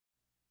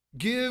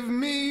Give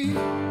me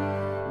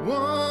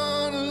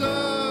one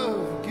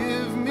love,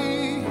 give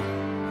me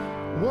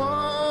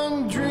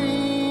one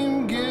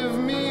dream, give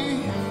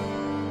me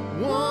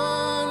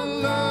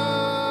one love.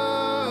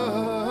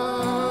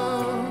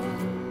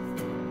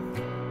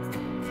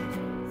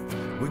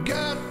 We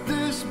got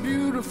this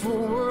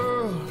beautiful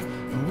world,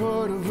 and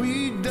what have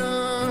we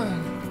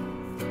done?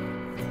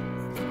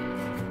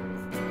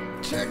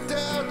 Checked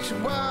out your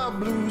wild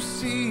blue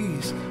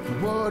seas,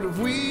 and what have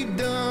we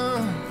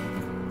done?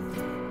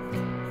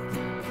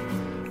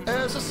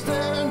 As I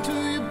stare into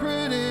your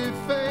pretty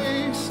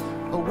face,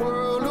 a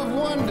world of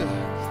wonder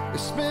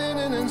is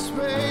spinning in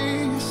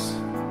space.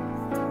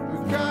 We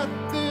got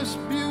this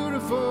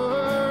beautiful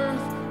earth,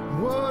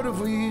 what have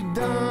we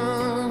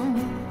done?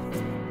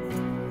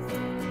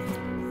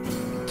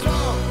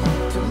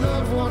 Talk to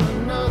love one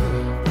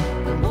another,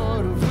 and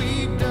what have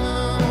we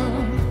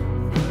done?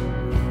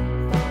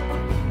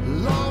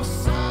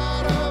 Lost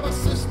sight of our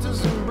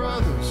sisters and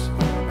brothers,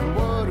 and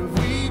what have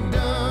we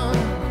done?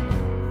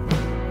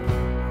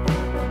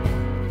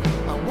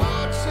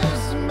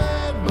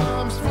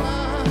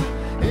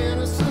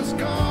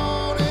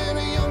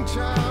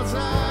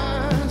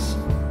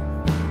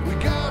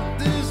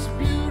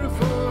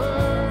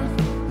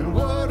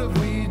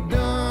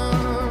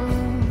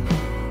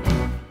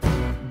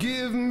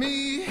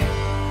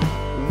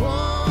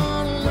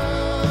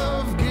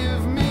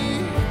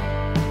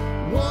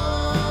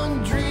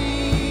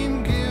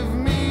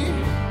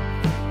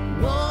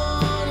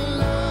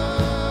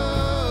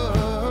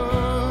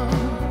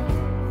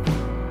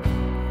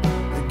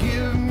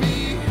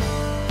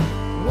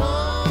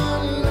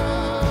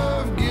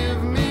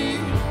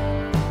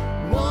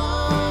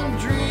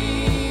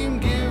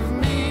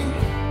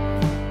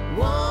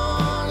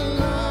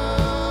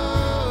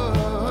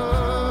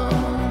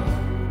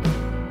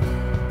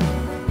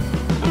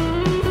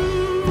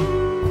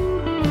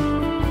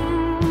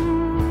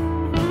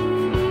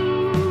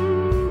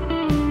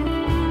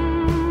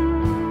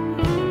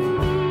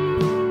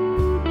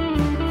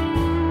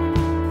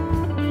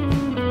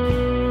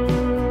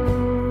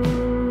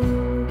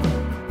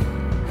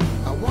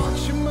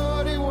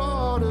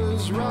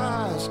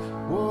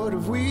 What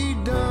have we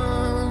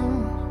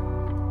done?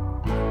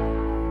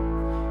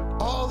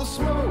 All the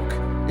smoke,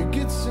 it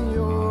gets in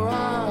your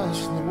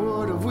eyes.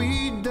 What have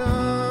we done?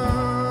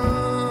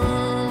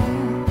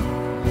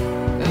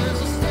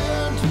 As I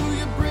stare into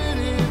your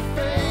pretty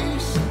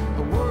face,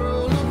 a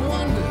world of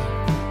wonder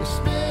is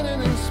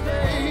spinning in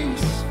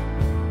space.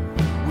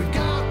 We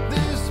got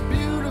this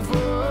beautiful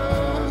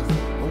earth.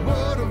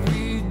 What have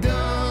we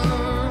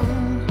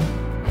done?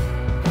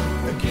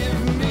 Give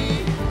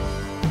me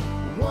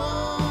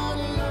one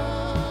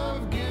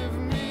love, give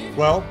me.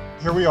 Well,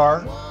 here we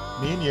are,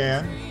 me and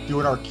Yan,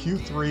 doing our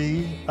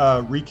Q3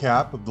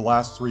 recap of the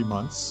last 3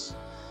 months.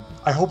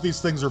 I hope these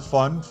things are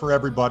fun for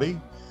everybody.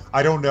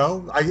 I don't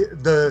know.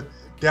 The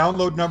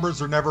download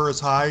numbers are never as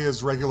high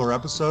as regular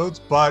episodes,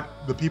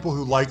 but the people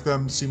who like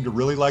them seem to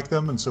really like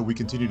them, and so we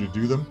continue to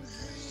do them.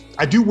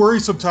 I do worry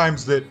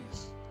sometimes that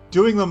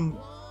doing them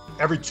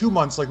every 2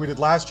 months like we did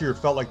last year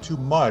felt like too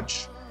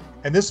much,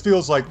 and this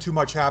feels like too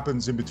much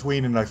happens in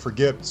between and I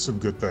forget some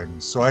good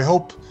things. So I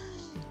hope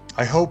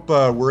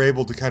we're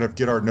able to kind of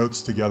get our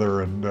notes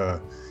together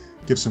and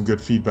give some good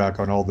feedback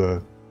on all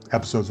the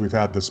episodes we've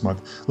had this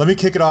month. Let me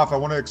kick it off. I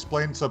want to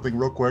explain something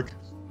real quick.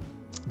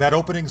 That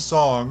opening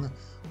song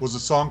was a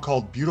song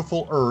called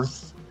Beautiful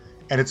Earth,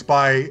 and it's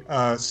by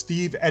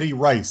Steve Eddie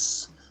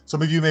Rice.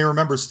 Some of you may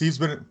remember Steve's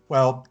been,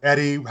 well,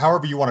 Eddie,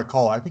 however you want to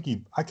call it.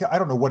 I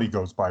don't know what he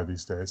goes by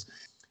these days.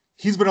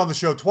 He's been on the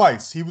show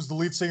twice. He was the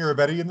lead singer of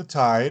Eddie and the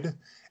Tide,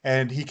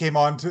 and he came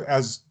on to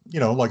as,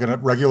 like a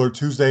regular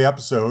Tuesday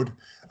episode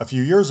a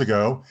few years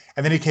ago.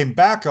 And then he came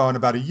back on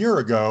about a year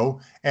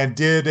ago and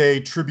did a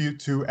tribute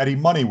to Eddie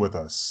Money with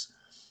us.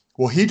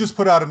 Well, he just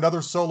put out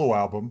another solo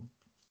album.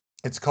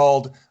 It's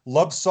called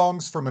Love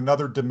Songs from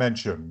Another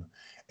Dimension.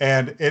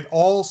 And it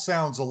all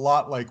sounds a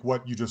lot like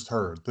what you just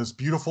heard. This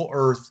Beautiful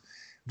Earth,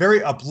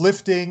 very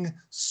uplifting,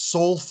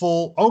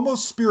 soulful,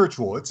 almost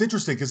spiritual. It's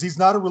interesting because he's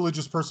not a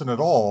religious person at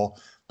all,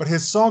 but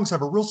his songs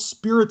have a real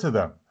spirit to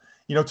them.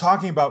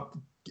 Talking about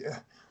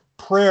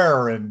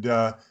prayer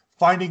and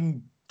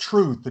finding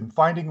truth and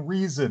finding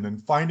reason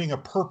and finding a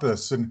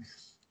purpose and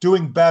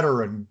doing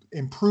better and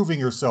improving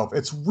yourself.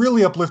 It's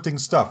really uplifting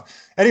stuff.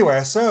 Anyway,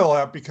 I say all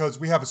that because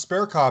we have a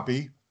spare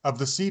copy of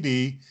the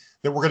CD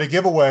that we're going to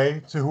give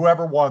away to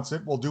whoever wants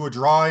it. We'll do a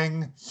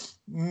drawing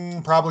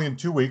probably in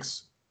 2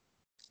 weeks.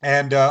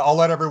 And I'll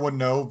let everyone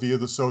know via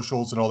the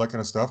socials and all that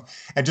kind of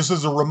stuff. And just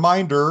as a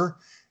reminder,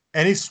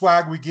 any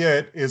swag we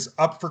get is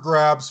up for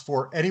grabs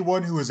for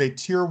anyone who is a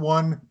Tier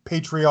 1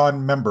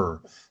 Patreon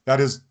member. That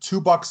is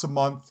 $2 a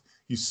month.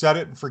 You set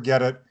it and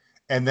forget it.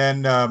 And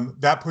then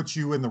that puts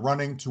you in the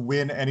running to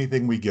win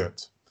anything we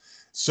get.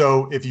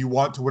 So if you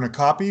want to win a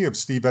copy of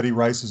Steve Eddie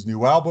Rice's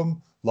new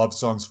album, Love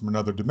Songs from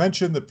Another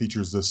Dimension, that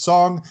features this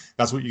song,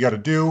 that's what you got to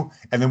do.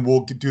 And then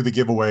we'll do the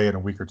giveaway in a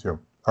week or two.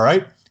 All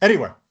right?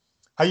 Anyway,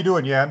 how you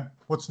doing, Yan?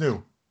 What's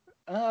new?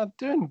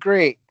 Doing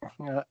great.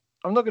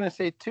 I'm not going to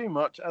say too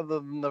much, other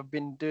than I've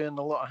been doing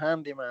a lot of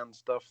handyman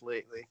stuff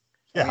lately.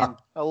 Yeah. I mean,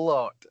 a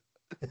lot.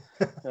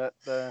 But,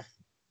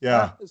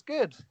 Yeah. it's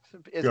good.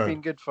 It's Good.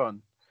 been good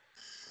fun.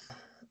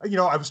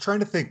 I was trying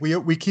to think.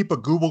 We keep a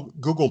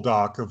Google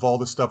Doc of all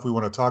the stuff we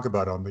want to talk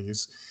about on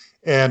these,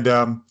 and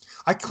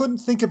I couldn't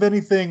think of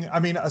anything. I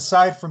mean,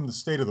 aside from the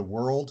state of the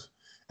world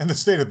and the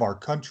state of our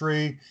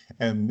country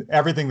and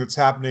everything that's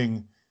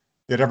happening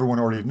that everyone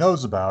already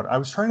knows about, I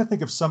was trying to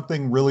think of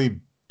something really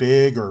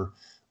big or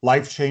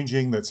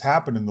life-changing that's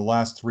happened in the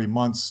last 3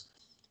 months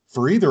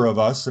for either of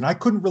us, and I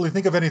couldn't really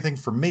think of anything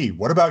for me.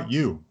 What about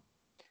you?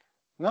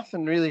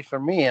 Nothing really for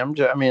me.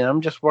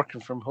 I'm just working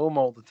from home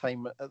all the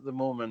time at the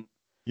moment.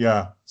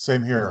 Yeah,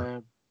 same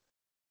here.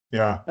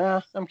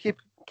 Yeah. I'm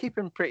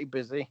keeping pretty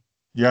busy.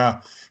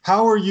 Yeah.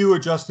 How are you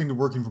adjusting to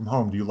working from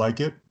home? Do you like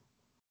it?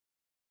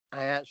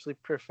 I actually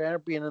prefer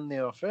being in the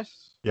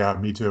office. Yeah,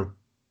 me too.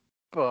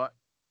 But,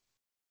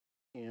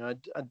 I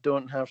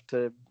don't have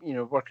to,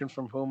 working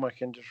from home, I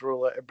can just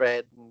roll out of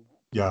bed.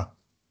 Yeah.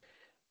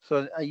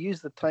 So I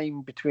use the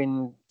time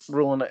between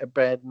rolling out of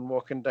bed and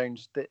walking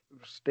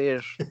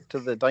downstairs to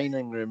the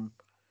dining room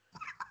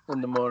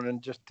in the morning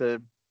just to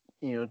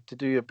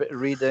do a bit of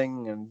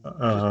reading and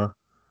I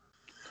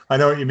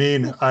know what you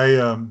mean. So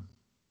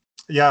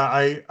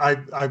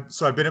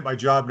I've been at my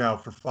job now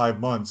for 5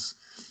 months,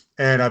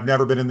 and I've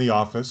never been in the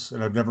office,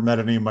 and I've never met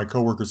any of my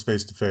coworkers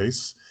face to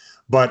face,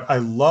 but I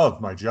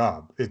love my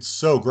job. It's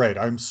so great.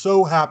 I'm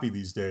so happy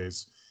these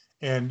days,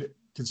 and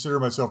consider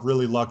myself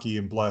really lucky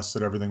and blessed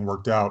that everything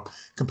worked out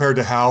compared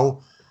to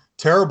how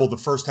terrible the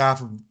first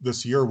half of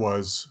this year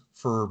was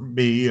for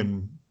me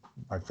and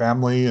my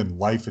family and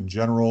life in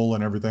general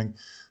and everything.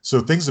 So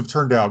things have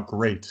turned out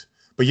great.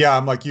 But yeah,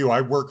 I'm like you.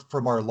 I work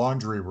from our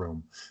laundry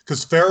room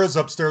because Farah's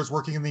upstairs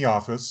working in the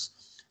office.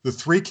 The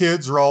three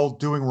kids are all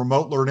doing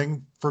remote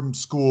learning from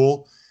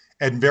school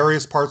and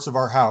various parts of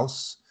our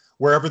house,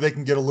 wherever they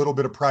can get a little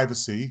bit of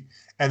privacy.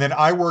 And then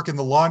I work in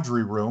the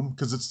laundry room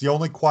because it's the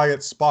only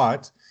quiet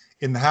spot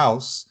in the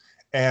house.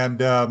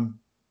 And I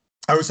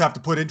always have to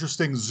put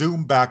interesting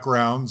Zoom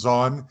backgrounds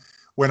on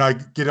when I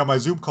get on my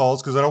Zoom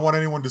calls because I don't want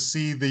anyone to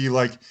see the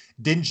like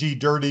dingy,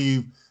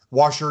 dirty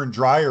washer and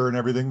dryer and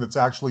everything that's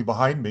actually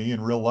behind me in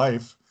real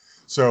life.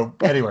 So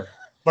anyway,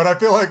 but I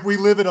feel like we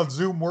live in a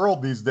Zoom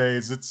world these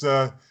days. It's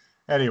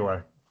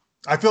anyway.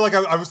 I feel like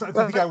I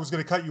think I was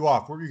going to cut you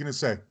off. What were you going to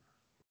say?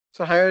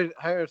 So how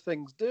are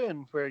things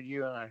doing where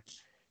you are?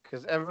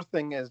 Because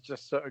everything is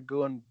just sort of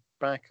going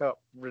back up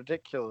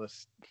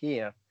ridiculous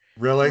here.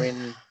 Really? I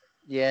mean,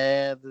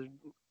 yeah, the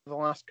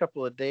last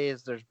couple of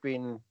days there's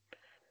been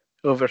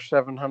over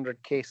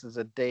 700 cases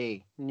a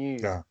day new.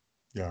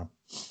 Yeah.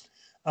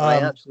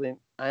 I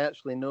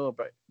actually know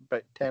about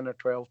 10 or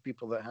 12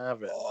 people that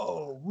have it.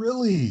 Oh,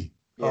 really?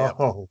 Yeah.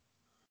 Oh.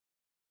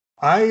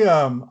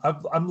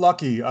 I'm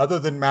lucky, other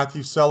than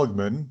Matthew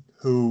Seligman,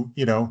 who,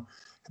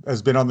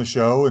 has been on the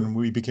show and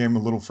we became a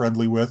little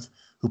friendly with,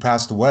 who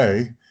passed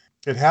away.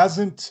 It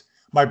hasn't,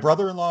 my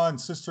brother-in-law and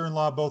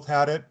sister-in-law both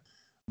had it,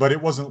 but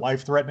it wasn't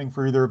life-threatening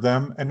for either of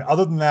them. And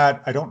other than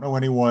that, I don't know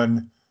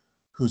anyone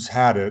who's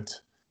had it.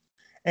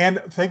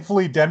 And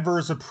thankfully, Denver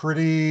is a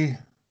pretty,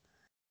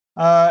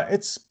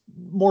 it's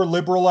more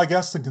liberal, I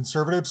guess, than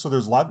conservative. So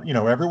there's a lot,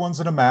 everyone's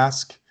in a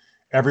mask.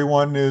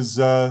 Everyone is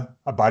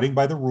abiding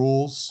by the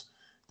rules.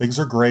 Things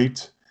are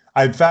great.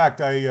 I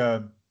think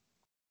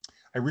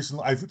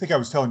I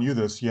was telling you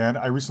this, Yan.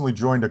 I recently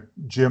joined a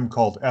gym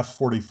called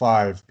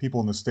F45. People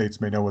in the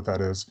States may know what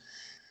that is.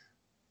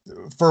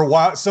 For a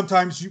while,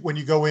 sometimes when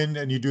you go in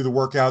and you do the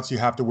workouts, you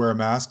have to wear a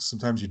mask.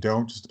 Sometimes you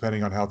don't, just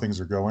depending on how things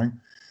are going.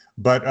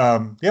 But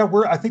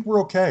I think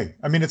we're okay.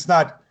 I mean, it's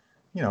not,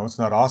 it's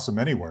not awesome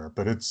anywhere,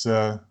 but it's,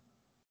 I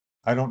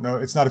don't know,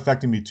 it's not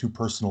affecting me too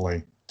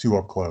personally, too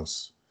up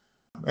close.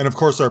 And of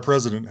course, our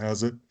president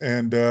has it.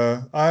 And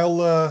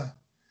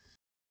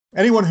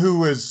anyone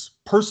who is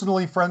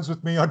personally friends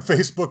with me on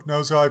Facebook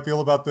knows how I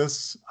feel about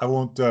this. I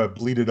won't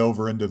bleed it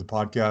over into the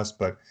podcast,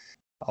 but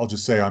I'll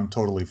just say I'm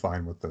totally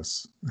fine with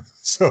this.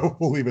 So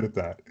we'll leave it at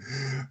that.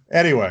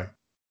 Anyway,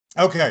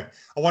 okay.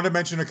 I want to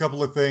mention a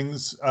couple of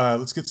things.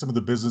 Let's get some of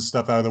the business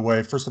stuff out of the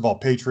way. First of all,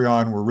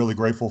 Patreon. We're really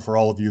grateful for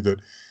all of you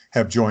that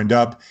have joined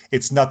up.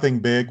 It's nothing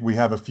big. We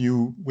have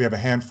a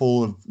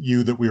handful of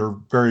you that we are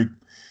very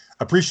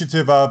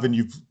appreciative of, and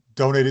you've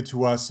donated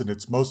to us, and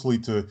it's mostly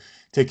to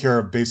take care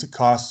of basic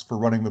costs for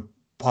running the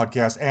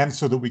podcast and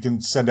so that we can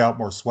send out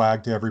more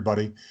swag to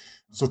everybody.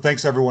 So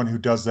thanks everyone who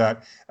does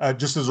that.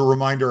 Just as a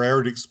reminder, I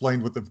already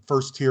explained what the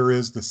first tier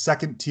is. The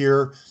second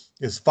tier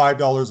is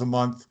 $5 a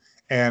month,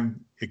 and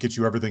it gets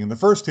you everything in the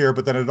first tier.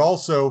 But then it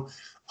also,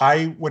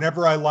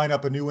 whenever I line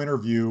up a new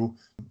interview,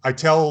 I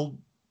tell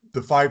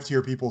the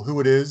 5-tier people who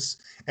it is,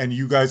 and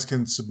you guys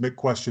can submit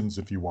questions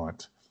if you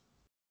want.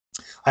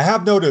 I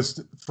have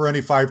noticed for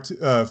any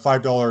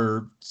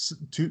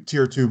 $5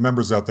 tier 2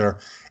 members out there,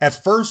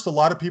 at first, a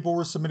lot of people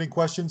were submitting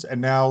questions, and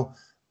now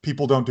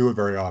people don't do it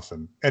very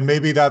often. And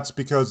maybe that's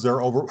because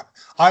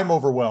I'm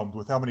overwhelmed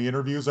with how many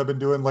interviews I've been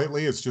doing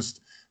lately. It's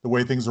just the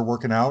way things are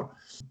working out.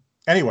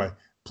 Anyway,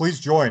 please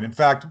join. In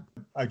fact,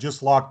 I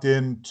just locked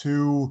in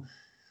 2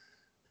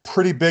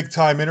 pretty big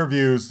time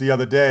interviews the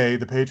other day.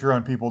 The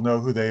Patreon people know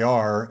who they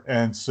are.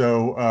 And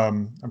so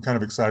I'm kind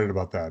of excited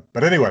about that.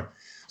 But anyway,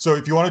 so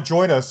if you want to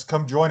join us,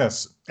 come join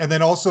us. And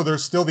then also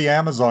there's still the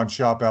Amazon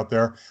shop out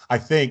there. I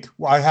think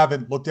I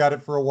haven't looked at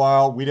it for a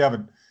while.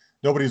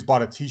 Nobody's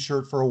bought a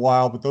t-shirt for a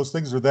while, but those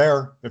things are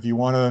there. If you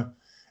want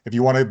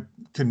to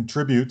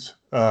contribute,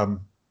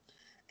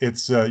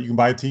 it's you can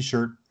buy a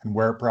t-shirt and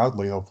wear it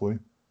proudly, hopefully.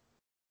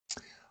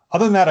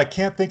 Other than that, I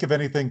can't think of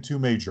anything too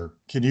major.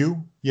 Can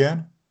you,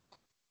 Yan?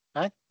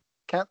 I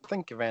can't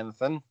think of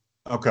anything.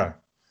 Okay.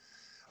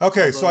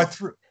 Although So I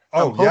threw.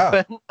 Oh,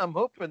 I'm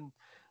hoping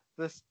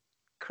this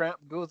crap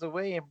goes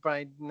away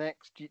by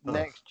next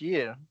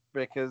year,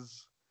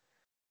 because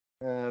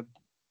I'm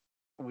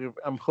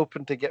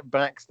hoping to get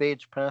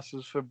backstage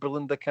passes for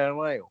Belinda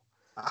Carlisle.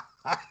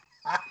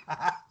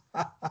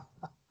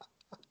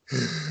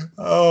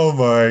 Oh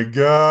my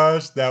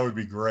gosh, that would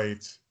be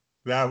great.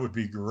 That would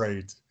be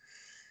great.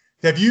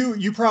 Have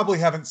you probably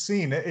haven't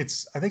seen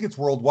it. I think it's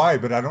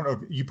worldwide, but I don't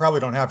know. You probably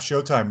don't have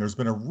Showtime. There's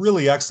been a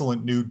really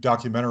excellent new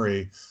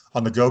documentary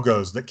on the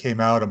Go-Go's that came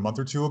out a month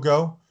or 2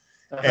 ago.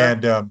 Uh-huh.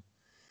 And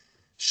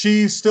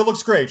she still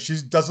looks great. She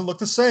doesn't look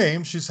the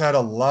same. She's had a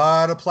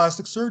lot of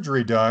plastic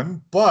surgery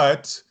done,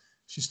 but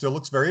she still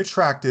looks very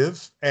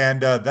attractive.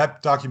 And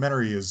that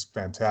documentary is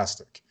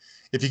fantastic.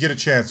 If you get a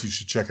chance, you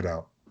should check it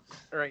out.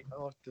 All right,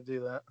 I'll have to do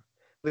that.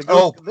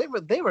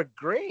 They were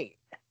great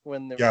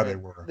when they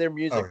were. Their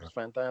music was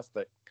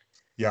fantastic.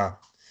 Yeah.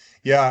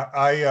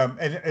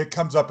 And it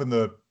comes up in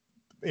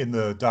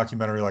the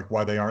documentary, like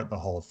why they aren't in the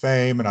Hall of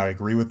Fame, and I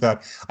agree with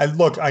that.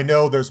 I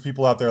know there's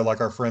people out there like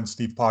our friend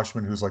Steve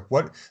Poshman who's like,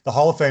 what? The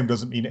Hall of Fame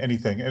doesn't mean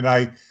anything, and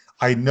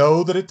I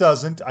know that it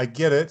doesn't. I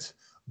get it,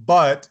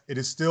 but it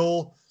is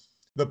still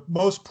the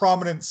most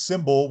prominent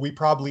symbol we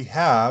probably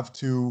have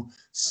to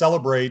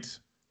celebrate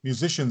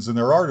musicians and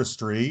their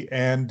artistry.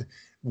 And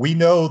we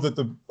know that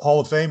the Hall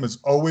of Fame is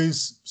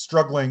always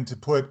struggling to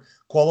put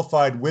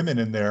qualified women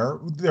in there.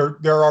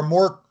 There are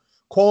more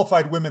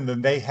qualified women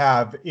than they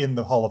have in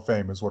the Hall of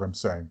Fame, is what I'm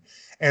saying.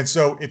 And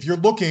so if you're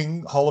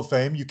looking Hall of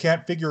Fame, you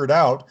can't figure it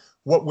out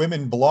what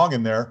women belong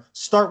in there.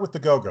 Start with the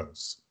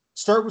Go-Go's.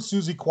 Start with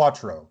Suzi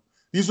Quatro.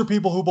 These are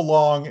people who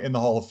belong in the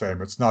Hall of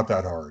Fame. It's not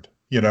that hard,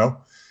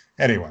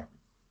 Anyway.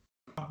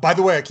 By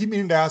the way, I keep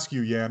meaning to ask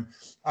you, Yan,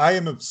 I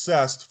am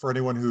obsessed, for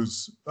anyone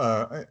who's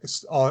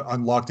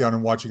on lockdown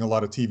and watching a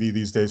lot of TV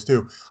these days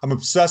too, I'm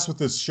obsessed with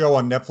this show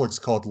on Netflix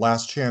called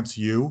Last Chance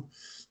U.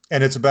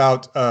 And it's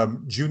about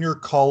junior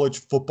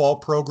college football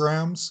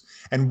programs.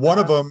 And one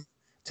of them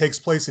takes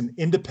place in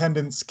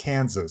Independence,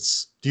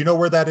 Kansas. Do you know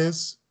where that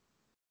is?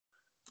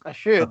 I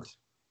should.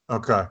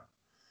 Okay.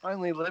 I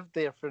only lived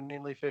there for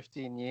nearly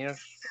 15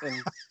 years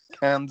in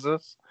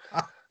Kansas.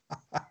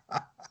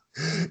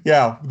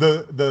 Yeah,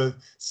 the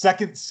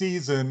second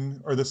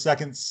season, or the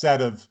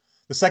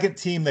second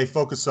team they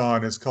focus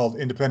on is called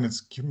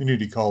Independence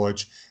Community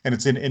College, and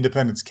it's in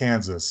Independence,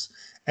 Kansas.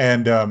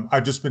 And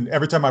I've just been,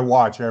 every time I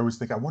watch, I always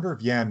think, I wonder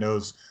if Yan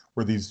knows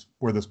where this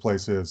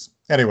place is.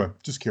 Anyway,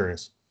 just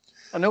curious.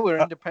 I know where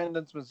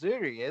Independence,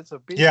 Missouri is.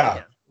 I've been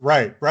there.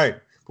 Right.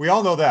 We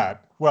all know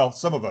that. Well,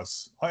 some of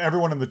us,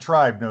 everyone in the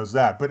tribe knows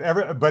that, but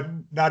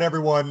not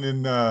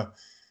everyone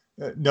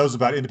knows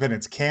about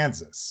Independence,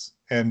 Kansas.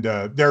 And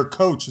their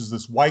coach is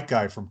this white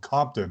guy from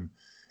Compton,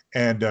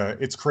 and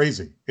it's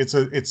crazy.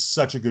 It's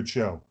such a good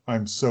show.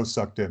 I'm so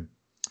sucked in.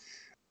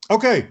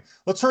 Okay,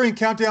 let's hurry and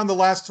count down the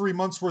last 3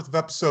 months worth of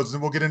episodes,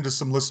 and we'll get into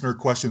some listener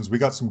questions. We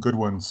got some good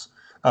ones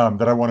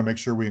that I want to make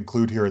sure we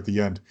include here at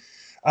the end.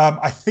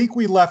 I think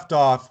we left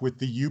off with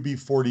the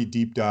UB40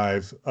 deep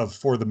dive of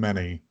For the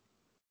Many.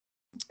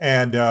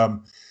 And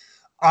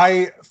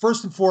I,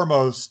 first and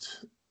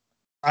foremost,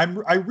 I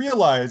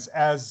realize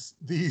as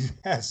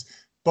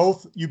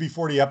both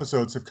UB40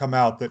 episodes have come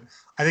out that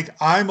I think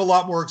I'm a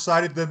lot more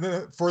excited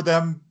for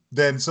them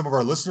than some of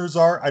our listeners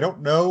are. I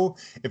don't know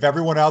if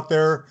everyone out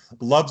there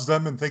loves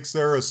them and thinks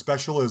they're as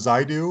special as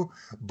I do,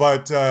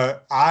 but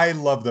I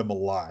love them a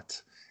lot.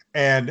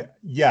 And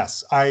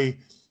yes,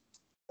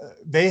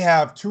 they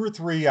have 2 or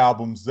 3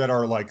 albums that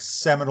are like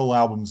seminal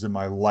albums in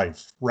my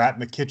life. Rat in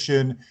the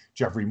Kitchen,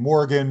 Jeffrey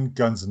Morgan,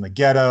 Guns in the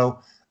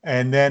Ghetto.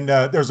 And then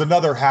there's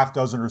another half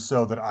dozen or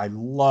so that I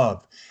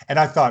love. And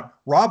I thought,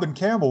 Robin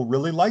Campbell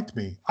really liked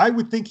me. I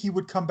would think he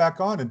would come back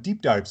on and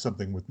deep dive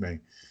something with me.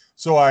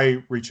 So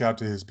I reach out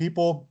to his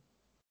people.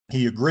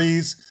 He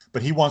agrees,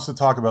 but he wants to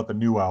talk about the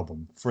new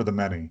album, For the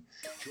Many.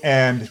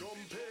 And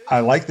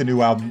I like the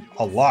new album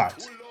a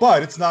lot,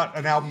 but it's not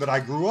an album that I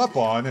grew up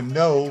on and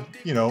know,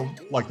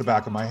 like the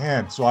back of my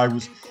hand. So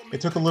it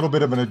took a little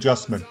bit of an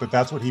adjustment, but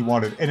that's what he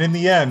wanted. And in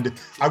the end,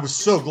 I was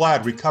so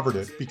glad we covered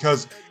it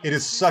because it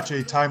is such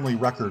a timely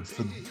record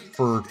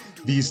for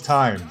these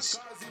times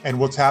and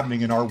what's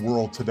happening in our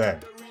world today.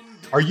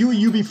 Are you a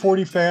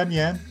UB40 fan,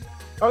 Yan?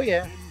 Oh,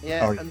 yeah.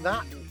 Yeah.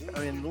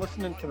 And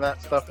listening to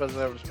that stuff as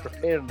I was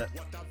preparing it,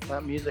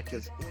 that music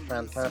is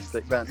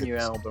fantastic, that new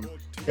album.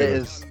 It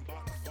is,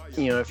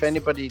 if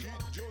anybody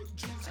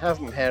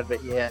hasn't heard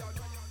it yet,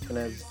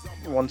 happen is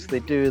once they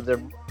do,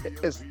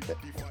 it's,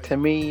 to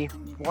me,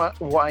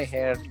 what I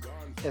heard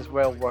is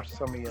well worth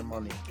some of your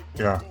money.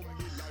 Yeah,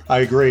 I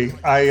agree.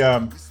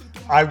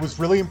 I was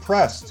really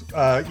impressed.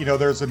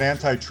 There's an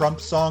anti-Trump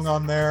song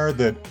on there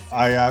that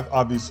I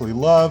obviously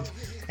love.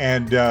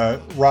 And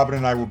Robin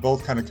and I were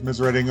both kind of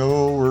commiserating,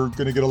 oh, we're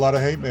going to get a lot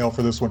of hate mail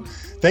for this one.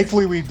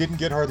 Thankfully, we didn't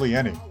get hardly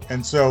any.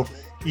 And so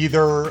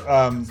either,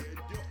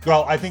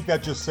 I think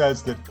that just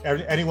says that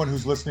anyone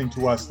who's listening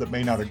to us that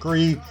may not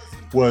agree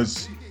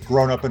was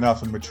grown up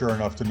enough and mature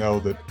enough to know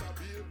that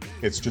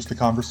it's just a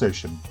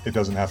conversation. It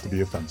doesn't have to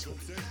be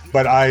offensive.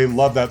 But I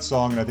love that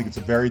song, and I think it's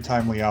a very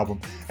timely album.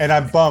 And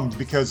I'm bummed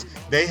because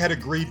they had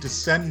agreed to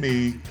send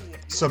me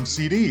some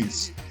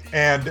CDs,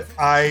 and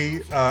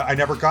I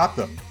never got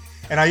them.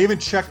 And I even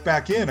checked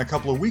back in a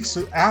couple of weeks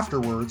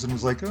afterwards and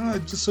was like,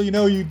 just so you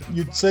know, you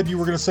said you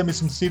were going to send me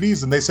some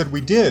CDs, and they said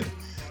we did,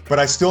 but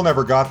I still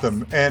never got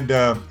them. And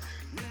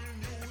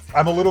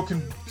I'm a little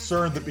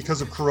concerned that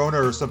because of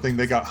Corona or something,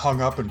 they got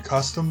hung up in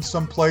customs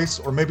someplace,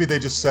 or maybe they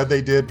just said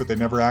they did, but they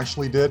never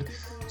actually did.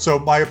 So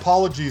my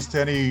apologies to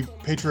any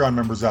Patreon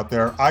members out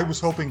there. I was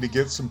hoping to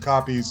get some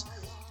copies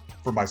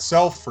for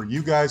myself, for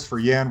you guys, for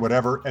Yan,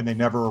 whatever, and they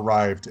never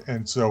arrived.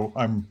 And so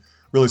I'm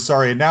really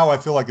sorry. And now I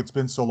feel like it's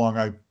been so long,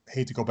 I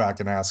hate to go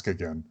back and ask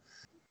again.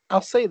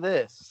 I'll say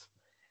this.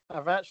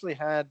 I've actually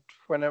had,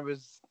 when I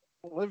was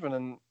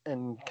living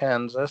in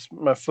Kansas,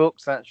 my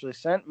folks actually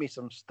sent me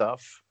some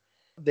stuff.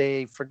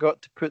 They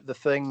forgot to put the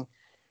thing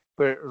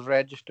where it was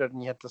registered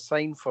and you had to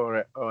sign for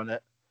it on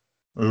it.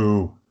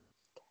 Ooh.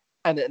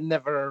 And it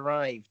never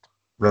arrived.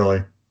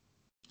 Really?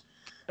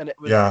 And it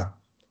was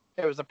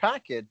It was a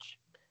package,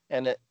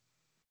 and it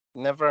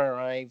never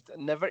arrived.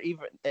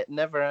 It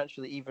never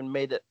actually even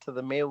made it to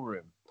the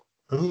mailroom.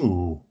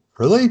 Ooh,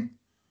 really?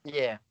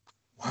 Yeah.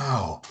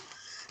 Wow.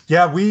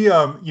 Yeah, we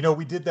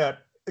did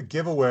that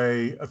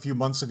giveaway a few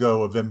months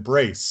ago of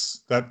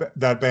Embrace,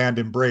 that band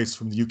Embrace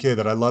from the UK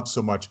that I love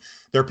so much.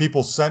 Their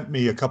people sent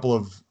me a couple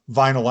of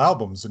vinyl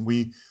albums, and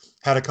we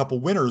had a couple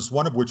winners,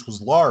 one of which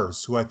was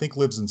Lars, who I think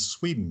lives in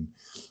Sweden.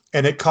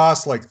 And it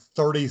cost like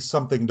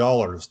 $30-something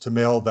to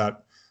mail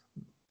that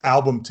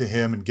album to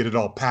him and get it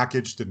all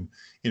packaged and,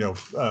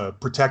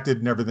 protected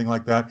and everything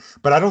like that.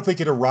 But I don't think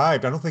it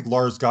arrived. I don't think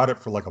Lars got it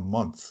for like a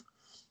month.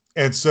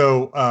 And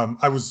so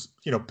I was,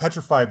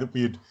 petrified that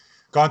we had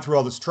gone through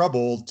all this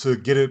trouble to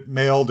get it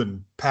mailed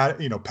and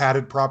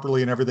padded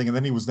properly and everything. And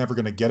then he was never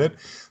going to get it.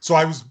 So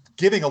I was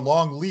giving a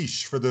long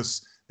leash for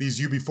these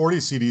UB40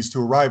 CDs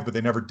to arrive, but they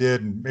never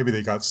did, and maybe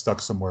they got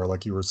stuck somewhere,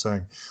 like you were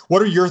saying.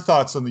 What are your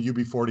thoughts on the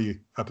UB40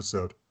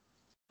 episode?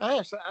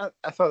 I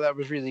thought that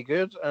was really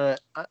good.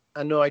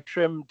 I know I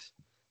trimmed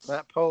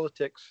that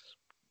politics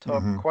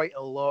talk quite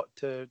a lot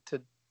to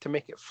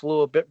make it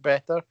flow a bit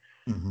better,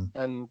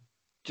 and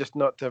just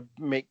not to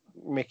make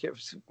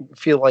it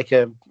feel like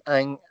an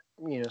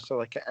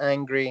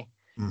angry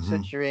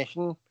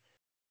situation.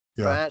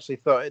 Yeah. But I actually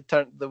thought it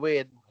turned the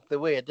way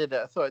I did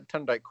it. I thought it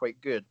turned out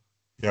quite good.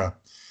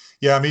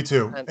 Yeah, me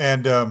too.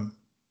 And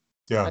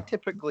I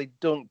typically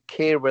don't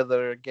care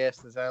whether a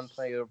guest is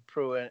anti or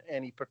pro in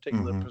any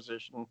particular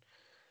position.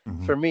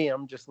 For me,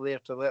 I'm just there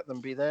to let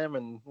them be them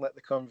and let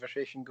the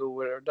conversation go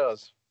where it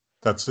does.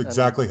 That's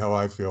exactly how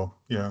I feel.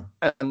 Yeah.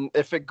 And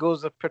if it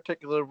goes a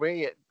particular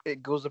way,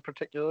 it goes a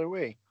particular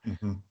way.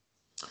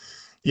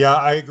 Yeah,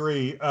 I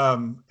agree.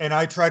 And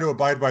I try to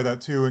abide by that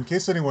too. In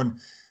case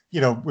anyone,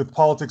 with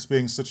politics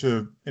being such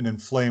an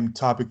inflamed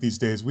topic these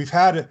days, we've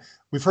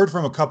heard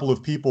from a couple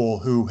of people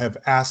who have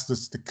asked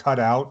us to cut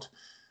out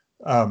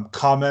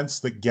comments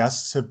that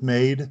guests have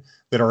made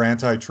that are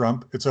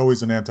anti-Trump. It's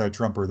always an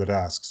anti-Trumper that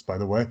asks, by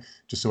the way,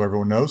 just so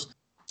everyone knows.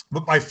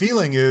 But my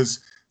feeling is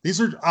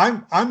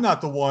I'm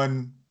not the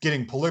one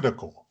getting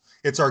political.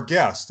 It's our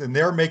guest, and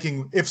they're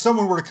making. If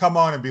someone were to come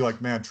on and be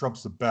like, "Man,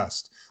 Trump's the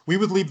best," we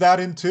would leave that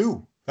in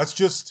too. That's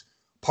just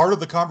part of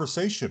the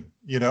conversation,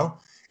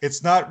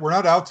 It's not, we're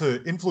not out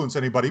to influence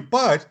anybody,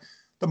 but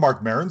the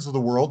Mark Marons of the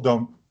world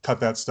don't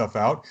cut that stuff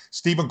out.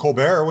 Stephen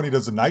Colbert, when he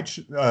does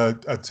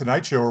a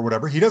Tonight Show or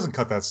whatever, he doesn't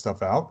cut that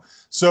stuff out.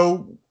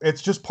 So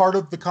it's just part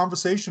of the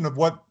conversation of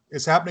what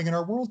is happening in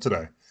our world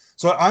today.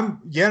 So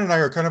Yan and I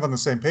are kind of on the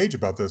same page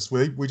about this.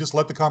 We just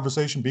let the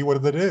conversation be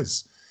what it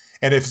is.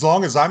 And as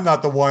long as I'm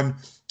not the one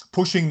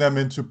pushing them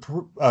into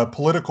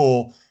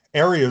political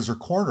areas or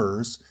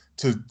corners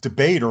to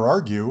debate or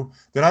argue,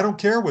 then I don't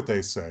care what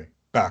they say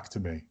back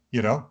to me,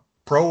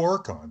 pro or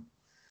con.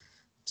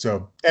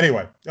 So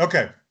anyway,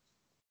 okay.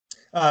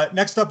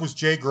 Next up was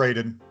Jay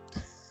Graydon.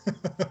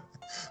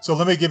 So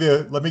let me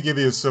give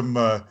you some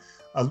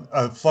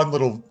a fun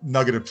little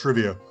nugget of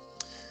trivia.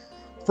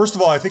 First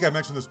of all, I think I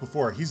mentioned this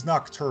before. He's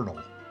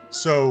nocturnal.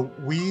 So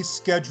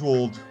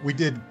I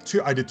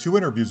did two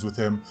interviews with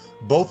him.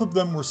 Both of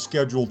them were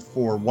scheduled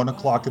for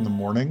 1:00 in the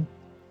morning.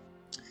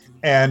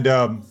 And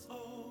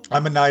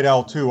I'm a night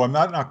owl too. I'm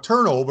not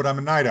nocturnal, but I'm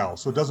a night owl.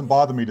 So it doesn't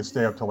bother me to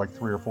stay up till like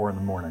 3 or 4 in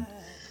the morning.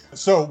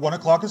 So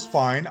 1:00 is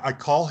fine. I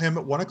call him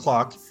at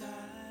 1:00.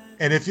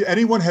 And if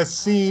anyone has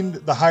seen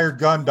the Hired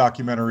Gun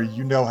documentary,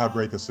 you know how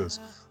great this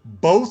is.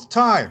 Both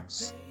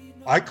times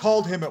I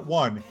called him at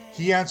 1.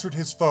 He answered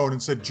his phone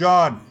and said,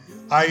 "John,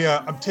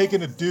 I'm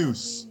taking a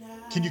deuce.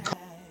 Can you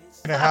call me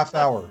in a half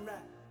hour?"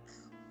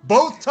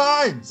 Both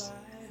times.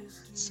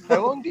 So,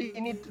 How long do you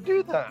need to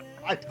do that?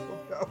 I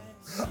don't know.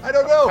 I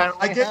don't know.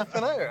 Apparently half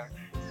an hour.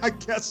 I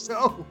guess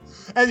so.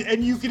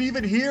 And you can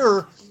even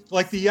hear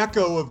like the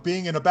echo of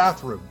being in a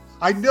bathroom.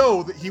 I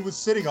know that he was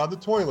sitting on the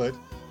toilet,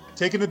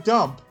 taking a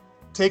dump,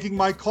 taking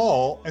my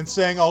call and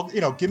saying,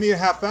 give me a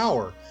half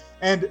hour.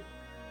 And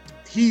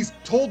he's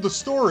told the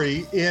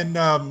story in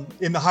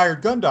the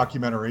Hired Gun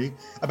documentary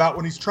about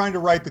when he's trying to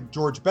write the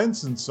George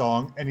Benson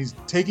song and he's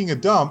taking a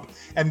dump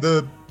and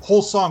the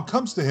whole song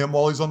comes to him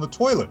while he's on the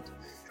toilet.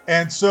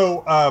 And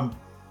so,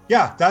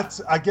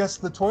 I guess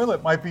the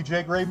toilet might be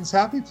Jay Graydon's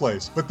happy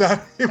place, but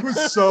it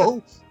was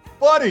so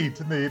funny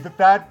to me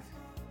that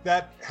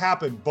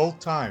happened both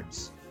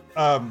times.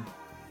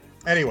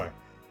 Anyway,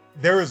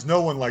 there is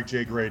no one like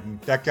Jay Graydon.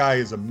 That guy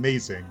is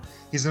amazing.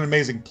 He's an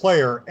amazing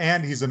player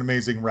and he's an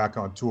amazing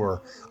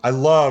raconteur. I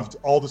loved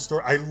all the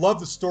story. I love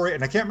the story,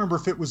 and I can't remember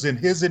if it was in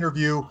his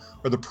interview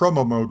or the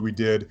promo mode we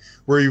did,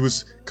 where he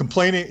was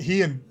complaining.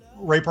 He and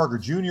Ray Parker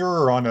Jr.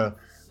 are on a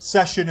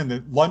session and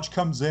the lunch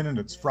comes in and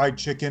it's fried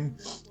chicken,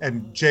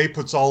 and Jay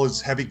puts all his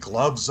heavy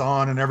gloves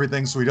on and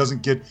everything so he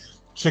doesn't get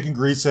chicken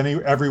grease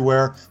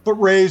everywhere, but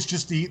Ray's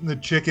just eating the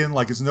chicken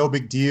like it's no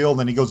big deal. And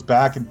then he goes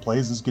back and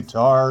plays his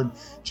guitar, and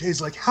Jay's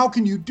like, "How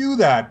can you do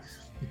that?"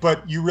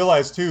 But you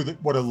realize too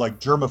that what a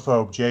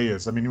germaphobe Jay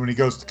is. I mean, when he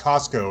goes to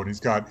Costco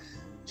and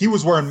he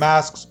was wearing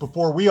masks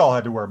before we all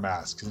had to wear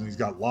masks, and he's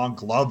got long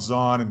gloves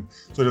on and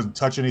so he doesn't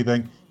touch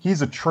anything.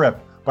 He's a trip,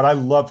 but I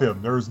love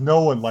him. There is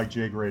no one like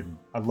Jay Graydon.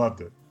 I loved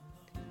it.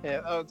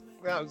 Yeah,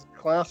 that was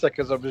classic,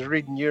 as I was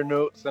reading your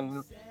notes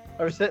and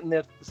I was sitting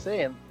there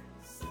saying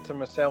to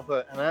myself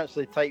that, and I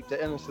actually typed it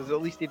in and says,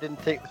 at least he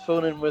didn't take the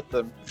phone in with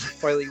him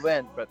while he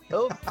went, but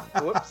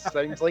whoops,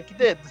 sounds like he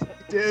did.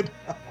 He did.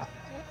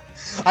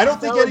 I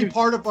don't think any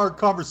part of our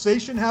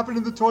conversation happened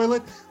in the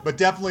toilet, but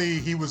definitely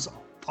he was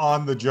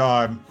on the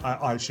John.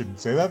 I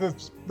shouldn't say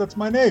that. That's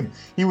my name.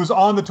 He was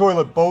on the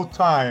toilet both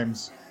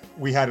times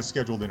we had a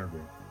scheduled interview.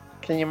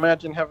 Can you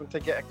imagine having to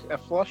get a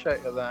flush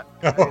out of that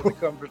out of the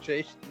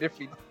conversation if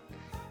he...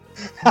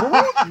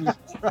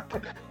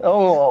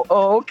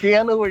 okay,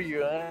 I know where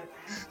you are.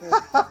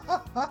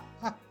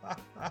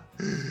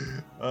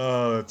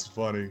 Oh, that's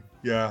funny.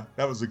 Yeah,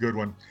 that was a good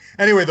one.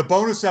 Anyway, the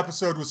bonus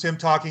episode was him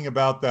talking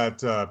about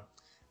that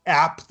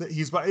app that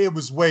it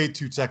was way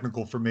too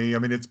technical for me. I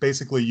mean, it's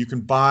basically you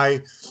can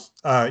buy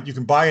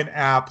an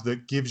app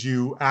that gives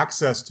you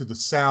access to the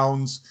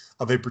sounds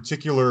of a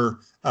particular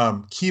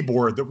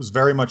keyboard that was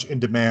very much in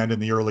demand in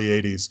the early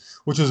 80s,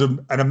 which is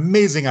an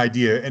amazing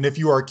idea. And if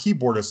you are a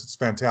keyboardist, it's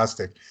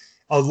fantastic.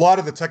 A lot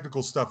of the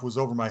technical stuff was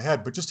over my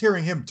head, but just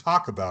hearing him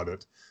talk about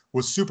it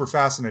was super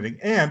fascinating.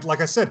 And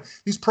like I said,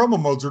 these promo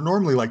modes are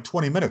normally like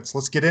 20 minutes.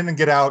 Let's get in and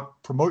get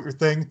out, promote your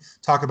thing,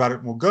 talk about it,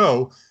 and we'll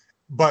go.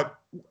 But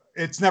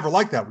it's never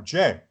like that with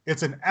Jay.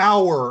 It's an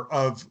hour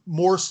of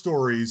more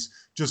stories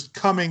just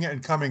coming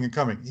and coming and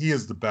coming. He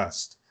is the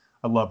best.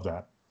 I love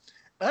that.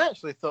 I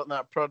actually thought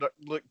that product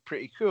looked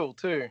pretty cool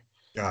too.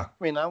 Yeah.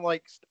 I mean, I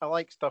like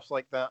stuff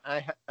like that.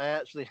 I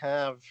actually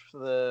have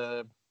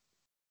the...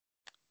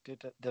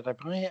 Did I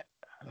buy it?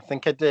 I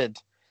think I did.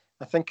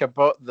 I think I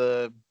bought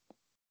the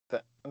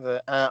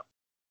app.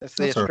 It's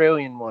the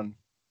Australian one.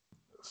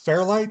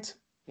 Fairlight?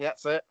 Yeah,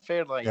 that's it.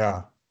 Fairlight.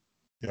 Yeah.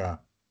 Yeah.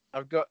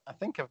 I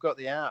think I've got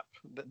the app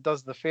that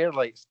does the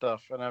Fairlight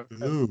stuff, and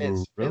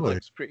really? It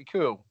looks pretty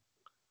cool.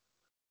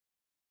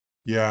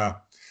 Yeah.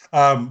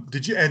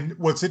 And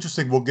what's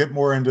interesting, we'll get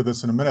more into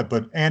this in a minute,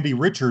 but Andy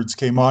Richards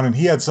came on and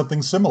he had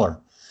something similar.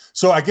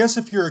 So I guess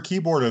if you're a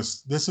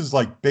keyboardist, this is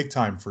like big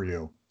time for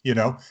you,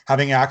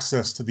 having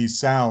access to these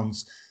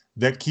sounds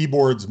that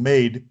keyboards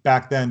made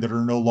back then that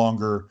are no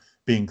longer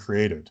being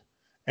created,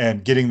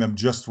 and getting them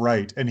just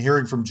right, and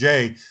hearing from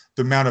Jay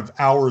the amount of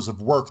hours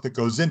of work that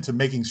goes into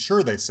making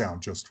sure they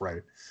sound just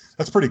right.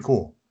 That's pretty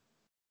cool.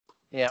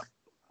 Yeah.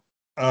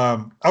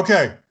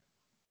 Okay.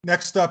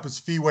 Next up is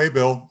Fee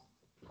Waybill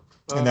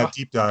in that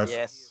deep dive.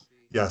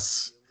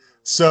 Yes.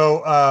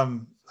 So,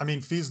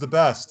 Fee's the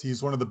best.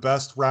 He's one of the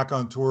best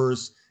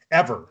raconteurs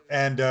ever.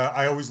 And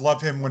I always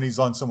love him when he's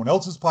on someone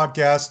else's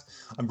podcast.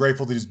 I'm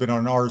grateful that he's been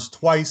on ours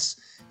twice.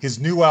 His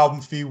new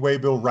album, Fee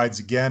Waybill Rides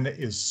Again,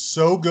 is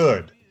so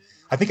good.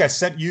 I think I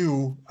sent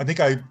you, I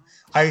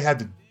had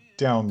to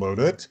download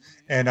it,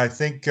 and I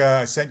think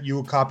I sent you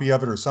a copy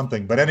of it or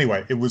something. But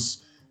anyway, it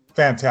was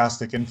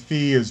fantastic. And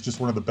Fee is just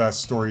one of the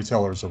best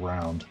storytellers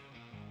around.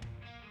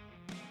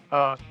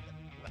 I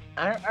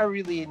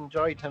really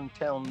enjoyed him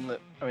telling that.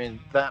 I mean,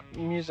 that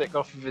music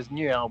off of his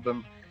new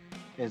album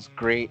is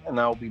great, and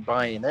I'll be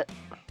buying it.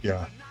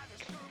 Yeah.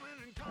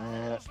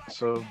 And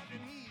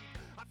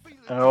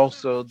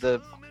also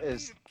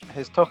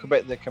his talk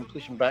about the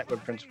completion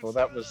backward principle.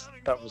 That was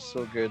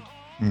so good.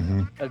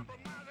 Mm-hmm.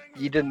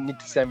 You didn't need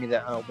to send me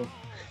that album.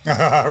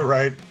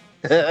 Right.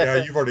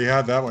 Yeah, you've already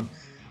had that one.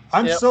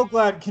 I'm so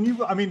glad. Can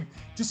you?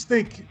 Just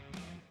think.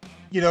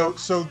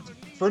 So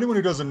for anyone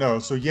who doesn't know,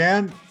 so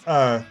Jan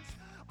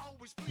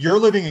you're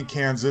living in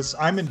Kansas.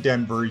 I'm in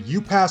Denver.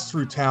 You passed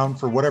through town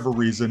for whatever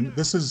reason.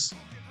 This is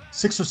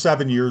 6 or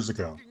 7 years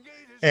ago.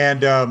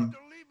 And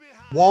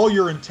while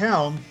you're in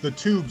town, the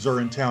Tubes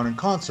are in town in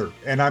concert.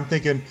 And I'm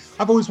thinking,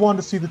 I've always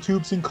wanted to see the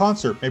Tubes in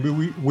concert. Maybe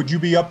would you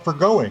be up for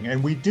going?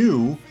 And we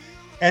do.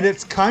 And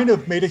it's kind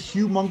of made a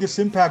humongous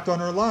impact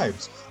on our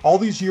lives. All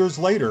these years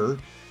later,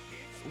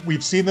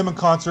 we've seen them in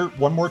concert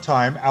one more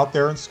time out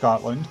there in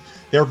Scotland.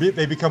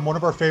 They become one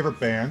of our favorite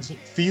bands.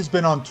 Fee's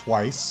been on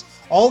twice.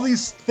 All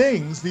these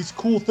things, these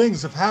cool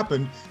things have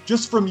happened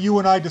just from you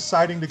and I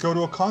deciding to go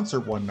to a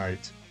concert one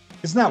night.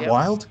 Isn't that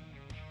wild?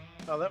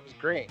 Oh, that was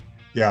great.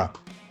 Yeah.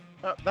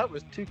 That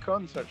was 2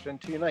 concerts in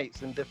 2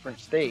 nights in different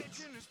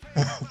states.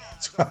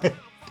 That's right.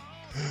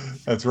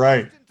 That's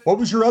right. What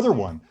was your other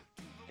one?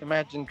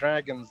 Imagine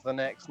Dragons the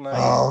next night.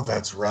 Oh,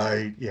 that's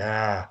right.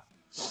 Yeah.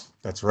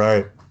 That's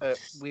right. At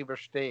Weber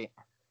State.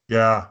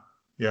 Yeah.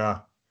 Yeah.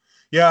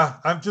 Yeah.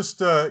 I'm just,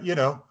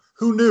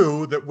 who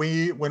knew that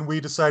when we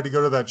decided to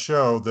go to that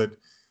show that,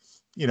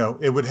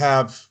 it would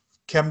have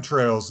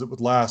chemtrails that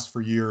would last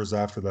for years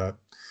after that.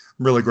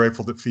 I'm really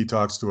grateful that Fee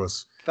talks to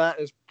us. That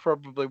is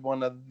probably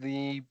one of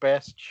the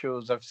best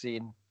shows I've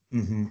seen.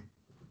 Mm-hmm.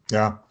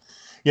 Yeah.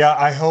 Yeah,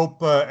 I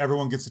hope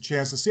everyone gets a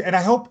chance to see. And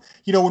I hope,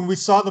 when we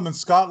saw them in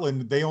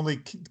Scotland, they only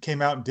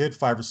came out and did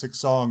 5 or 6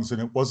 songs,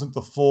 and it wasn't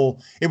the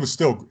full,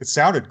 it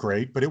sounded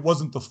great, but it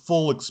wasn't the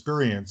full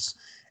experience.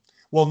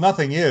 Well,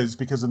 nothing is,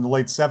 because in the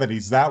late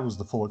 70s, that was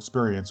the full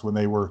experience when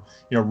they were,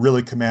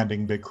 really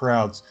commanding big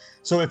crowds.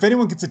 So if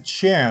anyone gets a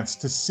chance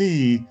to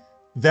see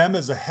them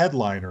as a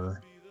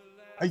headliner,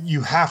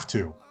 you have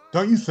to,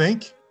 don't you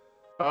think?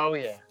 Oh,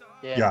 yeah.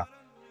 Yeah.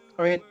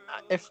 I mean,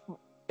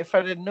 if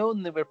I'd have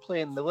known they were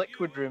playing the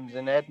Liquid Rooms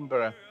in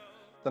Edinburgh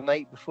the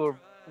night before,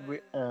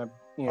 a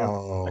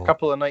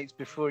couple of nights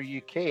before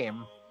you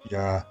came.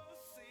 Yeah.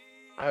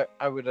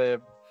 I would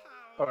have,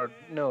 or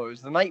no, it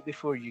was the night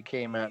before you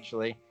came,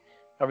 actually.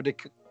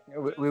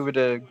 We would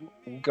have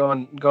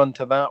gone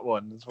to that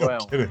one as well.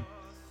 No kidding.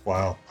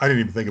 Wow. I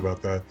didn't even think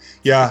about that.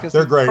 Yeah, because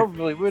they're great.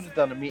 Probably would have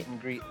done a meet and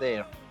greet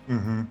there.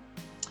 Mm-hmm.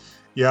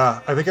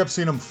 Yeah, I think I've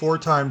seen them 4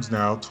 times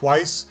now.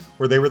 Twice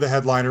where they were the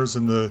headliners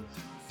in the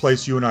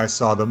place you and I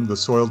saw them, the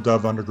Soiled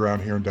Dove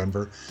Underground here in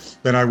Denver.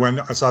 Then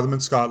I saw them in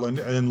Scotland.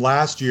 And then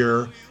last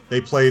year they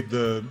played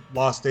the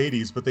Lost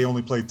 80s, but they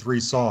only played 3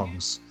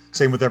 songs.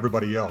 Same with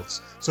everybody else.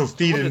 So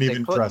Fee didn't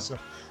even dress up.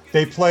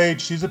 They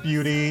played She's a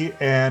Beauty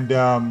and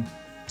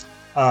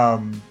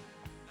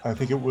I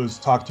think it was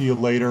Talk to You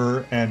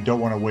Later and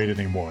Don't Want to Wait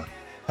Anymore.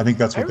 I think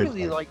that's what they played. I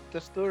really liked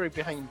the story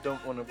behind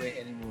Don't Want to Wait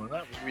Anymore.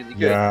 That was really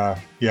good.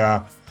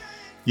 Yeah.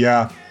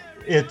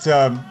 It's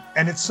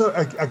and it's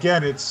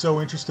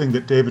so interesting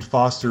that David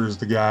Foster is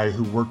the guy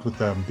who worked with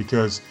them,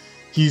 because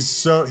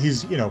he's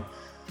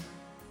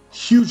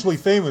hugely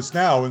famous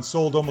now and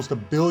sold almost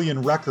 1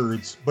 billion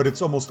records, but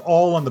it's almost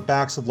all on the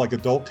backs of like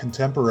adult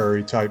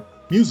contemporary type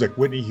music,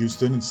 Whitney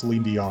Houston and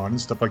Celine Dion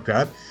and stuff like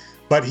that.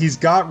 But he's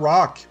got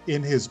rock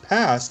in his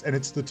past, and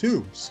it's the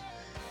Tubes.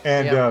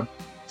 And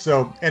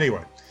so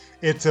anyway,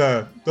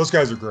 those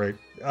guys are great.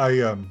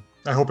 I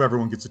hope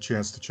everyone gets a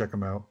chance to check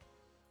them out.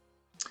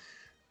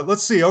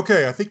 Let's see.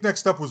 Okay, I think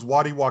next up was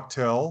Waddy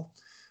Wachtel.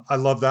 I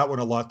love that one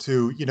a lot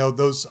too.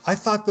 I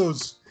thought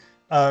those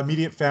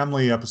Immediate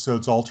Family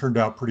episodes all turned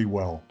out pretty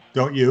well.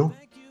 Don't you?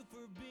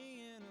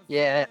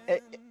 Yeah,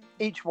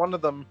 each one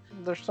of them,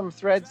 there's some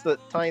threads that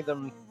tie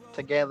them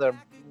together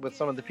with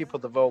some of the people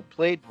they've all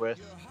played with,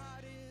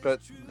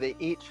 but they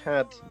each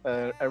had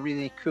a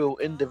really cool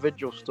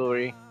individual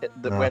story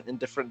that went in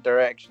different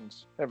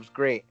directions. That was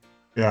great.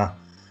 Yeah,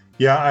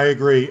 I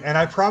agree. And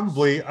I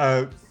probably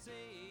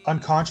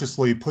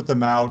unconsciously put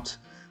them out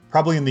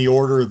probably in the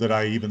order that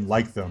I even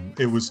like them.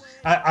 It was,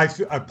 I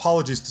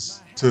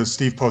apologies to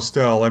Steve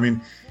Postel. I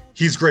mean,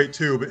 he's great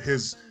too, but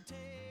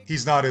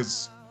he's not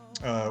as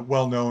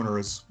well known or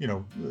as,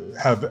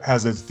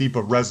 has as deep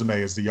a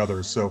resume as the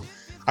others. So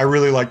I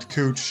really liked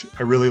Cooch.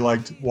 I really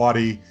liked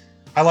Waddy.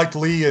 I liked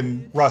Lee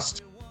and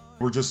Rust.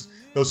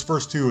 Those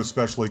first 2,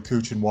 especially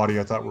Cooch and Waddy,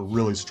 I thought were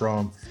really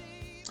strong.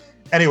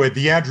 Anyway,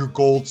 the Andrew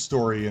Gold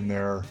story in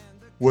there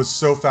was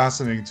so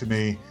fascinating to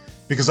me,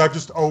 because I've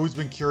just always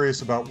been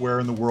curious about where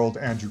in the world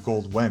Andrew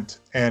Gold went.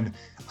 And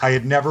I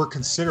had never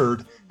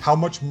considered how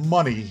much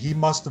money he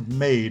must have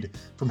made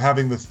from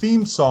having the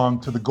theme song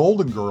to the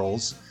Golden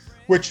Girls,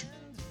 which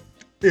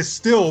is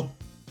still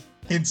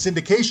in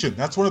syndication.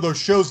 That's one of those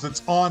shows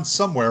that's on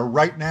somewhere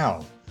right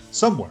now,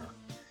 somewhere.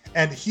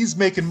 And he's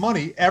making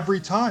money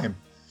every time.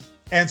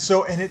 And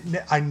so,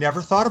 I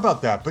never thought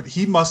about that, but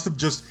he must have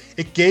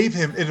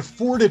it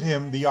afforded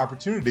him the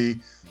opportunity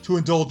to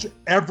indulge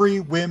every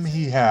whim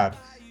he had.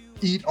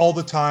 Eat all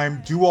the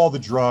time, do all the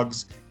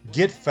drugs,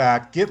 get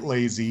fat, get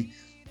lazy,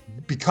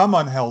 become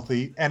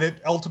unhealthy, and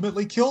it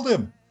ultimately killed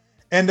him.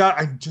 And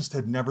I just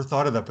had never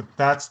thought of that, but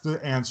that's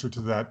the answer to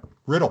that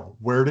riddle.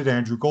 Where did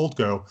Andrew Gold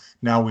go?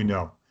 Now we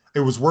know. It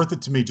was worth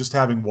it to me just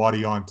having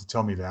Waddy on to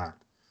tell me that.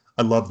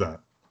 I love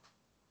that.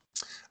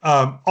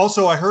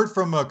 Also, I heard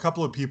from a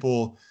couple of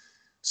people.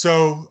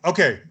 So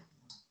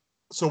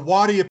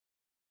Waddy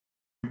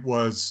point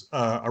was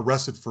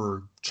arrested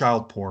for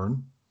child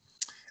porn.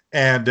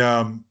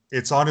 And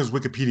it's on his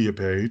Wikipedia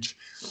page.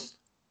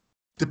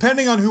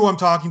 Depending on who I'm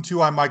talking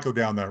to, I might go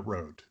down that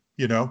road.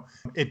 You know,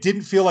 it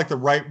didn't feel like the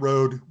right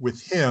road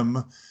with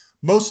him,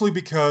 mostly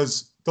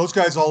because those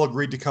guys all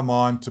agreed to come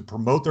on to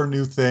promote their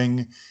new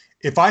thing.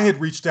 If I had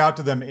reached out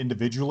to them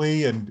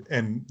individually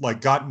and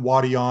like gotten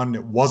Waddy on,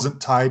 it wasn't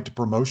tied to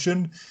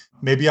promotion,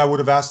 maybe I would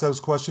have asked those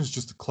questions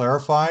just to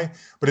clarify.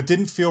 But it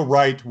didn't feel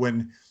right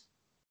when,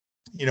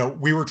 you know,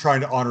 we were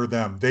trying to honor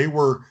them. They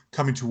were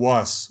coming to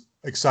us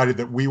excited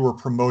that we were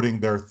promoting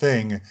their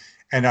thing,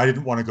 and I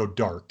didn't want to go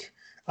dark.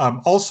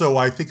 Also,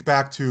 I think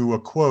back to a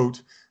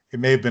quote. It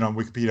may have been on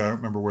Wikipedia. I don't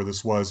remember where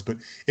this was, but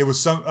it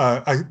was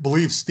I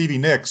believe Stevie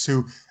Nicks,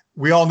 who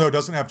we all know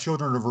doesn't have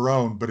children of her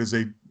own, but is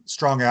a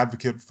strong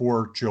advocate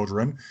for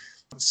children,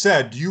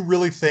 said, "Do you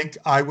really think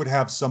I would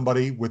have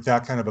somebody with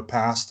that kind of a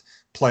past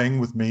playing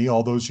with me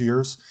all those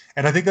years?"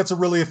 And I think that's a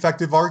really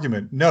effective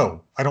argument.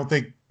 No, I don't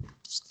think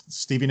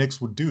Stevie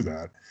Nicks would do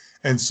that.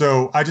 And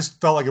so I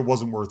just felt like it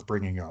wasn't worth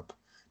bringing up.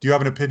 Do you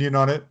have an opinion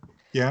on it?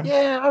 Yeah.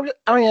 Yeah,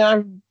 I mean,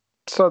 I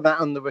saw that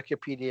on the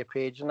Wikipedia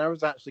page, and I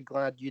was actually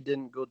glad you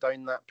didn't go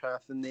down that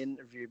path in the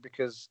interview,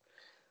 because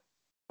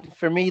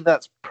for me,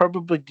 that's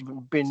probably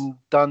been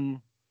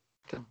done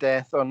to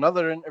death on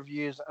other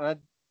interviews, and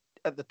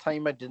at the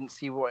time I didn't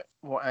see what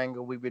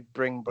angle we would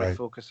bring by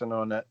focusing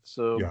on it.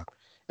 So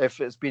if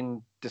it's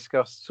been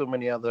discussed so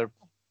many other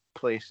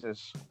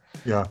places.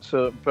 Yeah.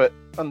 So, but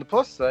on the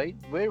plus side,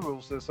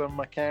 Werewolves is on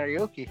my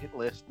karaoke hit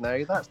list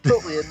now. That's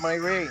totally in my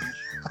range.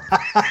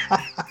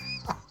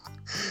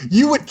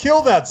 You would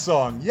kill that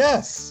song,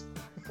 yes.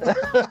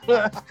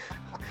 I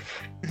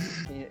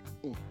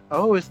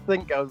always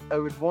think I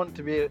would want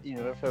to be, you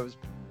know, if I was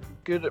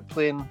good at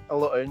playing a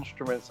lot of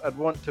instruments, I'd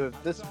want to.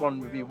 This one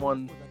would be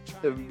one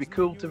that would be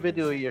cool to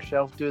video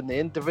yourself doing the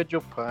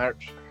individual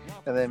parts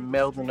and then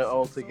melding it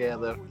all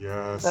together.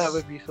 Yes. That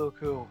would be so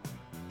cool.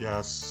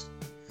 Yes.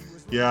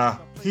 Yeah.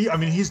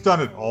 He's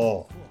done it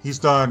all. He's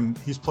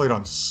played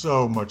on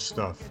so much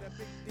stuff.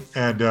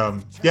 And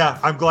yeah,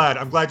 I'm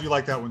glad you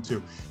like that one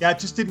too. Yeah, it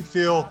just didn't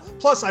feel,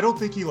 plus I don't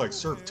think he like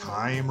served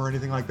time or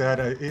anything like that.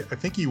 I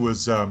think he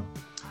was,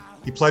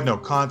 he pled no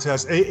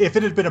contest. If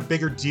it had been a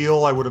bigger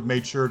deal, I would have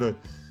made sure to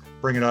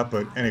bring it up.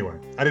 But anyway,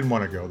 I didn't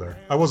want to go there.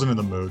 I wasn't in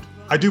the mood.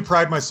 I do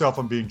pride myself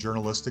on being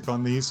journalistic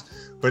on these,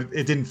 but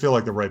it didn't feel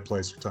like the right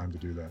place or time to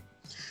do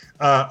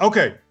that.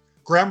 Okay.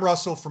 Graham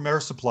Russell from Air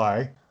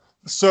Supply.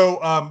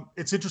 So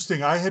it's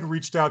interesting. I had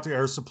reached out to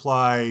Air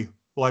Supply.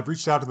 Well, I've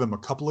reached out to them a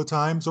couple of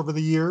times over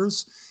the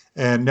years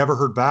and never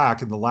heard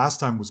back. And the last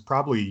time was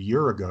probably a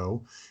year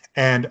ago.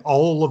 And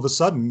all of a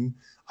sudden,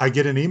 I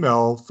get an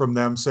email from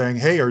them saying,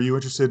 "Hey, are you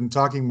interested in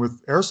talking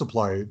with Air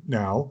Supply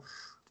now?"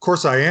 Of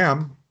course I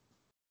am.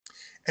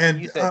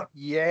 And you said,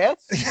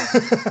 yes.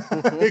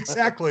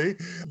 Exactly.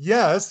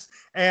 Yes.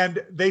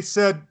 And they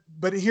said,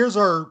 but here's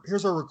our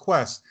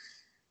request.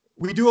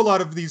 We do a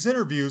lot of these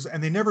interviews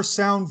and they never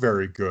sound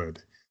very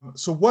good.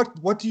 So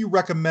what do you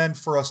recommend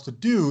for us to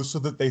do so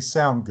that they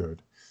sound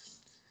good?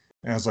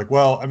 And I was like,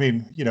 well, I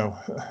mean, you know,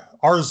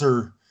 ours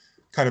are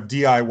kind of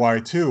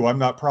DIY too. I'm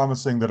not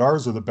promising that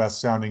ours are the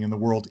best sounding in the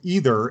world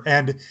either.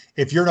 And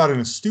if you're not in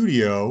a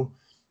studio,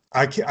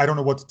 I don't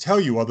know what to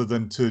tell you other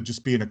than to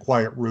just be in a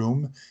quiet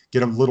room,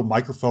 get a little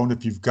microphone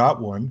if you've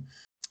got one,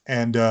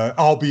 and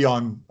I'll be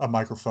on a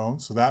microphone,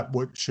 so that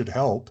should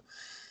help.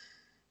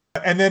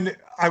 And then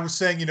I was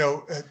saying, you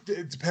know,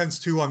 it depends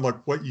too on like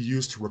what you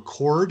use to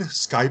record.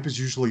 Skype is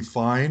usually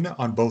fine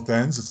on both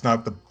ends. It's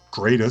not the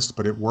greatest,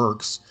 but it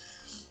works.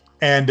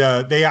 And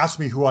they asked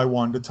me who I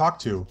wanted to talk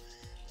to.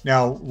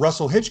 Now,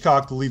 Russell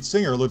Hitchcock, the lead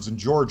singer, lives in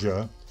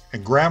Georgia,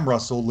 and Graham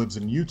Russell lives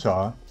in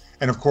Utah.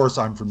 And of course,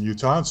 I'm from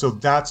Utah, and so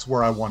that's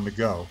where I wanted to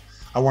go.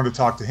 I wanted to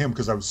talk to him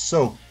because I was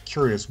so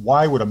curious.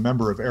 Why would a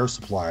member of Air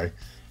Supply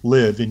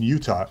live in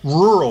Utah,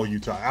 rural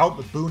Utah, out in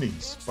the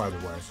boonies, by the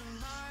way?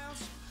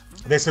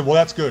 They said, well,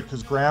 that's good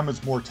because Graham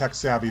is more tech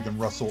savvy than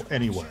Russell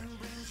anyway.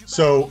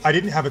 So I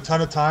didn't have a ton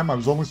of time. I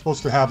was only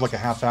supposed to have like a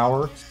half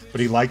hour,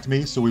 but he liked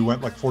me, so we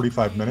went like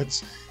 45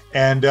 minutes.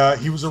 And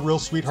he was a real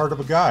sweetheart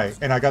of a guy.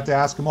 And I got to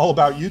ask him all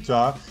about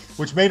Utah,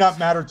 which may not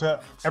matter to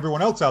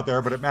everyone else out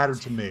there, but it mattered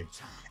to me.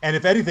 And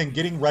if anything,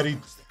 getting ready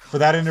for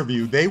that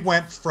interview, they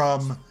went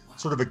from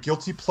sort of a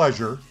guilty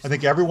pleasure. I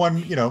think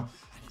everyone, you know,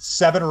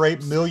 7 or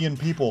 8 million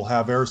people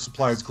have Air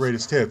Supply's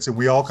greatest hits, and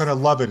we all kind of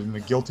love it in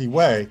a guilty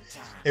way.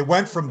 It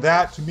went from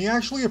that to me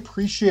actually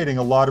appreciating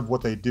a lot of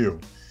what they do.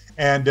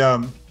 And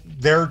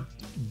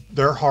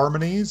their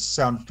harmonies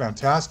sound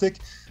fantastic.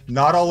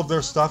 Not all of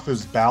their stuff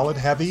is ballad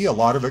heavy. A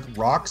lot of it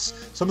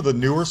rocks. Some of the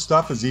newer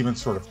stuff is even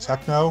sort of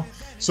techno.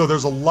 So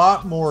there's a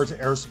lot more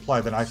to Air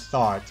Supply than I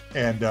thought.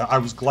 And I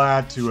was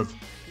glad to have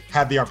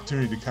had the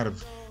opportunity to kind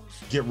of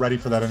get ready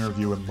for that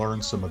interview and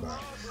learn some of that.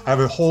 I have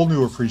a whole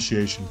new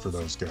appreciation for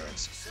those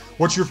guys.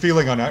 What's your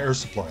feeling on Air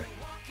Supply?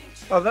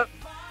 Oh,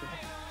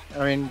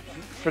 I mean,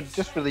 for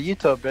the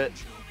Utah bit,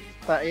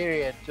 that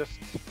area just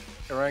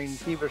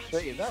around Beaver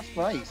City, that's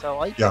nice. I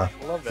like it. I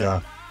love it.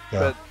 Yeah.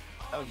 But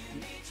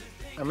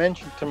I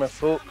mentioned to my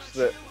folks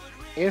that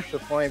Air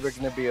Supply were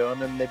going to be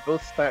on, and they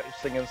both started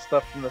singing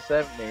stuff from the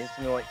 70s,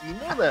 and they're like, you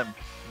know them?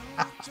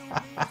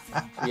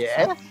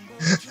 Yeah.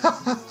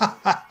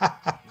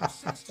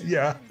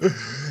 Yeah,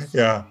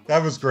 yeah,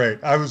 that was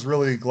great. I was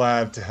really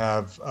glad to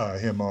have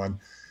him on.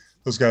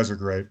 Those guys are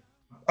great.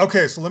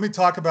 Okay, so let me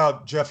talk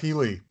about Jeff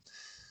Healey.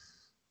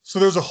 So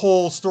there's a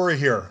whole story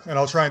here, and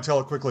I'll try and tell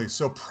it quickly.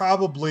 So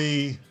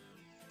probably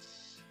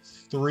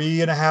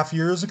 2.5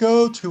 years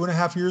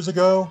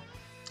ago,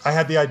 I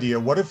had the idea,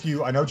 what if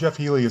you, I know Jeff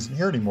Healey isn't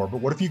here anymore,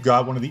 but what if you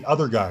got one of the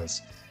other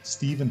guys,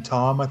 Steve and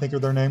Tom, I think are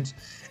their names,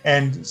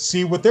 and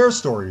see what their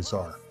stories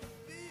are.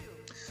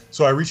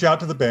 So I reached out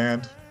to the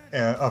band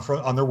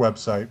on their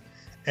website,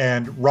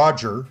 and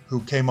Roger,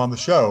 who came on the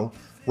show,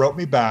 wrote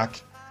me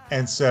back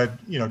and said,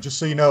 just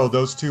so you know,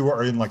 those two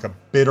are in like a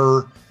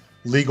bitter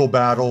legal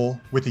battle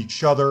with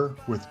each other,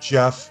 with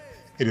Jeff.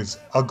 It is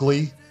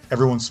ugly.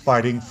 Everyone's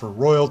fighting for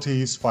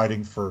royalties,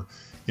 fighting for,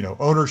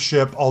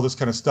 ownership, all this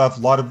kind of stuff. A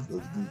lot of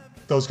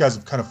those guys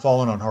have kind of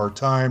fallen on hard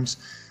times.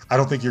 I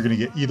don't think you're going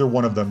to get either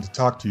one of them to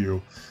talk to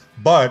you,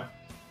 but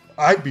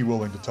I'd be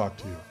willing to talk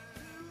to you.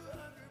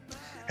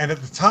 And at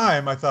the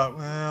time I thought,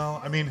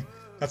 well, I mean,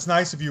 that's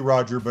nice of you,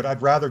 Roger, but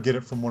I'd rather get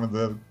it from one of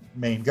the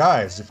main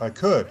guys if I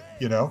could,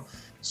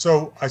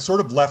 So I sort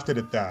of left it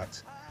at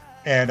that.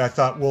 And I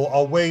thought, well,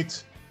 I'll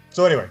wait.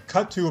 So anyway,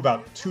 cut to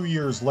about 2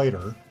 years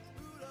later,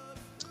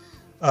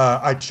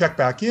 I check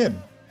back in,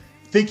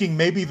 thinking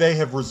maybe they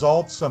have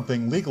resolved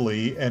something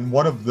legally, and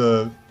one of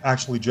the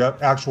actual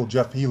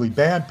Jeff Healey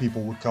band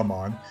people would come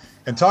on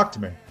and talk to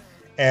me.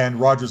 And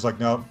Roger's like,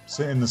 no,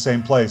 in the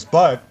same place,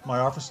 but my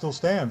offer still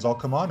stands. I'll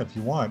come on if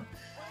you want.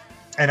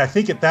 And I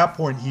think at that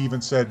point, he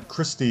even said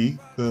Christy,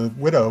 the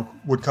widow,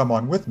 would come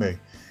on with me.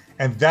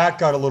 And that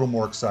got a little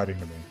more exciting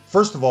to me.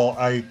 First of all,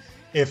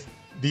 if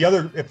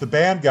the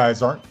band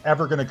guys aren't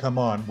ever going to come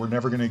on, we're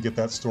never going to get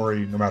that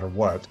story no matter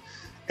what.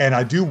 And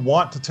I do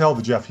want to tell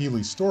the Jeff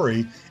Healey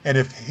story. And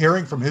if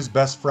hearing from his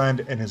best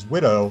friend and his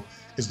widow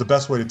is the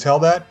best way to tell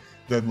that,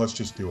 then let's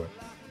just do it.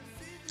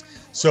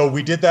 So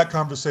we did that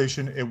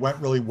conversation. It went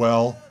really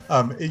well.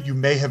 You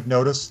may have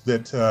noticed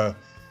that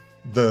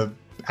the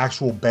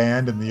actual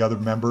band and the other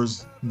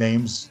members'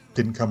 names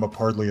didn't come up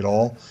hardly at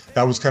all.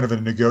 That was kind of a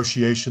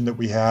negotiation that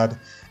we had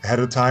ahead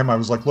of time. I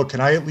was like, look,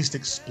 can I at least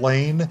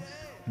explain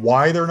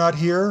why they're not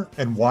here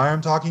and why I'm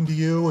talking to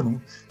you,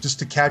 and just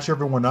to catch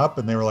everyone up?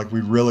 And they were like,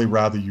 we'd really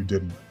rather you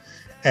didn't.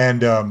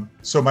 And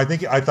so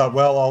I thought,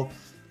 well,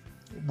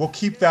 we'll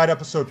keep that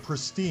episode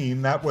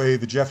pristine. That way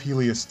the Jeff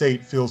Healey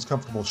estate feels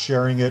comfortable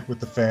sharing it with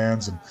the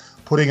fans and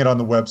putting it on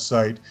the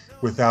website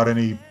without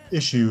any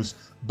issues.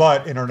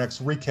 But in our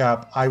next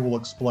recap, I will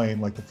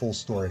explain like the full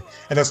story.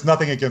 And that's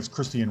nothing against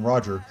Christy and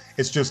Roger.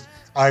 It's just,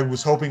 I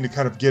was hoping to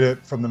kind of get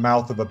it from the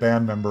mouth of a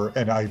band member,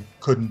 and I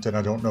couldn't, and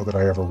I don't know that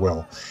I ever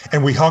will.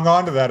 And we hung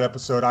on to that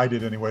episode, I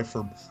did anyway,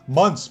 for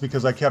months,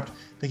 because I kept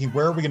thinking,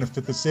 where are we going to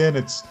fit this in?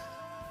 This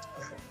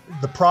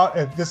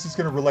is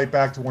going to relate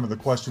back to one of the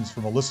questions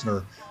from a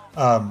listener.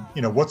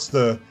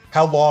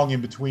 How long in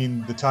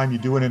between the time you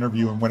do an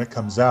interview and when it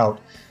comes out?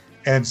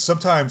 And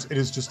sometimes it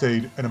is just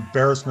an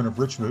embarrassment of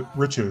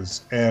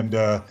riches. And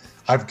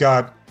I've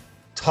got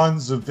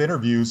tons of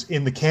interviews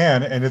in the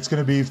can, and it's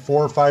going to be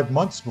 4 or 5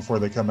 months before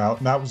they come out.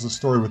 And that was the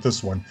story with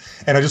this one.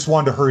 And I just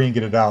wanted to hurry and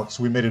get it out,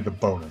 so we made it a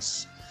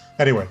bonus.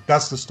 Anyway,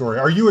 that's the story.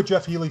 Are you a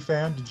Jeff Healey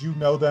fan? Did you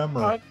know them?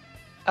 Or?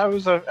 I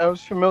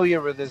was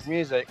familiar with his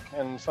music,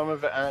 and some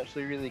of it I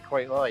actually really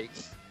quite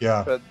liked.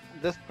 Yeah. But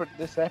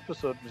this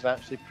episode was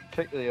actually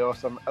particularly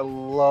awesome. I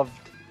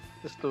loved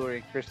the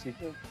story Christy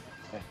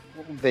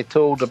they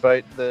told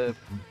about the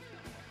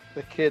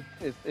kid,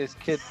 his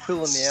kid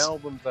pulling the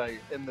albums out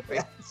in the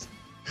base.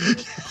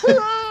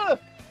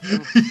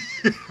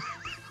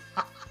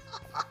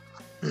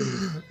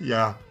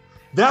 Yeah,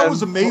 that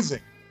was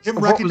amazing. Him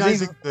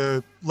recognizing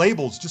the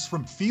labels just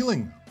from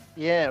feeling them.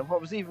 Yeah, what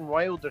was even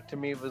wilder to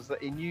me was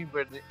that he knew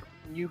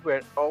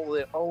where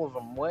all of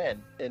them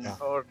went in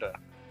order.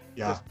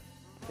 Yeah, just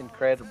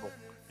incredible.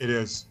 It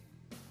is.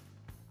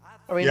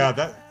 I mean, yeah,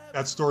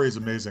 that story is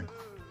amazing.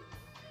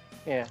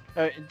 Yeah,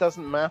 it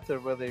doesn't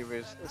matter whether he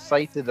was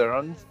cited or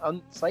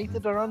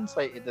unsighted or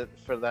unsighted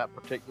for that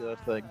particular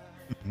thing.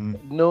 Mm-hmm.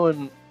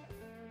 Knowing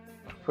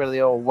where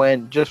they all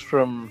went, just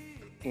from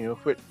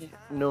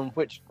knowing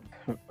which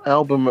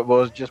album it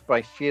was just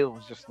by feel,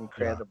 was just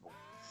incredible. Yeah.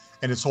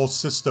 And his whole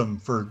system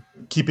for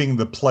keeping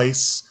the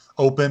place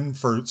open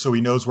so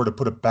he knows where to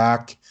put it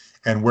back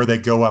and where they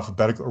go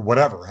alphabetically or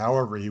whatever.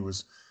 However, he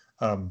was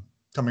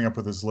coming up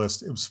with his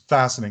list. It was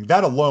fascinating.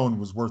 That alone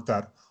was worth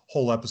that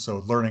whole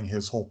episode, learning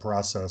his whole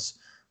process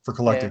for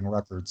collecting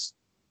records.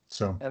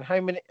 So, and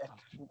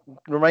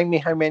remind me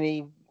how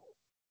many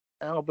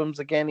albums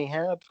again he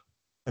had?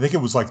 I think it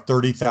was like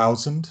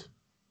 30,000.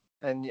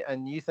 And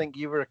you think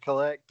you were a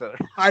collector?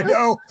 I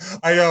know.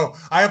 I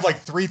have like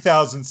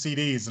 3,000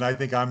 CDs, and I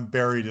think I'm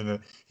buried in it.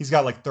 He's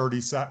got like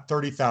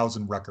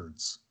 30,000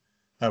 records.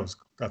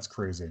 That's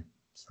crazy.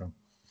 So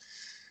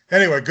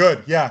Anyway,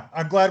 good. Yeah,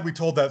 I'm glad we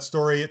told that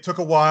story. It took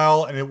a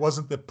while, and it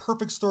wasn't the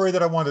perfect story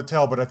that I wanted to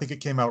tell, but I think it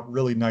came out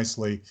really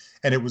nicely,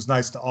 and it was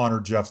nice to honor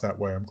Jeff that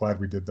way. I'm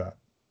glad we did that.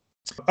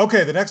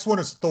 Okay, the next one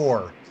is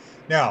Thor.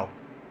 Now,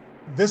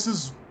 this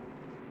is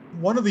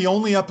one of the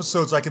only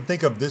episodes I can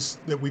think of this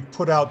that we've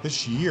put out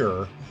this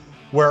year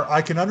where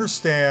I can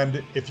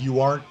understand if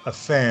you aren't a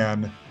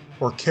fan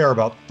or care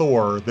about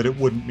Thor that it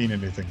wouldn't mean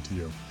anything to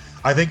you.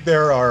 I think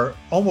there are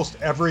almost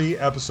every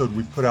episode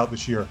we've put out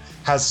this year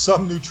has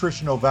some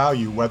nutritional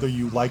value, whether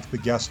you like the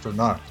guest or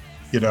not,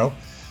 you know?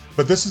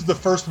 But this is the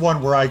first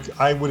one where I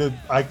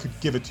could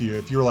give it to you.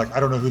 If you were like,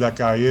 I don't know who that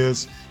guy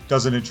is,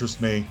 doesn't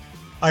interest me,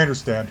 I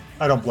understand.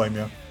 I don't blame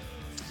you.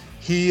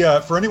 He,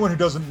 for anyone who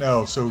doesn't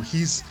know, so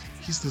he's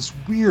this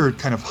weird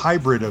kind of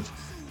hybrid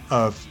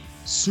of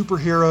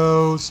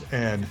superheroes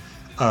and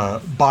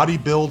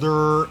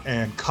bodybuilder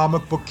and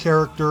comic book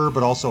character,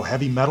 but also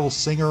heavy metal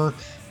singer.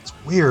 It's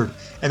weird.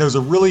 And there's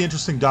a really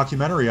interesting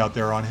documentary out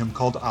there on him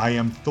called I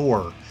Am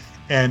Thor.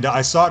 And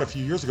I saw it a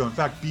few years ago. In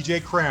fact,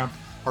 BJ Cramp,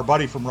 our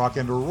buddy from Rock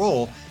and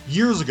Roll,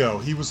 years ago,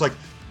 he was like,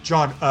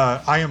 John,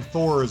 I Am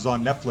Thor is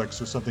on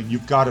Netflix or something.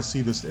 You've got to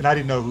see this. And I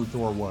didn't know who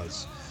Thor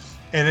was.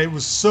 And it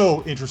was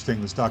so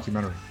interesting, this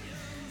documentary.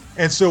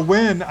 And so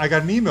when I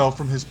got an email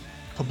from his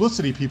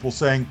publicity people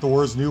saying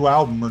Thor's new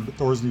album or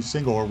Thor's new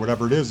single or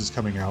whatever it is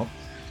coming out,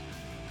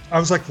 I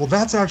was like, well,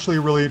 that's actually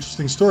a really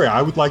interesting story.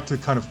 I would like to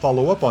kind of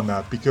follow up on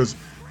that, because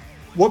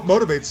what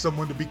motivates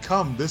someone to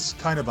become this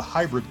kind of a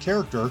hybrid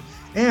character?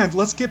 And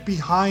let's get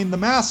behind the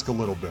mask a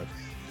little bit.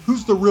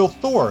 Who's the real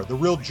Thor, the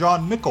real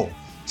John Mickle?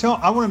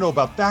 I want to know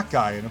about that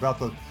guy and about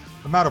the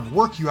amount of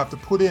work you have to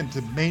put in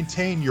to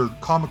maintain your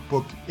comic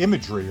book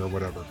imagery or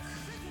whatever.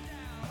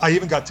 I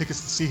even got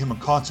tickets to see him in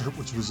concert,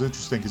 which was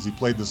interesting because he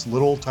played this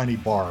little tiny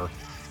bar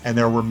and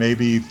there were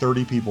maybe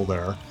 30 people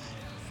there.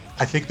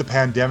 I think the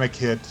pandemic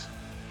hit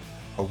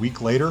a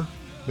week later,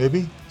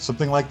 maybe,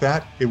 something like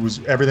that.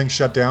 Everything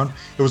shut down.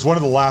 It was one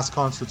of the last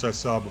concerts I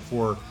saw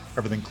before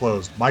everything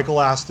closed. Michael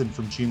Aston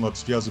from Gene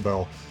Loves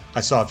Jezebel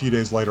I saw a few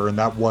days later, and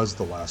that was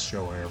the last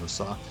show I ever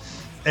saw.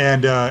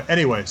 And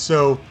anyway,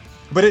 so,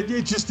 but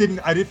it just didn't,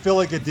 I did feel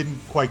like it didn't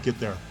quite get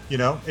there, you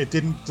know? It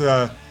didn't,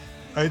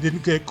 I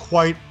didn't get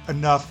quite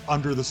enough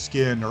under the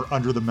skin or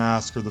under the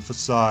mask or the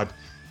facade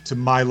to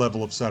my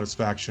level of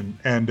satisfaction.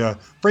 And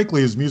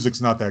frankly, his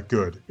music's not that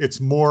good. It's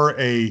more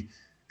an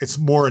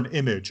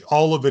image.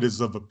 All of it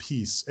is of a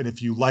piece. And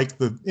if you like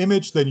the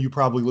image, then you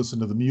probably listen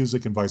to the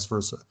music and vice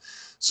versa.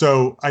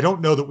 So I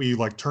don't know that we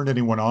turned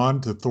anyone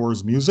on to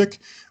Thor's music,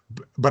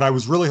 but I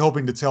was really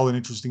hoping to tell an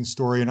interesting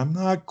story, and I'm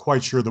not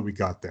quite sure that we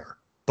got there.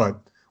 But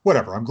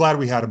whatever. I'm glad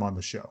we had him on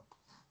the show.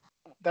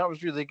 That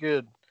was really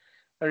good.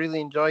 I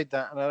really enjoyed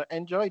that, and I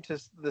enjoyed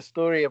the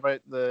story about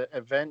the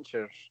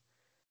adventures.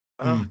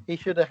 They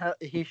should have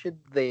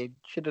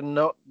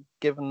not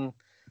given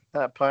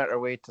that part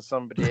away to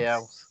somebody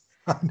else.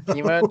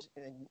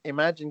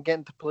 Imagine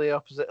getting to play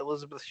opposite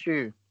Elizabeth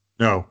Shue.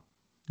 No.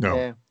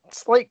 Yeah.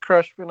 Slight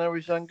crush when I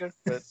was younger,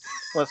 but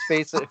let's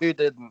face it, who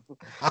didn't?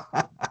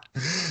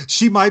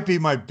 She might be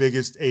my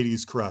biggest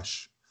 80s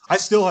crush. I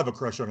still have a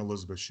crush on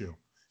Elizabeth Shue.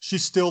 She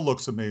still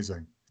looks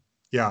amazing.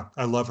 Yeah,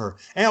 I love her.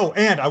 Oh,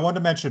 and I wanted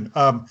to mention,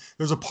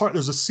 there's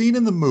a scene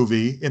in the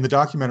movie, in the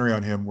documentary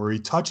on him, where he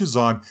touches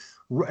on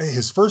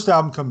his first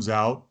album comes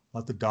out,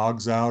 Let the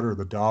Dogs Out,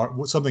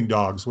 or something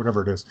Dogs,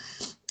 whatever it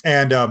is.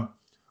 And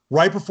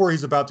right before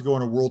he's about to go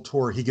on a world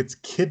tour, he gets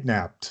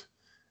kidnapped.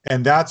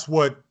 And that's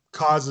what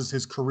causes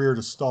his career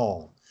to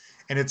stall.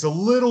 And it's a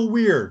little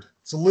weird.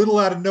 It's a little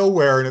out of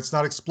nowhere, and it's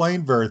not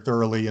explained very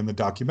thoroughly in the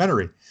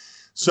documentary.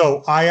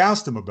 So I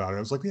asked him about it. I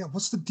was like, yeah,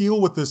 what's the deal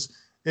with this?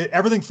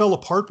 Everything fell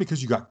apart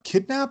because you got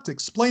kidnapped?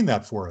 Explain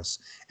that for us.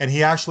 And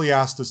he actually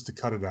asked us to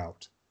cut it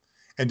out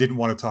and didn't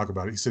want to talk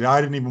about it. He said, I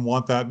didn't even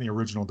want that in the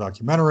original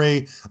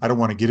documentary. I don't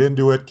want to get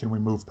into it. Can we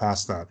move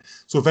past that?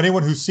 So if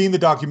anyone who's seen the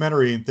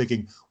documentary and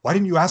thinking, why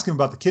didn't you ask him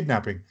about the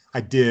kidnapping?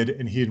 I did,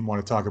 and he didn't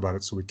want to talk about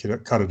it, so we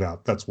cut it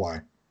out. That's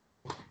why.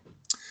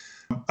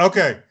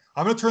 Okay,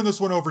 I'm going to turn this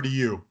one over to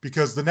you,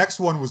 because the next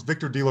one was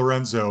Victor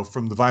DiLorenzo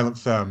from the Violent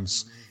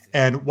Femmes.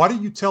 And why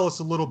don't you tell us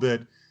a little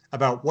bit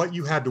about what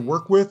you had to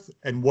work with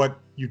and what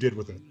you did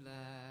with it?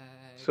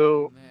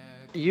 So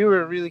you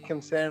were really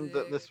concerned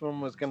that this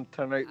one was going to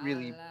turn out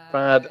really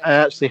bad. I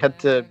actually had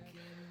to...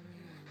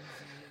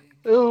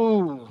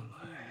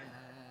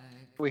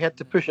 we had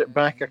to push it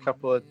back a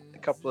couple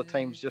of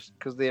times just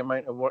because the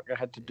amount of work I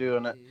had to do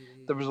on it.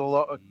 There was a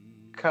lot of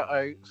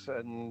cutouts,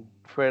 and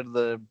where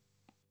the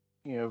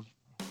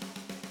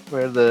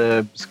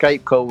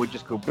Skype call would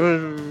just go,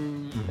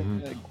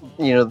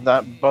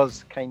 that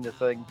buzz kind of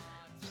thing.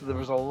 So there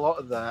was a lot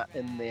of that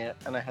in there,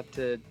 and I had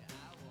to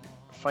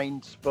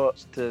find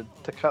spots to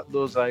cut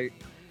those out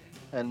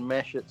and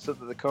mesh it so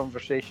that the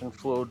conversation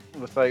flowed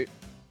without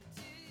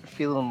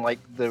feeling like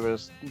there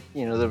was a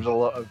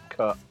lot of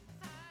cut.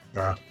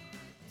 Yeah.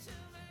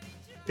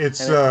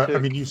 It's,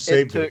 you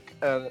saved it.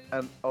 It took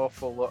an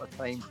awful lot of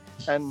time.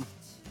 And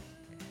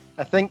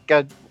I think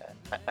I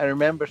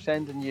remember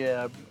sending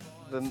you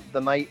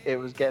the night it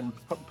was getting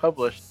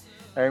published,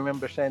 I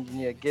remember sending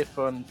you a GIF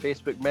on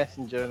Facebook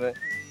Messenger, and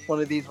one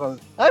of these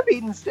ones, I've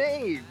been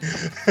saved.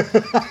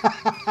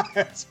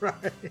 That's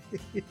right.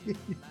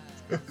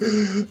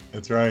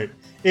 That's right.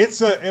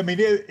 It's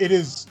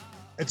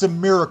a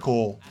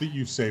miracle that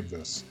you saved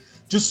this.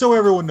 Just so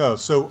everyone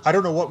knows. So I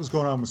don't know what was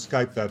going on with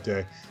Skype that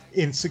day.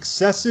 In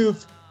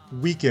successive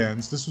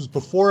weekends, this was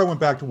before I went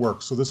back to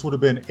work, so this would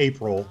have been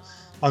April.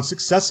 On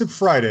successive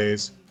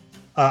Fridays,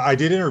 I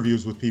did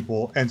interviews with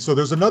people, and so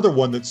there's another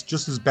one that's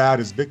just as bad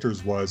as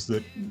Victor's was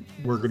that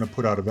we're going to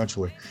put out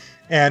eventually.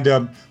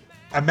 And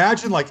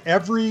imagine like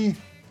every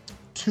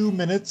 2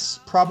 minutes,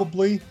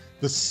 probably,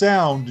 the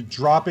sound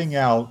dropping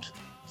out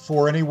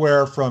for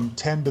anywhere from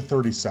 10 to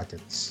 30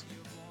 seconds.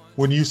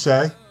 Wouldn't you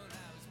say?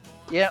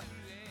 Yeah.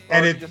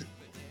 And it just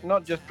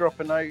not just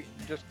dropping out,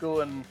 just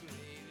going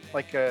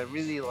like a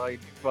really loud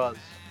buzz.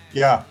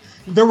 Yeah.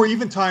 There were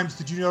even times,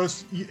 did you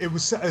notice, it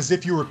was as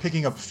if you were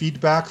picking up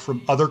feedback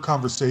from other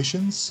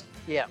conversations?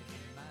 Yeah.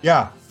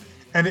 Yeah.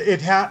 And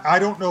I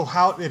don't know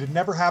how, it had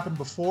never happened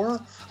before.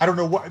 I don't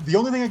know what, the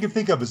only thing I can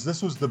think of is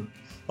this was the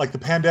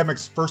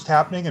pandemic's first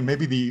happening, and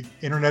maybe the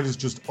internet is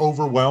just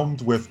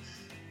overwhelmed with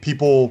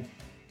people,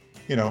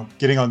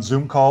 getting on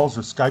Zoom calls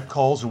or Skype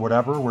calls or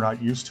whatever. We're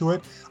not used to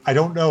it. I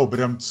don't know, but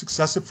on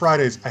successive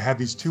Fridays, I had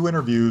these 2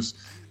 interviews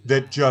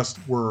that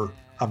just were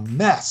a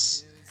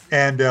mess.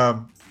 And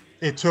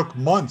it took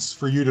months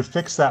for you to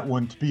fix that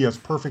one to be as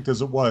perfect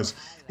as it was.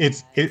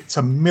 It's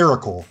a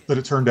miracle that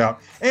it turned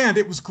out. And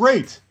it was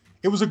great.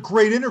 It was a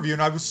great interview,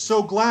 and I was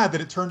so glad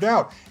that it turned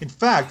out. In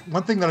fact,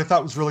 one thing that I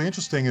thought was really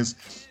interesting is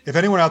if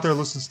anyone out there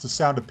listens to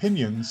Sound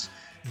Opinions,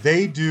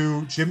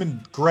 Jim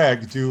and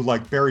Greg do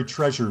like buried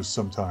treasures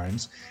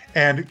sometimes.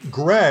 And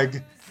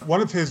Greg,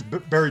 one of his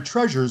buried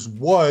treasures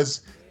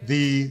was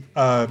the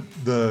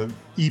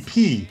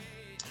EP,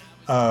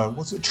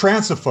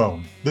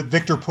 Transophone that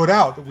Victor put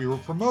out that we were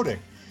promoting.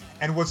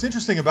 And what's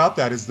interesting about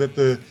that is that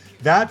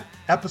that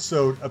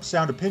episode of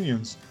Sound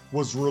Opinions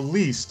was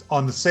released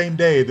on the same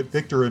day that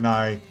Victor and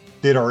I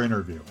did our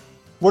interview.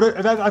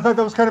 I thought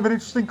that was kind of an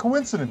interesting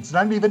coincidence, and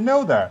I didn't even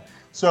know that.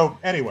 So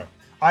anyway,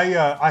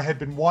 I had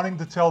been wanting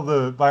to tell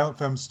the Violent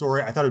Femmes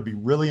story. I thought it'd be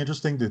really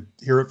interesting to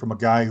hear it from a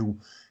guy who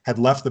had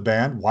left the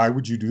band. Why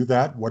would you do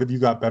that? What have you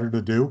got better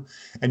to do?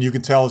 And you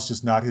can tell it's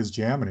just not his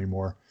jam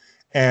anymore.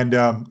 And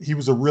he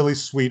was a really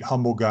sweet,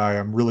 humble guy.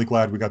 I'm really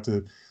glad we got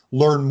to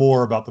learn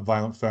more about the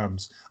Violent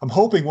Femmes. I'm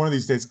hoping one of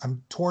these days,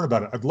 I'm torn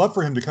about it. I'd love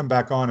for him to come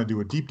back on and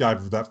do a deep dive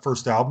of that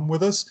first album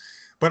with us,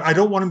 but I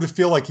don't want him to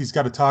feel like he's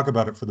got to talk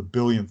about it for the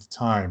billionth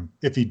time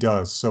if he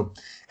does. So,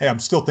 hey, I'm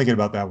still thinking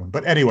about that one.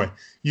 But anyway,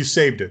 you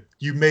saved it.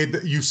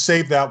 You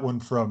saved that one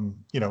from,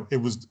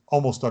 it was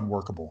almost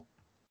unworkable.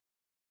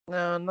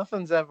 No,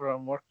 nothing's ever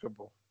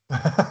unworkable.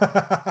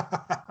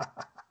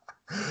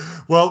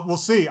 Well, we'll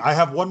see. I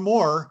have one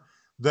more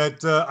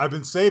that I've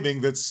been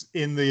saving that's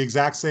in the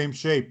exact same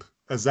shape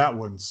as that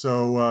one.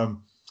 So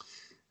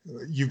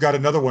you've got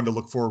another one to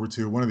look forward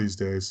to one of these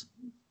days.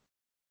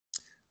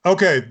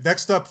 Okay,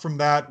 next up from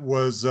that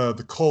was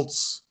the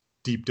Colts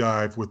deep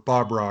dive with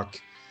Bob Rock.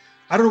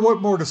 I don't know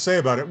what more to say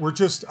about it.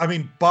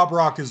 Bob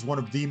Rock is one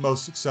of the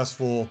most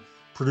successful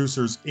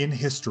producers in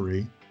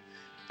history,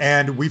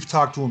 and we've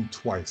talked to him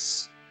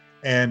twice.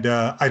 And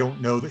I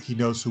don't know that he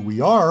knows who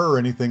we are or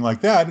anything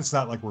like that. It's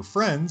not like we're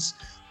friends,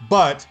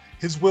 but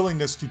his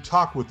willingness to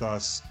talk with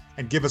us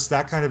and give us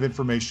that kind of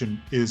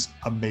information is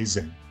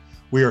amazing.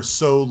 We are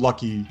so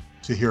lucky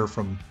to hear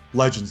from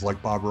legends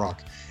like Bob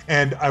Rock.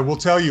 And I will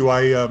tell you,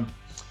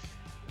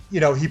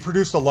 he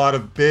produced a lot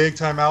of big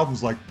time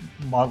albums like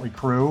Motley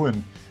Crue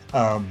and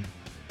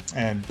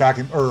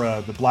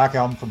the Black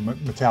Album from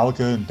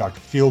Metallica and Dr.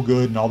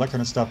 Feelgood and all that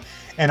kind of stuff.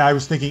 And I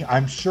was thinking,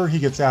 I'm sure he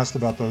gets asked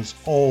about those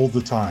all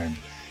the time.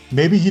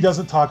 Maybe he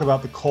doesn't talk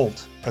about the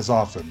Cult as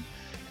often.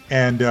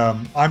 And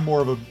I'm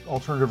more of an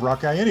alternative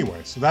rock guy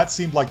anyway, so that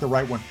seemed like the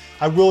right one.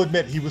 I will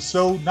admit, he was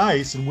so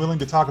nice and willing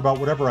to talk about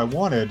whatever I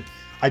wanted.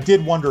 I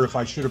did wonder if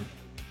I should have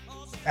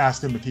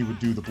asked him if he would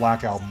do the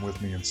Black Album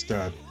with me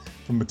instead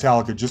from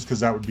Metallica, just because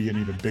that would be an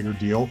even bigger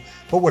deal.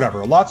 But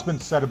whatever, a lot's been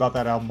said about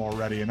that album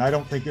already, and I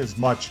don't think as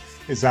much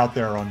is out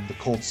there on the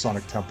Colts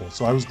Sonic Temple.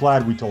 So I was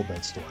glad we told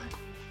that story.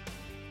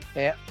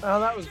 Yeah,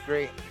 that was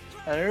great.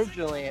 And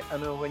originally, I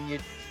know when you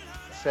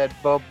said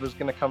Bob was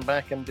going to come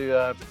back and do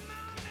a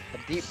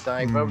deep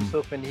dive, I was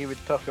hoping he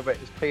would talk about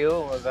his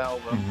Paola's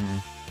album.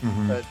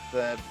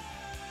 But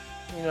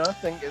I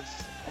think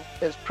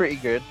it's pretty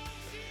good.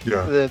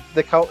 Yeah.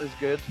 The Cult is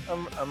good.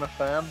 I'm a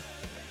fan.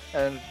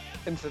 And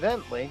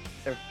incidentally,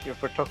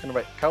 if we're talking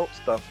about Cult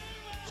stuff,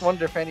 I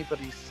wonder if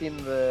anybody's seen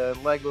the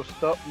Lego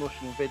stop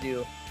motion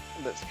video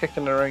that's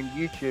kicking around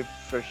YouTube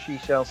for She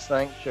Shall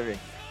Sanctuary.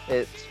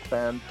 It's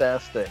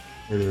fantastic.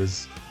 It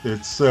is.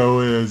 It so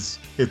is.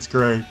 It's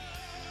great.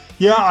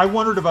 Yeah, I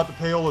wondered about the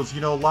Paolas.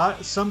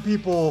 Some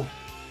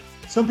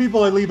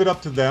people I leave it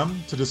up to them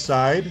to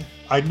decide.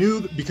 I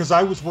knew because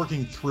I was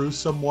working through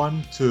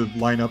someone to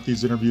line up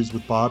these interviews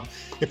with Bob.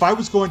 If I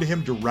was going to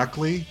him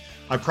directly,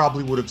 I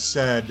probably would have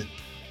said,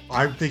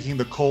 I'm thinking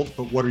the Cult,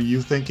 but what are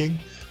you thinking?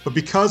 But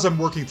because I'm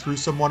working through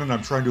someone and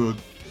I'm trying to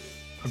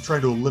I'm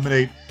trying to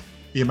eliminate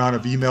the amount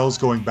of emails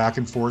going back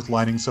and forth,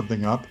 lining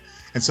something up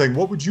and saying,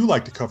 what would you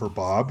like to cover,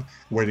 Bob?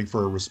 Waiting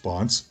for a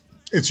response.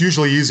 It's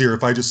usually easier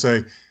if I just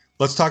say,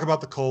 let's talk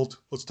about the cult.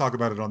 Let's talk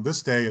about it on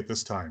this day at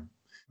this time.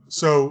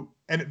 So,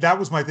 and that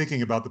was my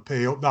thinking about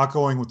not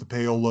going with the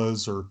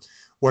payolas or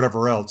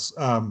whatever else.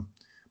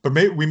 But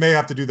we may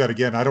have to do that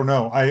again. I don't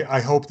know. I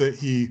hope that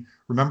he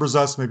remembers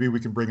us. Maybe we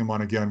can bring him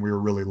on again. We were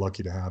really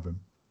lucky to have him.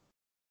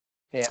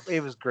 Yeah,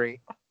 it was great.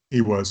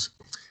 He was.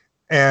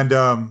 And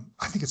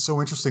I think it's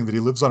so interesting that he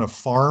lives on a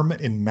farm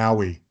in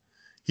Maui.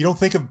 You don't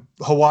think of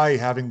Hawaii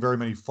having very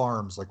many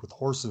farms, like with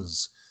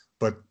horses,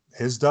 but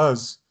his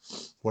does.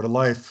 What a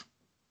life.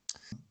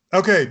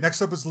 Okay,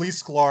 next up is Lee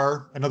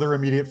Sklar, another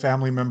immediate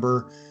family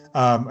member,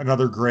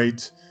 another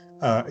great.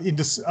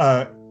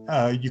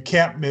 You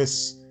can't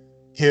miss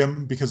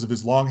him because of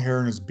his long hair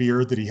and his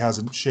beard that he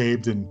hasn't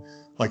shaved in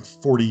like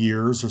 40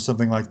 years or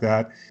something like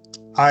that.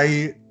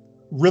 I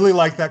really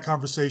like that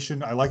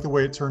conversation. I like the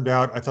way it turned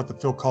out. I thought the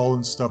Phil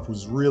Collins stuff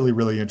was really,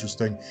 really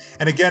interesting.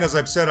 And again, as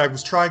I've said, I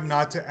was trying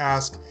not to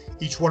ask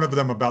each one of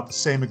them about the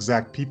same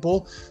exact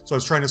people. So I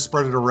was trying to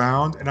spread it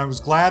around. And I was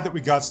glad that we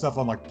got stuff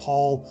on like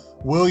Paul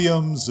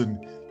Williams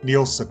and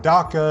Neil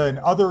Sedaka and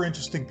other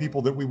interesting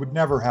people that we would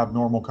never have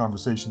normal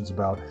conversations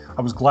about.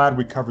 I was glad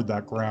we covered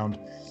that ground.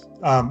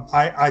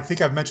 I think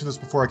I've mentioned this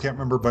before, I can't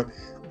remember, but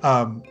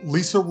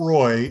Lisa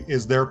Roy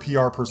is their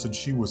PR person.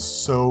 She was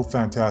so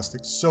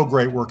fantastic, so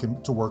great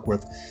to work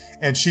with.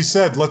 And she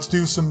said, let's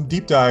do some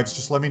deep dives,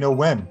 just let me know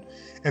when.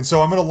 And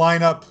so I'm going to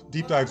line up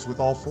deep dives with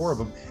all four of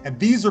them. And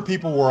these are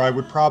people where I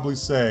would probably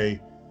say,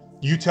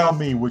 you tell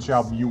me which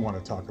album you want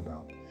to talk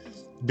about.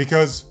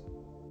 Because,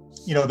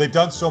 you know, they've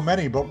done so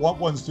many, but what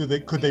ones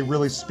could they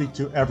really speak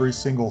to every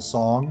single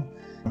song,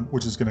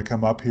 which is going to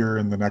come up here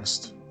in the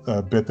next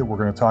bit that we're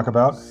going to talk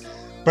about.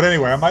 But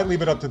anyway, I might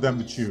leave it up to them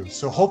to choose.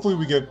 So hopefully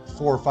we get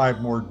 4 or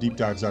 5 more deep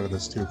dives out of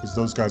this too, because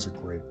those guys are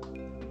great.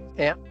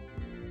 Yeah.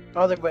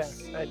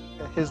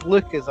 His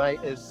look is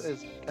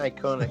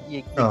iconic.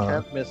 You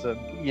can't miss him.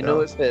 You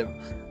know it's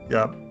him.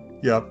 Yeah.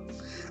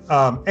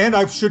 And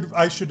I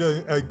should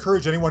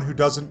encourage anyone who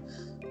doesn't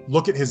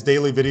look at his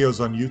daily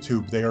videos on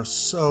YouTube. They are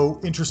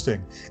so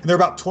interesting. And they're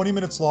about 20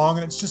 minutes long,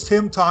 and it's just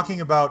him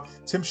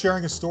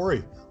sharing a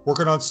story.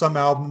 Working on some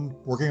album,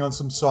 working on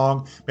some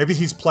song. Maybe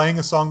he's playing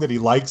a song that he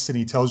likes and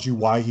he tells you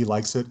why he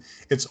likes it.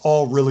 It's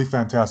all really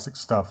fantastic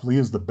stuff. Lee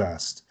is the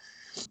best.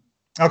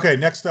 Okay,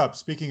 next up,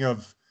 speaking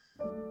of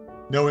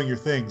knowing your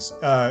things.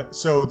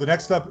 So the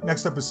next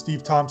up is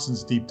Steve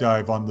Thompson's deep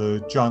dive on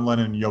the John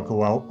Lennon and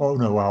Yoko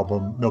Ono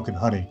album, Milk and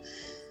Honey.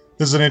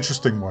 This is an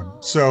interesting one.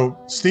 So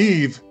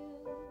Steve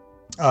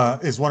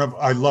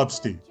I love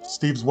Steve.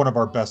 Steve's one of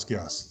our best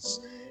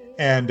guests.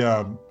 And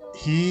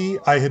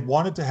I had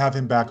wanted to have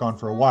him back on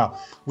for a while.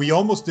 We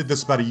almost did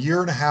this about a year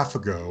and a half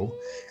ago,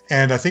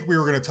 and I think we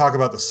were going to talk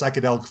about the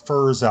Psychedelic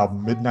Furs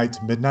album, Midnight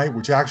to Midnight,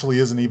 which actually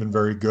isn't even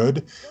very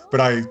good,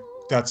 but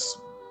that's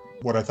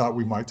what I thought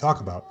we might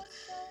talk about.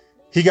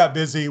 He got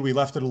busy. We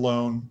left it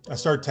alone. I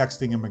started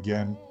texting him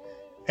again,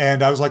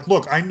 and I was like,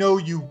 look, I know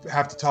you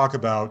have to talk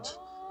about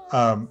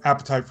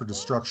Appetite for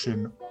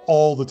Destruction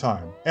all the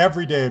time,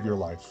 every day of your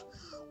life.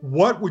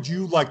 What would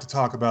you like to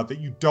talk about that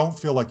you don't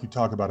feel like you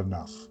talk about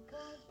enough?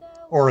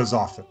 Or as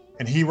often?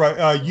 And he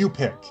wrote, you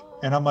pick.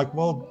 And I'm like,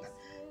 well,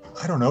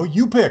 I don't know.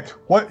 You pick.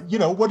 What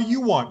do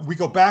you want? We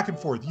go back and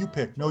forth. You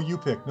pick. No, you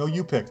pick. No,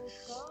 you pick.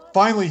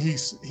 Finally,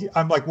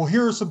 I'm like, well,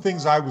 here are some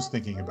things I was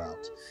thinking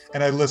about.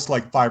 And I list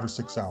like 5 or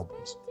 6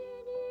 albums.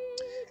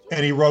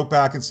 And he wrote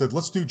back and said,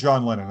 let's do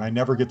John Lennon. I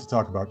never get to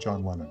talk about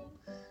John Lennon.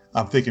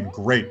 I'm thinking,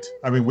 great.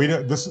 I mean,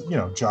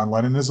 John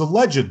Lennon is a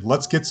legend.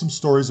 Let's get some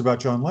stories about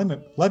John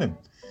Lennon.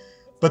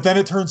 But then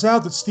it turns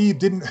out that Steve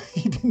didn't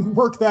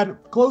work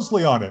that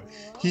closely on it.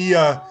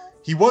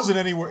 He wasn't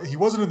anywhere. He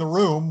wasn't in the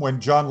room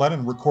when John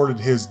Lennon recorded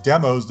his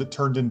demos that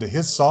turned into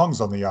his songs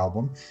on the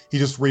album. He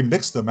just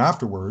remixed them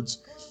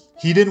afterwards.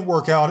 He didn't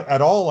work out at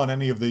all on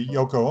any of the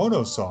Yoko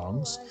Ono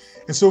songs.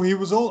 And so he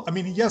was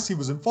yes, he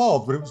was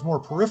involved, but it was more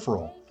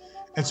peripheral.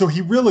 And so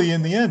he really,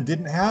 in the end,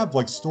 didn't have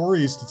like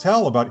stories to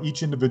tell about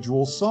each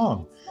individual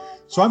song.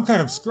 So I'm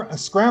kind of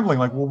scrambling,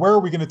 like, well, where are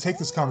we going to take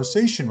this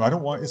conversation?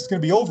 It's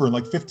going to be over in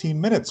like 15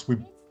 minutes. We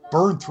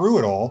burned through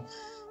it all.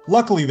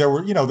 Luckily,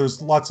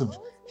 there's lots of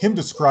him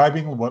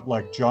describing what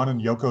like John and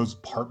Yoko's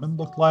apartment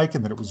looked like,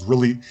 and that it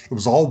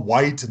was all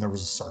white, and there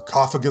was a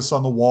sarcophagus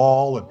on the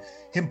wall, and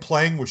him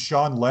playing with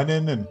Sean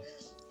Lennon, and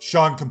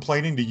Sean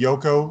complaining to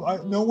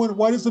Yoko,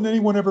 why doesn't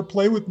anyone ever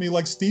play with me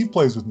like Steve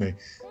plays with me?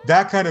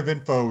 That kind of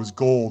info is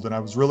gold, and I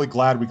was really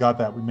glad we got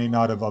that. We may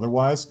not have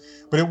otherwise,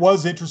 but it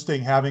was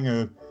interesting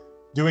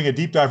doing a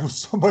deep dive with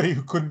somebody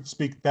who couldn't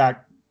speak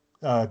that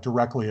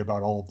directly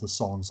about all of the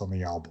songs on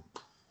the album.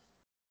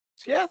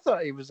 See, I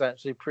thought he was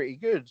actually pretty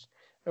good.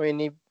 I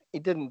mean, he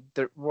didn't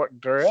work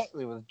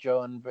directly with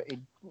John, but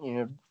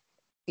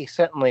he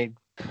certainly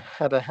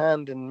had a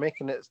hand in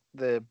making it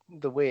the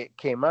way it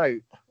came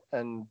out.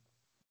 And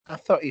I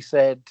thought he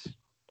said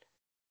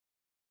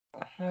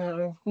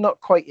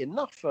not quite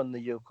enough on the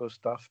Yoko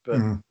stuff,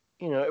 but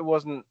it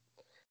wasn't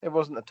it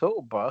wasn't a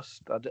total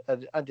bust.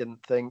 I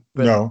didn't think,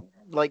 but No.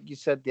 like you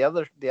said, the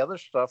other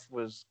stuff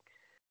was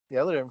the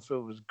other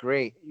info was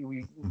great.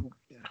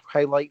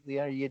 How likely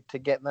are you to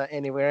get that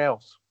anywhere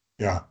else?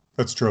 Yeah,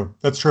 that's true.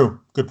 That's true.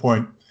 Good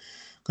point.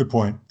 Good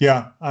point.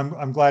 Yeah,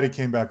 I'm glad he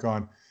came back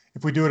on.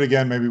 If we do it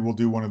again, maybe we'll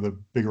do one of the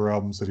bigger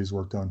albums that he's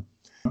worked on.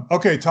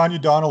 Okay, Tanya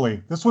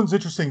Donnelly. This one's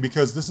interesting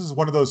because this is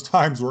one of those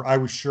times where I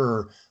was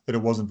sure that it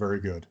wasn't very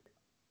good.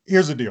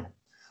 Here's the deal.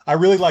 I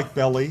really like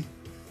Belly.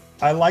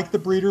 I like The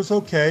Breeders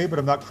okay, but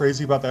I'm not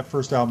crazy about that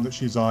first album that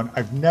she's on.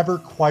 I've never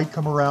quite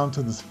come around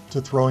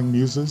to Throwing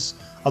Muses,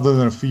 other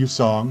than a few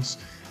songs.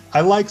 I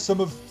like some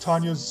of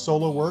Tanya's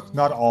solo work,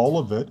 not all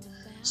of it.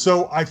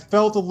 So I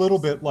felt a little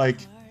bit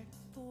like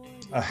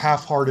a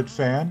half-hearted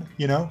fan,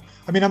 you know?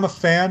 I mean, I'm a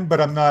fan,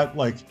 but I'm not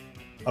like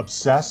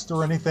obsessed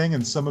or anything.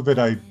 And some of it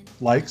I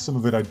like, some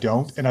of it I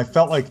don't. And I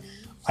felt like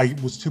I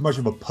was too much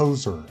of a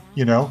poser,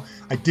 you know?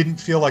 I didn't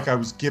feel like I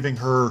was giving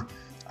her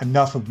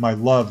enough of my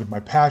love and my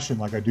passion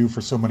like I do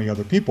for so many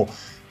other people.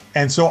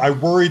 And so I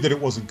worried that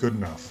it wasn't good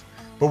enough.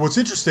 But what's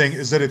interesting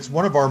is that it's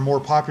one of our more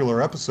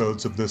popular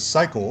episodes of this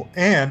cycle.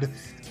 And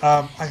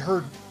I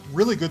heard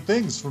really good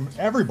things from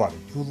everybody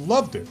who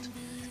loved it.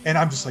 And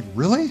I'm just like,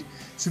 really?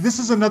 See, this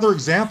is another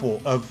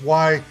example of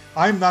why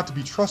I'm not to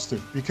be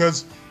trusted,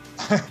 because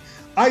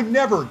I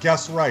never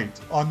guess right.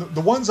 On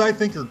the ones I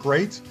think are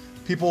great,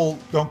 people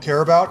don't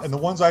care about. And the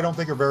ones I don't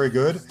think are very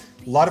good,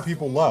 a lot of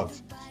people love.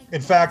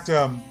 In fact,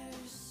 her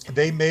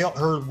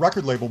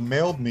record label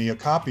mailed me a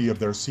copy of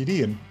their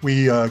CD, and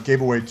we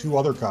gave away 2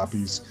 other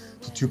copies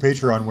to 2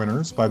 Patreon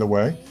winners, by the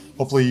way.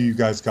 Hopefully you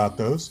guys got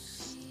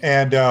those.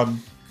 And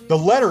the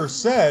letter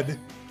said,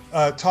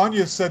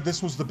 Tanya said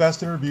this was the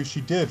best interview she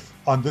did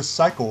on this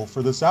cycle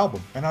for this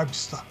album. And I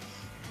just thought,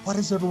 what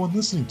is everyone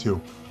listening to?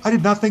 I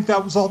did not think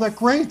that was all that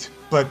great.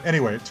 But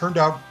anyway, it turned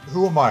out,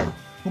 who am I?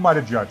 Who am I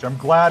to judge? I'm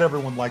glad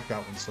everyone liked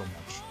that one so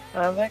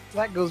much.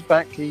 That goes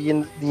back to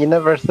you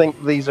never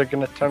think these are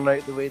going to turn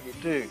out the way they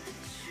do.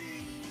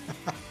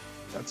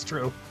 That's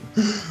true.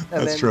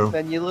 That's true.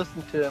 Then you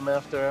listen to them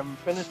after I'm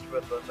finished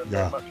with them, and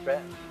they're much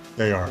better.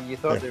 They are. Than you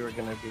thought they were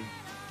going to be.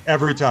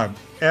 Every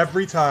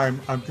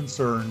time I'm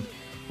concerned,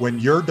 when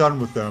you're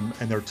done with them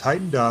and they're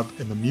tightened up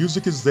and the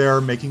music is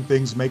there making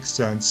things make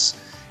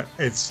sense,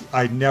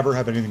 I never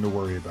have anything to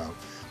worry about.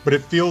 But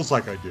it feels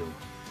like I do,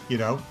 you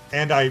know?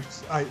 And a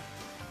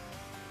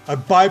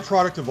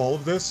byproduct of all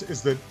of this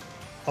is that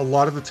a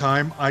lot of the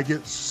time I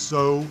get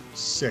so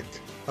sick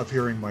of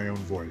hearing my own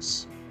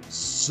voice.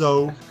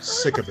 So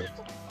sick of it.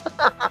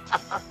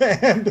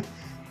 And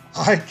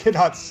I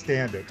cannot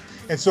stand it.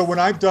 And so when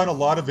I've done a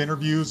lot of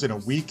interviews in a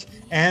week,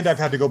 and I've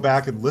had to go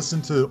back and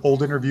listen to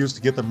old interviews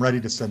to get them ready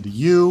to send to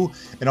you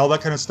and all that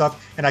kind of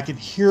stuff, and I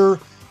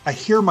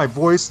hear my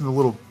voice and the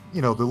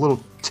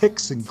little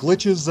ticks and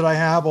glitches that I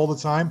have all the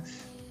time,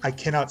 I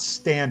cannot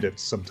stand it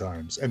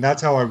sometimes. And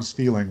that's how I was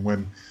feeling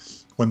when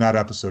that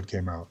episode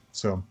came out.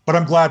 So, but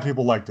I'm glad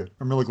people liked it.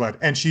 I'm really glad.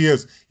 And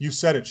you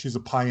said it, she's a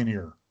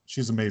pioneer.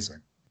 She's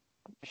amazing.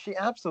 She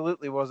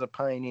absolutely was a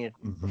pioneer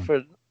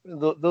for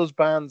those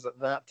bands at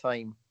that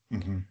time.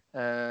 Mm-hmm.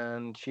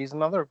 And she's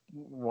another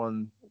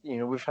one. You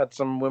know, we've had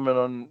some women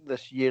on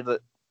this year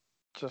that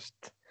just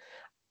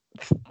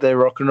the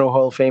Rock and Roll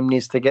Hall of Fame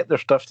needs to get their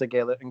stuff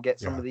together and get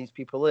some of these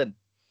people in.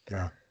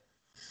 Yeah.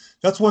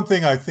 That's one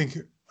thing I think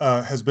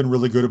has been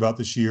really good about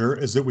this year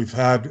is that we've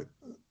had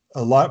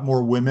a lot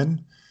more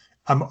women.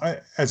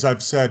 As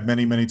I've said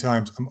many, many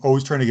times, I'm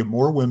always trying to get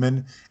more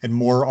women and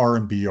more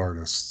R&B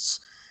artists.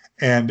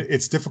 And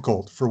it's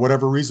difficult for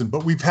whatever reason,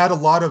 but we've had a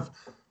lot of,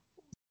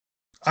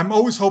 I'm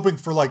always hoping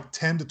for like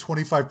 10 to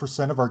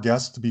 25% of our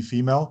guests to be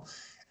female.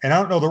 And I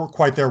don't know that we're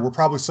quite there. We're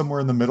probably somewhere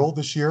in the middle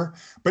this year,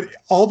 but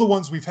all the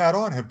ones we've had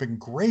on have been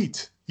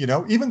great. You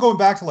know, even going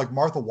back to like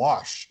Martha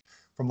Wash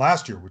from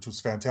last year, which was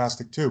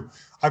fantastic too.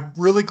 I'm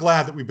really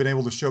glad that we've been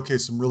able to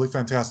showcase some really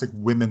fantastic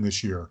women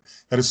this year.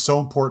 That is so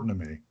important to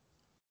me.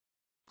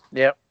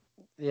 Yeah.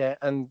 Yeah.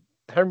 And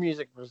her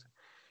music was,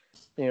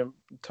 you know,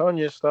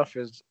 Tanya's stuff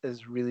is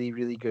really,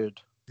 really good.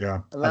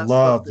 Yeah. I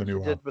love the new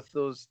one. Did with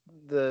those,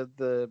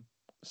 the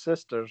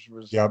sisters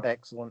was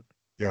excellent.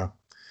 Yeah.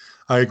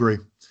 I agree.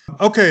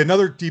 Okay,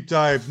 another deep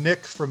dive.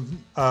 Nick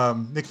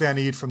Van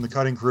Eed from the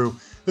Cutting Crew.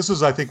 This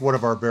was, I think, one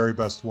of our very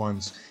best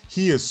ones.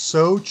 He is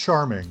so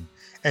charming,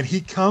 and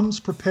he comes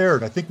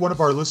prepared. I think one of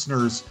our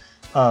listeners,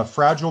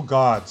 Fragile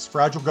Gods.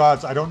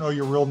 I don't know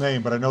your real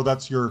name, but I know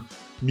that's your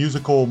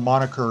musical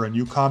moniker, and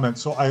you comment.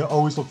 So I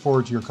always look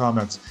forward to your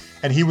comments.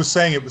 And he was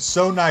saying it was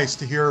so nice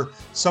to hear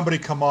somebody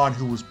come on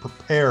who was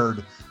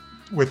prepared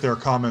with their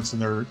comments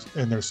and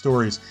their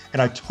stories.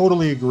 And I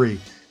totally agree.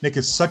 Nick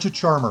is such a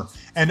charmer.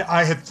 And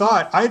I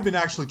had been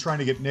actually trying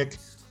to get Nick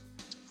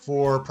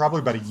for probably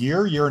about a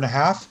year and a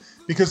half,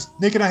 because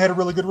Nick and I had a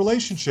really good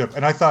relationship.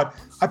 And I thought,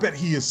 I bet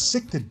he is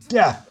sick to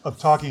death of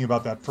talking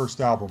about that first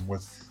album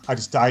with I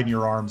Just Died in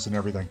Your Arms and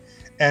everything.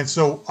 And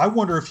so I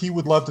wonder if he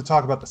would love to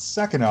talk about the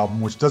second album,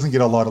 which doesn't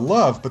get a lot of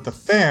love, but the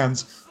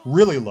fans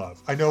really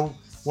love. I know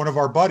one of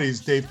our buddies,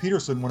 Dave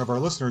Peterson, one of our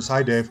listeners,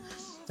 hi Dave,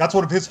 That's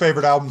one of his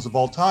favorite albums of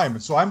all time.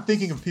 And so I'm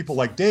thinking of people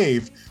like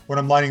Dave when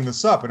I'm lining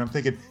this up, and I'm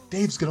thinking,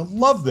 Dave's going to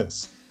love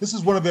this. This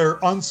is one of their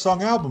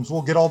unsung albums.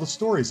 We'll get all the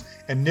stories.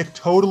 And Nick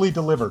totally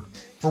delivered.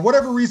 For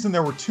whatever reason,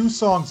 there were 2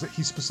 songs that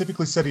he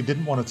specifically said he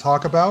didn't want to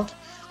talk about.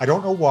 I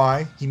don't know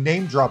why. He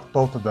name dropped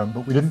both of them,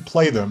 but we didn't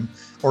play them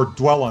or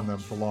dwell on them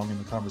for long in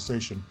the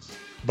conversation.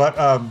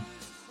 But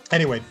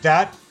anyway,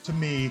 that to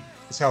me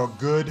is how a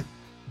good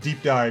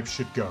deep dive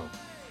should go.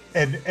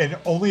 And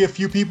only a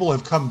few people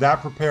have come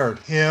that prepared.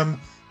 Him,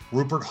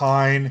 Rupert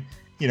Hine,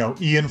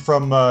 Ian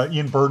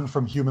Burden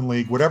from Human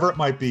League, whatever it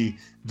might be.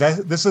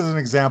 This is an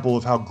example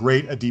of how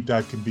great a deep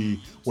dive can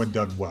be when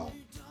done well.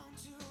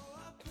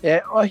 Yeah,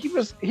 well, he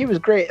was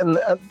great, and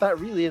that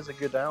really is a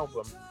good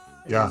album.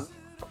 Yeah.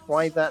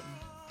 Why that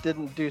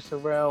didn't do so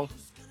well,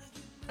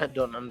 I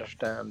don't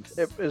understand.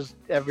 It was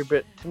every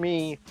bit, to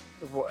me,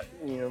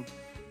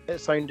 it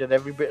sounded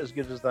every bit as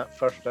good as that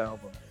first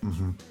album.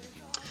 Mm-hmm.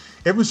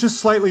 It was just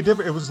slightly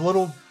different. It was a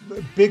little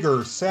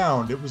bigger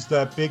sound. It was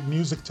that big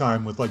music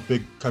time with like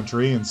Big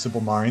Country and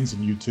Simple Minds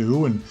and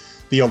U2 and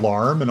The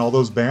Alarm and all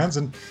those bands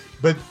and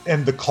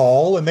The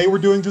Call, and they were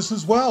doing just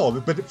as well.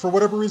 But for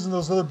whatever reason,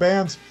 those other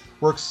bands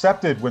were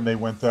accepted when they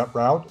went that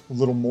route, a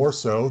little more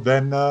so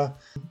than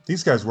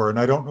these guys were, and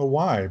I don't know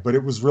why. But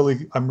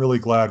I'm really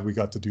glad we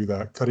got to do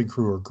that. Cutting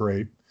Crew are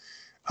great.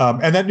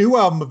 And that new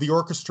album of the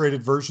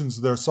orchestrated versions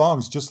of their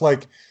songs, just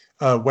like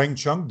Wang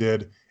Chung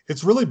did,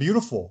 it's really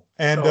beautiful.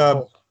 And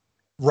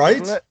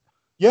right?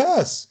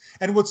 Yes.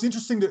 And what's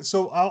interesting,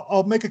 so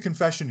I'll make a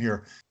confession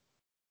here.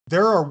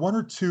 There are 1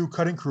 or 2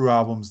 Cutting Crew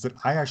albums that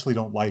I actually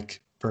don't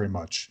like very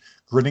much.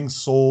 Grinning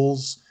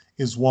Souls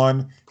is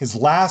one. His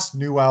last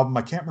new album,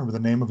 I can't remember the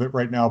name of it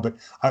right now, but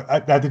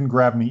that didn't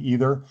grab me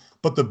either.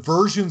 But the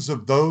versions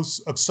of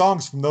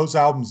songs from those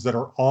albums that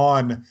are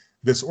on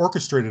this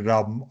orchestrated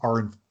album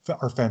are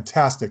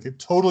fantastic. It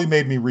totally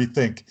made me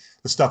rethink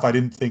the stuff I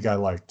didn't think I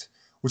liked,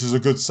 which is a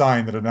good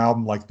sign that an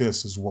album like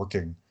this is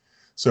working.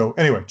 So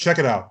anyway, check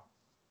it out.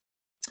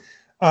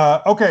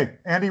 Okay,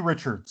 Andy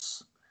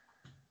Richards.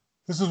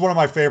 This is one of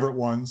my favorite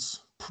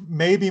ones,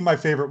 maybe my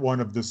favorite one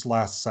of this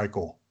last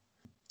cycle.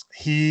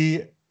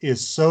 He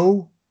is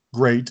so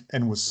great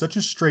and was such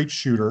a straight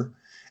shooter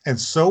and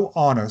so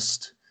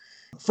honest.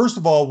 First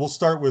of all, we'll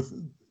start with,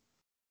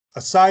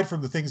 aside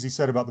from the things he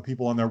said about the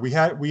people on there,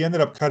 we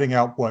ended up cutting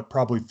out,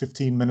 probably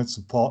 15 minutes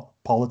of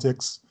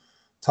politics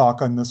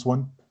talk on this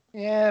one.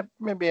 Yeah,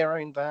 maybe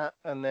around that,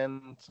 and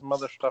then some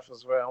other stuff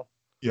as well.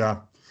 Yeah,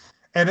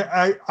 and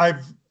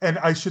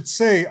I should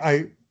say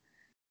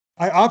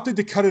I opted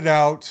to cut it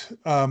out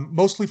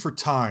mostly for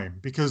time,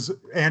 because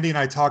Andy and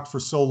I talked for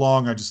so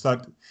long. I just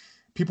thought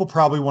people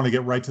probably want to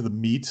get right to the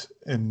meat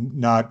and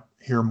not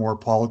hear more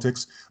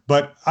politics.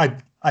 But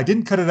I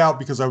didn't cut it out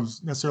because I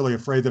was necessarily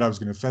afraid that I was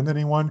going to offend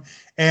anyone.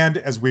 And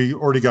as we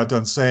already got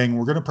done saying,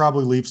 we're going to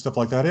probably leave stuff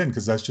like that in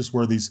because that's just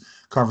where these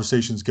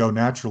conversations go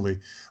naturally.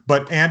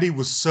 But Andy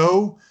was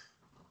so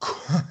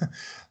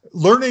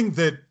learning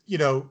that,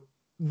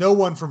 no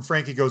one from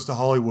Frankie Goes to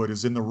Hollywood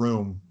is in the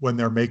room when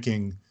they're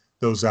making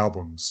those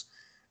albums.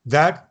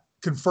 That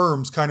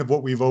confirms kind of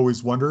what we've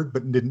always wondered,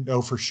 but didn't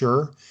know for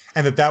sure.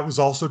 And that was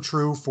also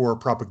true for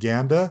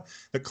Propaganda,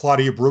 that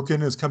Claudia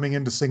Brukin is coming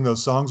in to sing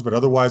those songs, but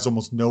otherwise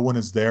almost no one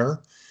is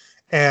there.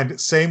 And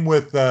same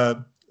with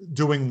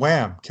doing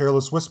Wham,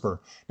 Careless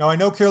Whisper. Now, I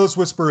know Careless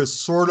Whisper is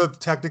sort of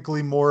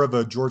technically more of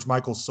a George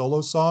Michael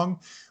solo song,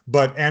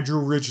 but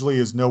Andrew Ridgeley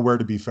is nowhere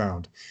to be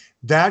found.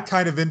 That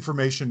kind of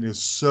information is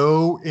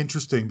so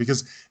interesting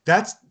because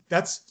that's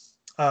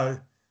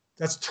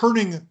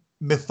turning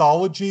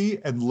mythology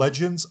and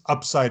legends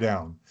upside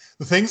down.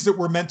 The things that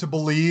we're meant to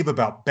believe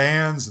about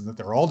bands and that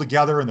they're all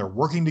together and they're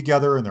working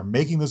together and they're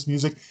making this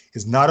music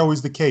is not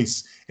always the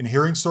case. And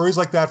hearing stories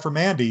like that from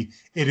Andy,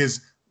 it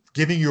is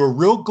giving you a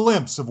real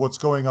glimpse of what's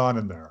going on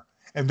in there.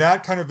 And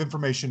that kind of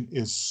information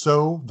is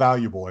so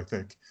valuable, I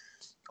think.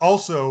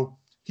 Also,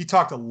 he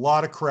talked a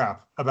lot of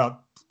crap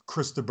about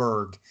Chris de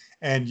Burgh,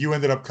 and you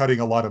ended up cutting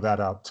a lot of that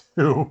out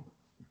too.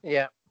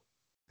 Yeah.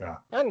 Yeah.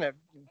 And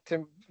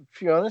to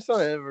be honest,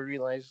 I never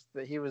realized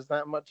that he was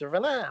that much of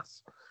an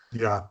ass.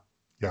 Yeah.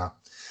 Yeah.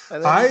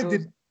 And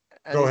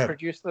he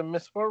produced the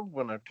Miss World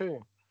winner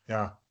too.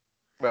 Yeah.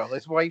 Well,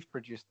 his wife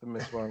produced the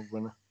Miss World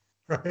winner.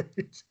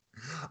 Right.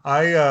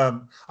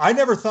 I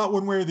never thought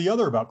one way or the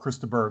other about Chris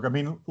de Burgh. I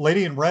mean,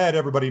 Lady in Red,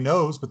 everybody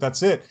knows, but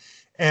that's it.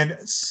 And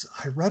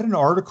I read an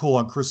article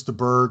on Chris de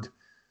Burgh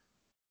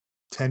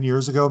 10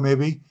 years ago,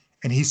 maybe,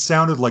 and he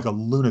sounded like a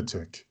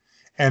lunatic.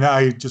 And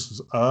I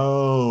just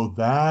was,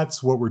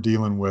 that's what we're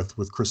dealing with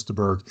Chris de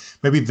Burgh.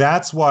 Maybe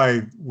that's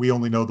why we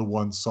only know the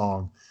one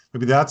song.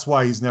 Maybe that's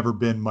why he's never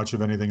been much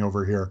of anything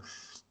over here.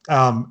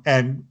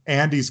 And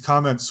Andy's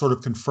comments sort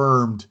of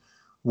confirmed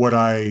what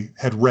I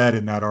had read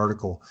in that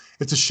article.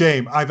 It's a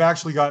shame. I've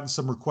actually gotten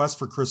some requests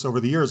for Chris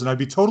over the years, and I'd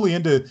be totally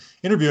into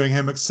interviewing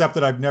him, except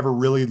that I've never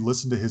really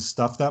listened to his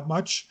stuff that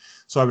much.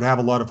 So I would have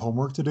a lot of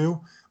homework to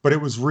do. But it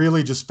was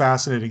really just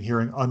fascinating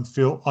hearing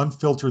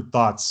unfiltered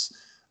thoughts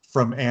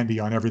from Andy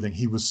on everything.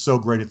 He was so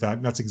great at that.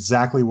 And that's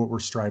exactly what we're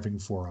striving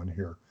for on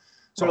here.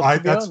 So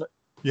well,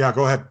 Yeah,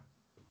 go ahead.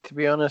 To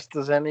be honest,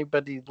 does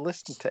anybody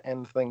listen to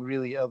anything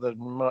really other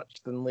than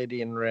much than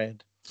Lady in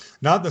Red?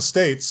 Not in the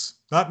States.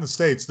 Not in the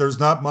States. There's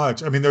not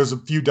much. I mean, there's a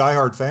few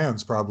diehard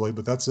fans probably,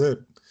 but that's it.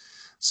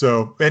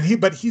 So,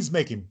 but he's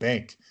making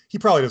bank. He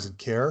probably doesn't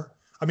care.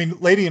 I mean,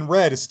 Lady in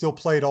Red is still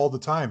played all the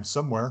time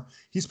somewhere.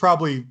 He's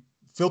probably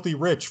filthy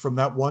rich from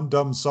that one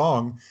dumb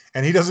song,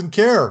 and he doesn't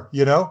care,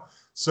 you know?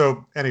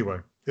 So anyway,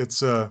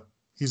 it's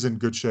he's in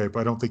good shape.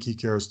 I don't think he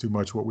cares too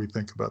much what we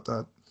think about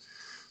that.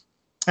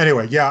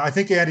 Anyway, yeah, I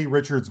think Andy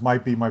Richards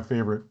might be my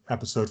favorite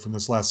episode from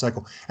this last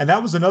cycle. And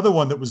that was another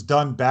one that was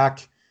done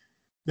back.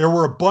 There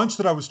were a bunch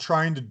that I was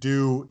trying to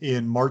do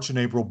in March and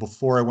April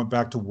before I went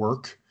back to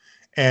work.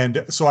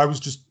 And so I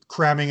was just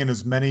cramming in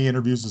as many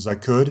interviews as I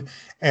could.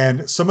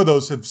 And some of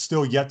those have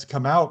still yet to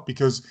come out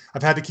because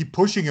I've had to keep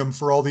pushing them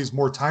for all these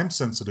more time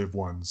sensitive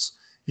ones,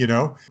 you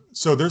know?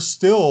 So there's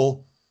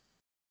still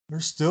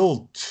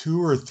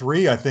 2 or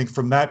 3, I think,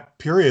 from that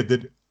period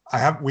that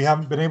we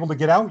haven't been able to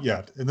get out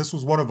yet. And this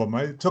was one of them.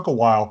 It took a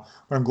while,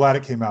 but I'm glad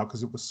it came out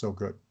because it was so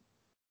good.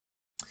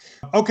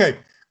 Okay.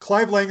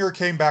 Clive Langer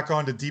came back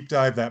on to deep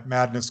dive that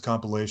Madness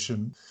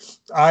compilation.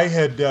 I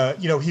had,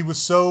 he was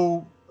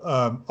so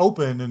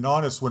open and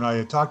honest when I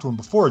had talked to him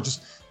before.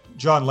 Just,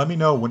 John, let me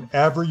know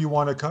whenever you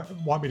want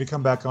me to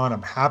come back on.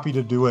 I'm happy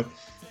to do it.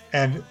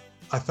 And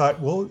I thought,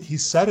 well, he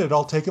said it.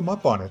 I'll take him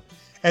up on it.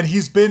 And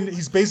he's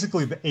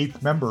basically the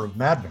 8th member of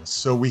Madness.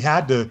 So we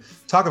had to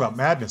talk about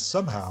Madness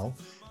somehow.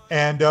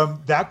 And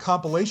that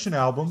compilation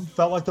album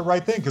felt like the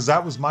right thing because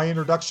that was my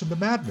introduction to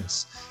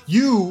Madness.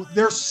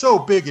 They're so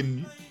big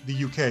in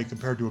the UK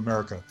compared to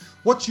America.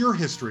 What's your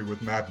history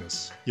with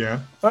Madness? Yeah.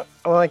 Well,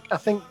 I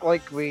think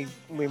we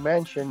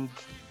mentioned,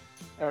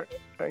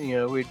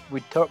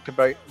 we talked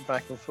about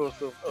back and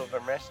forth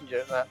over Messenger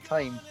at that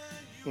time.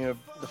 You know,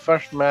 the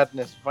first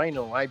Madness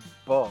vinyl I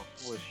bought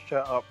was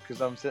Shut Up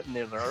because I'm sitting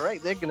there, all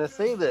right, they're going to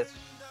say this.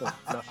 Oh,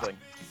 nothing.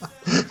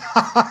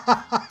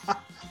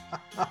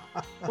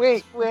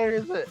 Wait, where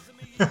is it?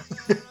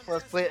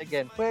 Let's play it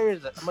again. Where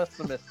is it? I must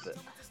have missed it.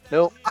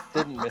 Nope,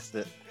 didn't miss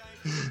it.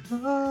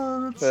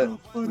 Oh, that's so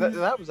funny.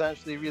 That was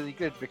actually really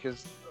good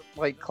because,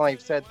 like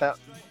Clive said, that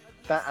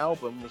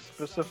album was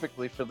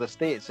specifically for the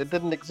States. It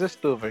didn't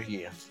exist over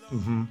here.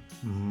 Mm-hmm.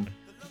 Mm-hmm.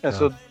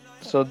 And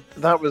so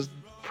that was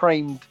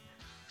primed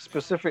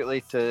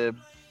specifically to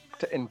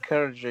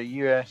encourage a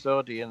US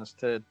audience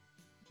to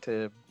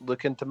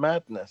look into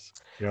Madness.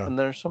 Yeah. And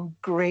there are some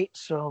great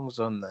songs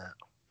on that.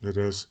 It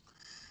is.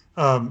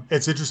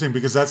 It's interesting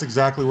because that's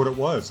exactly what it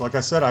was. Like I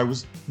said, I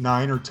was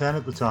 9 or 10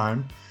 at the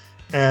time,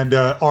 and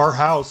Our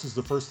House is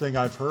the first thing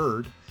I've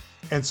heard.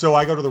 And so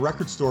I go to the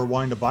record store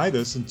wanting to buy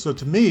this. And so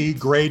to me,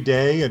 Gray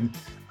Day and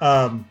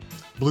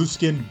Blue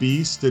Skinned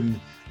Beast and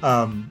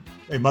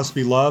It Must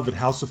Be Love and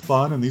House of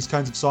Fun and these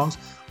kinds of songs,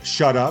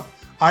 Shut Up.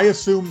 I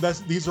assume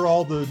that these are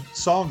all the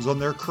songs on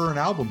their current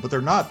album, but they're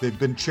not. They've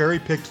been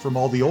cherry-picked from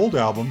all the old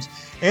albums.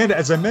 And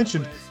as I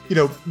mentioned,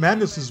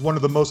 Madness is one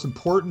of the most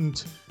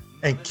important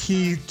and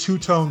key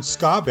two-tone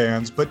ska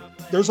bands, but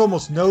there's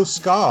almost no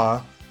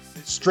ska,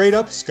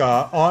 straight-up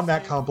ska, on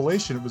that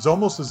compilation. It was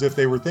almost as if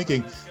they were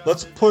thinking,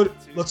 let's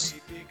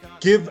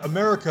give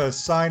America a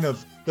sign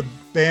of the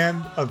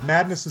band of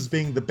Madness as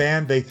being the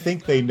band they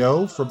think they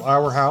know from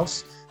Our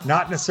House,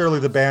 not necessarily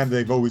the band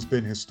they've always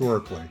been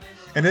historically.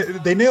 And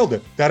they nailed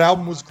it. That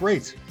album was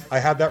great. I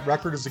had that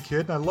record as a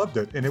kid and I loved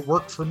it. And it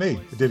worked for me.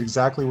 It did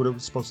exactly what it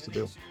was supposed to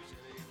do.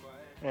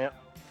 Yeah.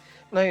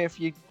 Now, if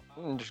you,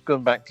 just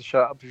going back to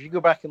Shut Up, if you go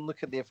back and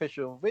look at the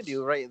official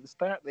video right at the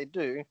start, they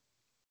do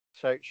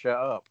shout Shut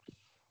Up.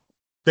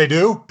 They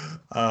do?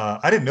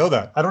 I didn't know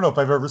that. I don't know if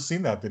I've ever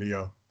seen that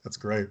video. That's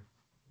great.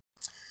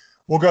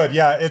 Well, good.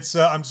 Yeah, it's.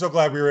 I'm so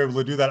glad we were able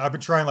to do that. I've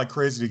been trying like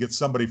crazy to get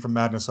somebody from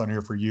Madness on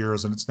here for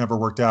years, and it's never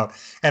worked out.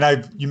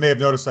 And you may have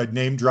noticed I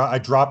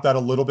dropped that a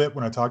little bit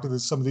when I talked to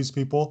some of these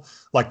people,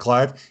 like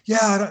Clive.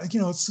 Yeah,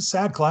 it's so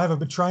sad, Clive. I've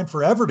been trying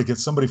forever to get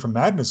somebody from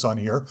Madness on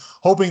here,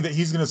 hoping that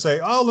he's going to say,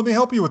 "Oh, let me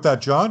help you with that,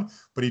 John."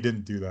 But he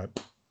didn't do that.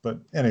 But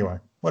anyway,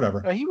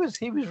 whatever. He was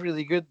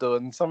really good though,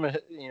 and some of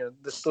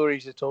the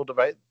stories he told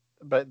about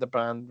the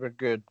band were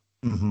good.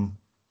 Mm-hmm.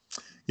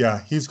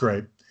 Yeah, he's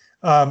great.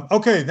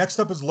 Okay, next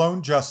up is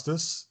Lone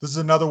Justice. This is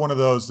another one of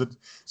those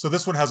so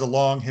this one has a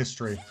long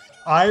history.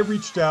 I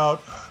reached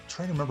out, I'm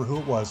trying to remember who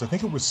it was. I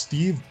think it was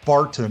Steve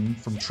Barton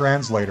from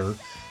Translator,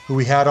 who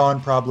we had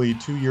on probably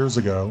 2 years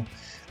ago.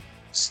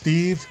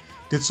 Steve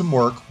did some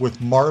work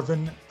with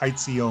Marvin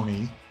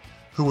Itzioni,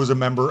 who was a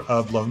member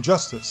of Lone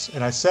Justice.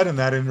 And I said in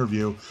that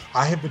interview,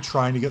 I have been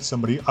trying to get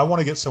I want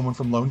to get someone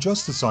from Lone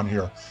Justice on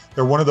here.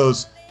 They're one of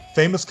those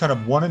famous kind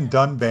of one and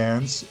done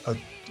bands.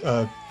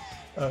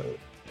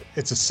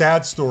 It's a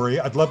sad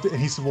story. I'd love to. And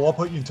he said, well, I'll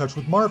put you in touch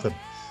with Marvin.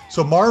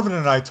 So Marvin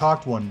and I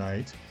talked one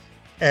night,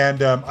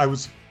 and I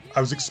was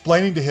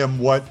explaining to him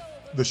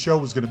what the show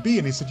was going to be.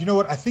 And he said, you know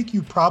what? I think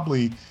you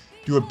probably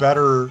do a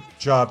better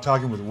job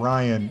talking with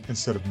Ryan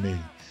instead of me.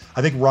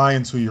 I think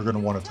Ryan's who you're going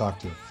to want to talk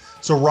to.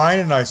 So Ryan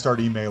and I start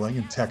emailing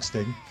and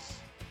texting,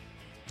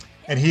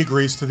 and he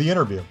agrees to the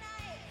interview.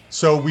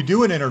 So we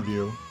do an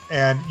interview,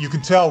 and you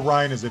can tell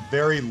Ryan is a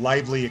very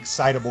lively,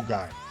 excitable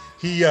guy.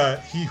 He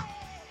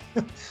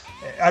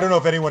I don't know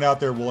if anyone out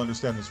there will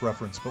understand this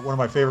reference, but one of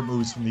my favorite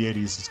movies from the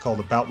 80s is called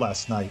About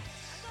Last Night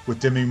with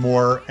Demi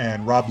Moore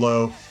and Rob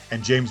Lowe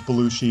and James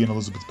Belushi and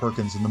Elizabeth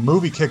Perkins. And the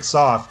movie kicks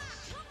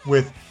off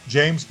with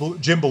Jim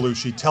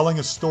Belushi telling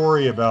a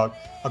story about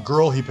a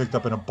girl he picked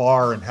up in a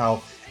bar and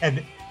how,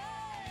 and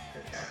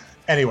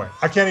anyway,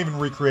 I can't even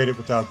recreate it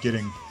without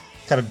getting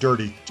kind of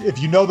dirty. If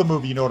you know the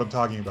movie, you know what I'm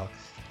talking about.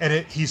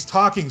 And he's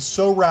talking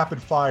so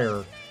rapid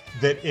fire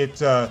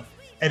that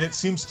and it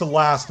seems to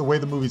last, the way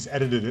the movie's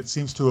edited, it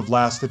seems to have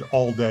lasted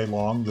all day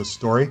long, this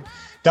story.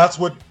 That's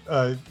what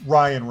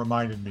Ryan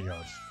reminded me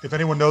of. If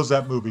anyone knows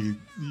that movie,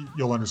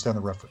 you'll understand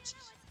the reference.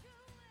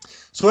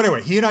 So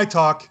anyway, he and I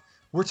talk.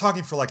 We're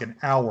talking for like an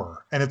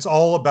hour, and it's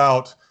all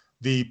about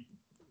the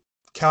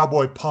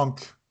cowboy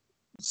punk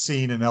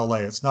scene in LA.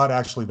 It's not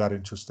actually that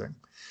interesting.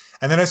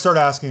 And then I start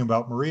asking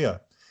about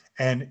Maria,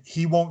 and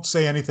he won't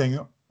say anything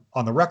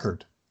on the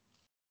record.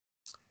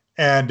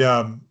 And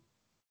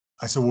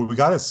I said, well, we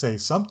got to say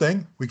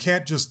something. We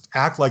can't just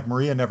act like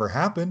Maria never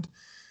happened.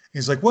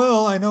 He's like,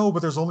 well, I know,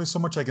 but there's only so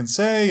much I can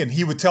say. And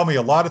he would tell me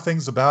a lot of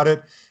things about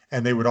it,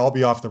 and they would all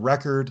be off the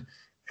record.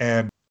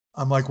 And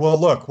I'm like, well,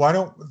 look,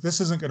 this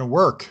isn't going to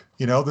work.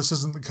 You know, this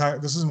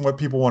isn't what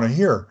people want to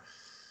hear.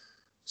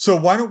 So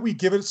why don't we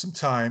give it some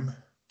time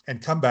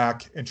and come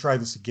back and try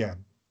this again?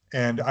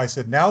 And I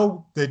said,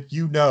 now that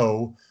you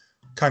know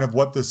kind of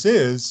what this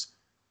is,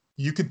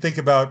 you can think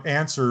about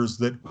answers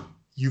that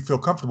you feel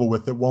comfortable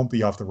with that won't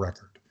be off the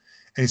record.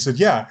 And he said,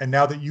 yeah. And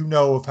now that you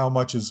know of how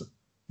much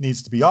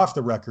needs to be off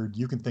the record,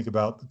 you can think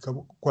about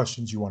the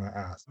questions you want to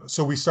ask.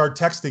 So we started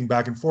texting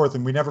back and forth,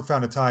 and we never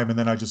found a time. And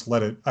then I just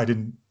let it. I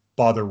didn't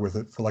bother with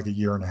it for like a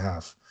year and a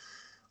half.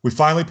 We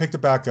finally picked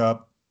it back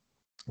up.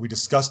 We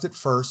discussed it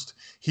first.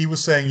 He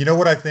was saying, you know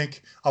what I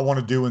think I want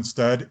to do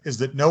instead is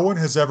that no one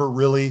has ever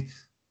really,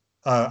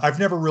 I've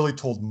never really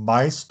told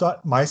my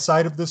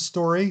side of this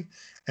story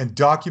and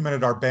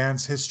documented our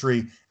band's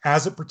history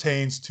as it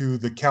pertains to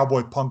the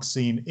cowboy punk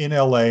scene in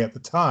LA at the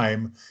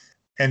time.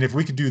 And if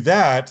we could do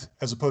that,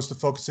 as opposed to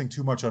focusing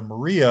too much on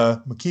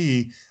Maria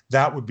McKee,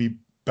 that would be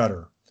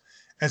better.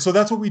 And so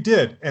that's what we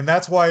did. And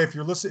that's why if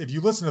you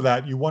listen to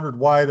that, you wondered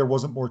why there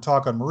wasn't more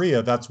talk on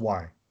Maria. That's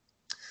why.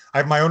 I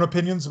have my own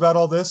opinions about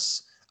all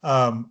this.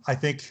 I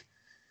think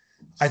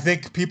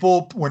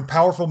people, when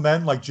powerful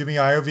men like Jimmy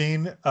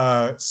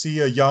Iovine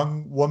see a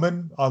young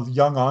woman, a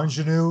young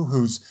ingenue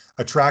who's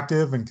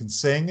attractive and can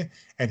sing,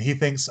 and he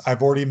thinks,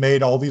 I've already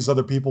made all these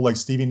other people like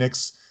Stevie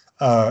Nicks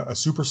a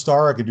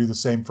superstar, I could do the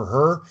same for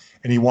her,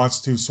 and he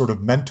wants to sort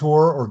of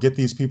mentor or get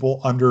these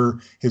people under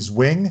his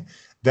wing,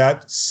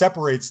 that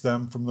separates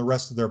them from the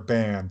rest of their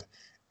band.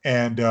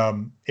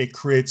 And it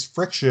creates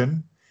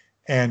friction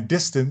and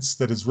distance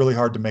that is really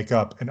hard to make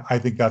up. And I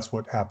think that's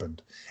what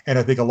happened. And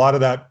I think a lot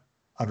of that,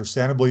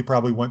 understandably,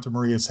 probably went to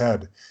Maria's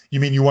head. You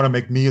mean you want to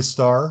make me a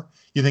star?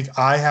 You think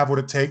I have what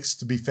it takes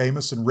to be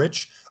famous and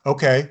rich?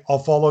 Okay, I'll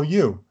follow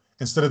you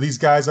instead of these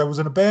guys I was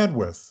in a band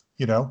with,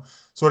 you know?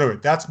 So anyway,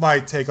 that's my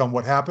take on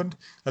what happened.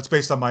 That's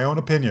based on my own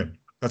opinion.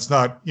 That's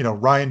not,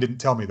 Ryan didn't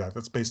tell me that.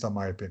 That's based on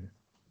my opinion.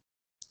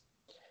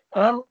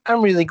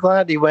 I'm really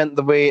glad he went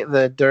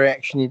the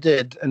direction he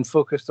did and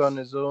focused on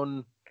his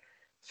own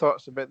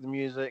thoughts about the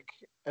music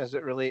as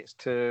it relates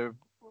to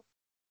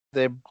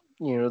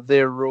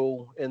their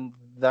role in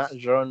that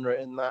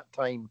genre in that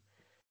time.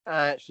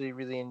 I actually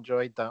really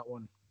enjoyed that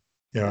one.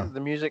 Yeah, the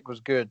music was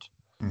good.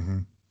 Mm-hmm.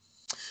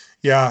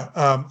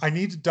 Yeah, I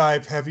need to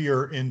dive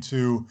heavier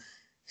into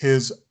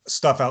his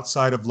stuff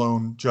outside of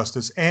Lone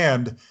Justice,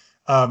 and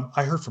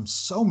I heard from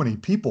so many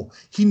people.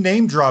 He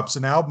name drops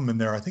an album in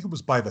there. I think it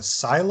was by the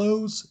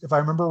Silos, if I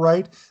remember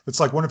right. It's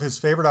like one of his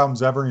favorite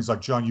albums ever. And he's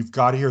like, John, you've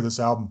got to hear this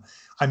album.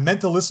 I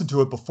meant to listen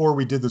to it before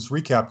we did this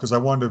recap because I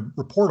wanted to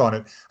report on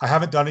it. I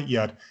haven't done it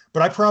yet,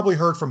 but I probably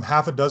heard from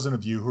half a dozen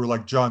of you who are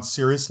like, John,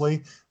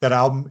 seriously, that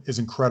album is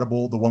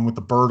incredible. The one with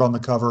the bird on the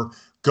cover,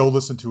 go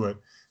listen to it.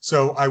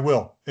 So I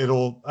will.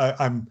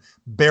 I'm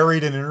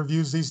buried in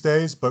interviews these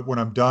days, but when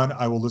I'm done,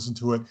 I will listen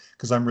to it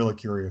because I'm really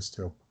curious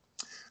too.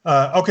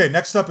 Okay,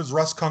 next up is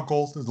Russ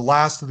Kunkel, the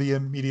last of the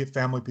immediate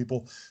family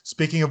people.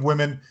 Speaking of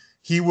women,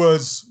 he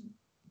was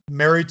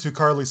married to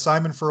Carly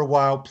Simon for a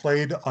while,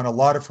 played on a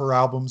lot of her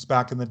albums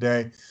back in the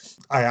day.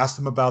 I asked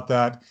him about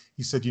that.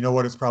 He said, you know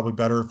what, it's probably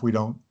better if we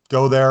don't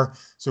go there.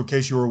 So in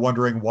case you were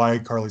wondering why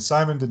Carly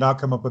Simon did not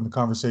come up in the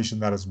conversation,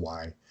 that is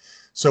why.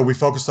 So we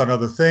focused on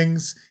other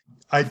things.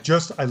 I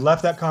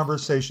left that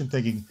conversation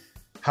thinking,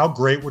 how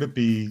great would it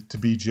be to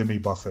be Jimmy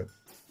Buffett?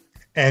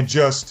 And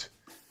just,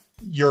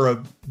 you're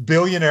a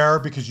billionaire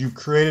because you've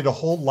created a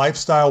whole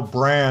lifestyle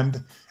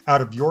brand out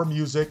of your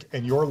music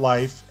and your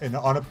life, and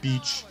on a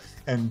beach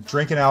and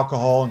drinking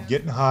alcohol and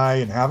getting high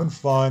and having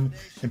fun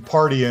and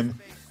partying.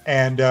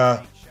 And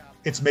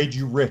it's made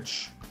you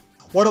rich.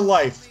 What a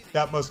life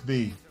that must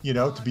be,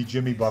 to be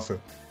Jimmy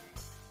Buffett.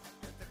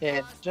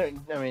 Yeah,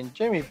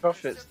 Jimmy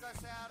Buffett's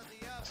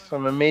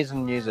some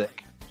amazing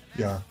music.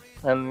 Yeah.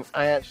 And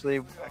I actually,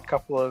 a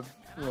couple of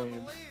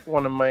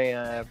one of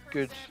my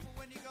good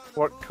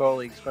work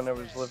colleagues when I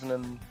was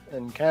living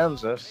in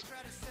Kansas.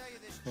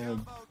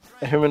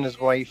 Him and his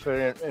wife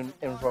are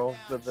involved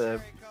with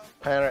the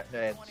Parrot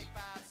Heads.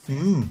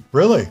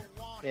 Really?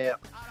 Yeah.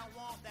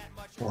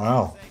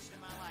 Wow.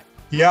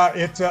 Yeah,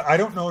 I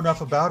don't know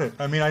enough about it.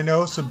 I mean, I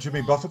know some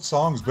Jimmy Buffett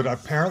songs, but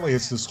apparently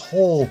it's this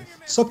whole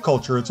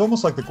subculture. It's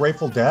almost like the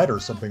Grateful Dead or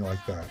something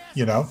like that,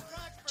 you know?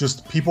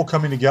 Just people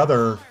coming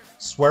together,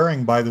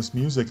 swearing by this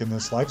music and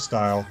this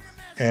lifestyle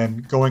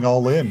and going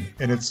all in.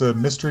 And it's a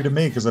mystery to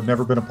me because I've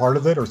never been a part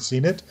of it or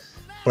seen it.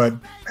 But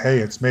hey,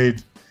 it's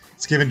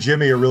given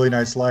Jimmy a really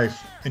nice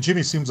life. And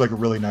Jimmy seems like a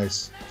really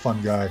nice, fun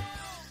guy.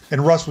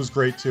 And Russ was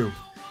great too.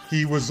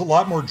 He was a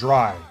lot more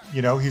dry,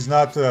 you know? He's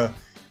not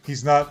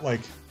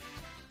like,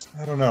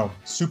 I don't know,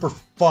 super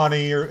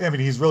funny, or I mean,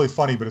 he's really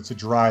funny, but it's a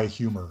dry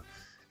humor.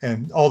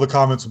 And all the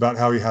comments about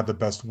how he had the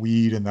best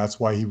weed and that's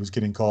why he was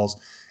getting calls.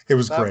 It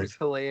was great. That was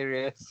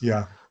hilarious.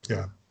 Yeah.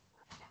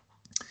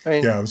 I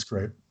mean, yeah, it was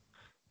great.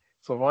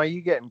 So why are you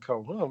getting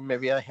called? Well,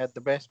 maybe I had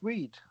the best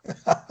weed.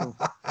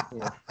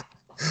 Yeah.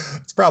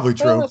 It's probably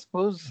true. Well, I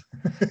suppose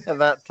at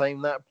that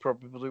time that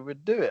probably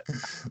would do it.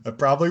 That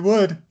probably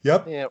would.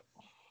 Yep.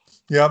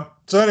 Yep.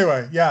 So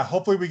anyway, yeah,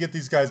 hopefully we get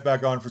these guys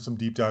back on for some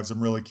deep dives.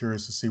 I'm really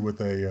curious to see what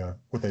they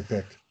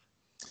pick.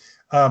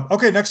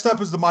 Okay, next up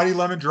is the Mighty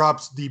Lemon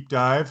Drops deep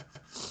dive.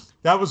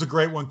 That was a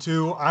great one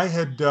too. I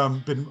had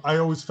I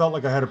always felt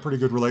like I had a pretty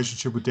good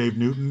relationship with Dave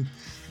Newton,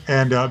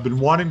 and I've been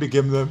wanting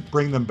to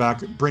bring him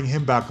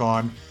back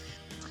on.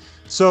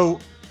 So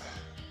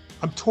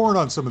I'm torn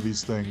on some of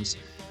these things.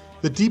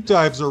 The deep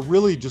dives are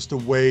really just a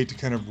way to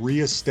kind of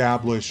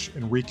reestablish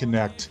and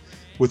reconnect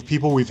with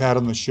people we've had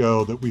on the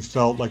show that we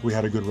felt like we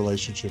had a good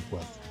relationship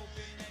with.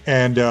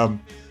 And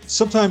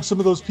sometimes some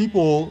of those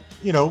people,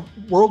 you know,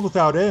 World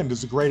Without End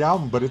is a great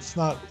album, but it's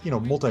not, you know,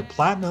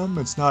 multi-platinum.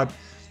 It's not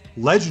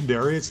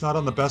legendary. It's not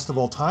on the best of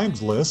all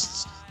times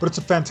lists, but it's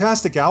a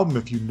fantastic album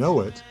if you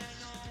know it.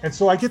 And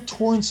so I get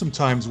torn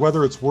sometimes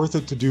whether it's worth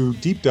it to do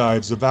deep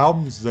dives of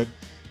albums that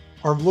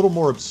are a little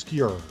more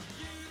obscure.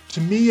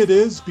 To me, it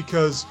is,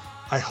 because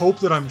I hope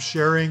that I'm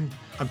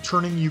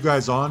turning you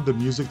guys on to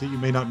music that you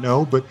may not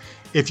know, but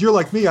if you're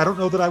like me, I don't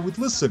know that I would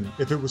listen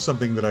if it was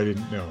something that I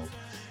didn't know.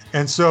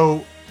 And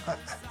so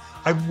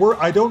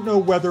I don't know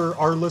whether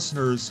our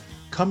listeners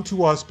come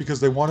to us because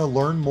they want to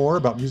learn more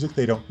about music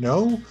they don't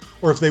know,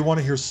 or if they want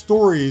to hear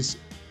stories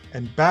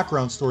and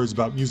background stories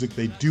about music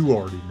they do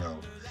already know.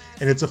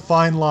 And it's a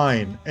fine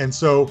line. And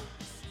so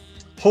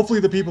hopefully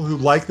the people who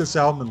like this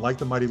album and like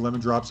the Mighty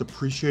Lemon Drops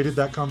appreciated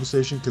that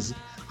conversation, because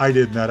I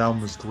did, and that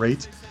album was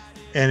great.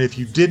 And if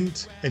you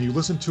didn't and you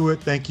listened to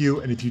it, thank you.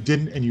 And if you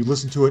didn't and you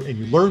listened to it and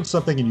you learned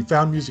something and you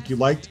found music you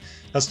liked,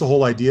 that's the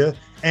whole idea.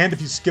 And if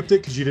you skipped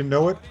it because you didn't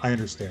know it, I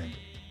understand.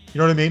 You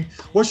know what I mean?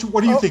 What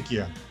do you think,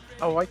 Ian?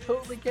 Oh, I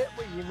totally get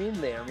what you mean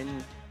there. I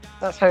mean,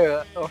 that's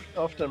how I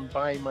often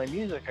buy my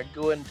music. I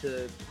go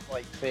into,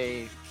 like,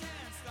 say,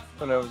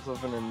 when I was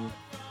living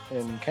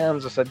in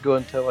Kansas, I'd go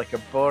into like a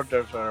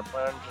Borders or a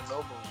Barnes and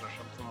Nobles or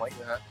something like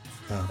that.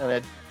 Yeah.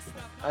 And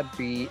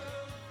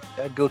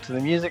I'd go to the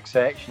music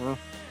section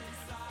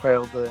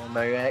while the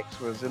Now X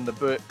was in the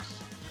books.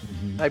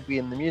 Mm-hmm. I'd be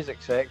in the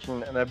music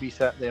section and I'd be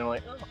sat there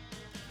like, oh,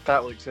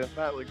 that looks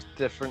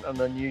different and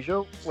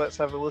unusual. Let's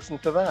have a listen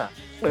to that.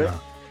 Yeah.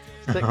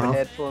 Stick my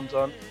headphones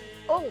on.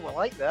 Oh, I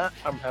like that.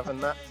 I'm having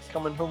that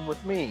coming home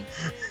with me.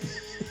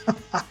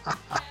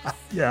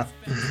 Yeah.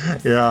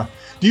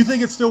 Do you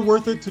think it's still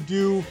worth it to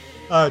do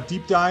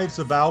deep dives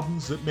of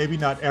albums that maybe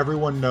not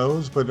everyone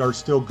knows but are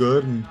still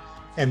good,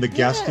 and the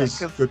guest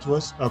is good to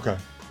us? Okay.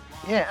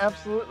 Yeah,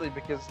 absolutely.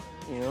 Because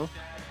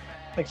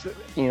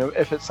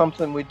if it's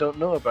something we don't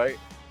know about,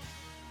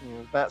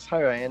 that's how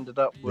I ended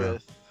up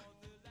with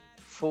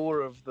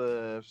 4 of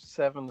the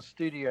 7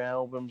 studio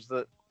albums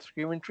that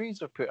Screaming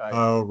Trees have put out.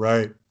 Oh,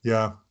 right.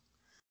 Yeah.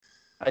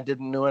 I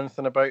didn't know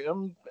anything about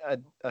them.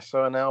 I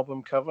saw an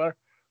album cover,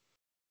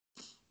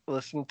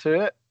 listened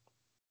to it,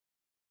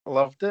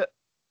 loved it.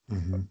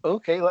 Mm-hmm.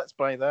 Okay, let's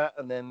buy that,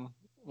 and then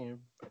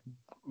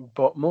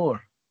bought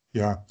more.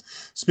 Yeah.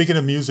 Speaking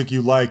of music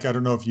you like, I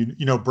don't know if you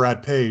know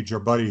Brad Page, our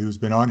buddy who's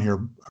been on here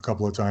a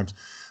couple of times.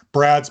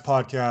 Brad's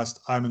podcast,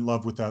 I'm in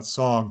Love with That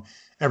Song.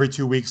 Every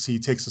 2 weeks, he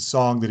takes a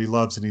song that he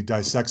loves and he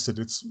dissects it.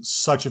 It's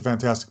such a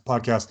fantastic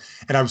podcast.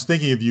 And I was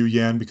thinking of you,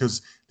 Yan,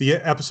 because the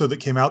episode that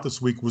came out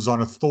this week was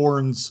on a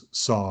Thorns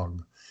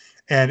song.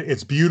 And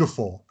it's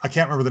beautiful. I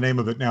can't remember the name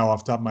of it now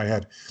off the top of my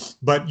head.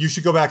 But you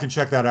should go back and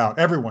check that out.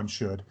 Everyone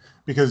should,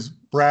 because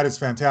Brad is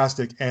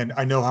fantastic. And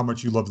I know how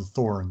much you love the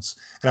Thorns.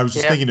 And I was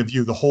just thinking of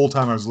you the whole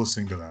time I was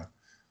listening to that.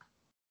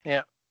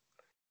 Yeah.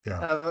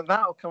 Yeah.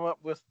 That'll come up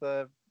with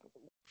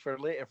for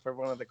later for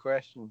one of the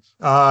questions.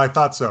 I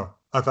thought so.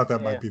 I thought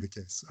that might be the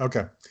case.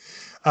 Okay.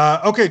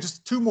 Okay,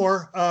 just 2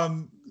 more.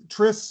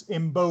 Tris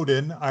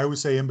Imboden. I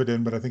always say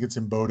Imboden, but I think it's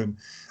Imboden.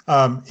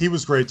 He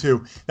was great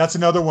too. That's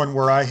another one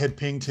where I had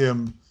pinged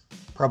him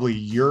probably a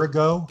year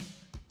ago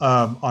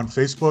on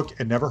Facebook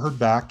and never heard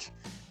back.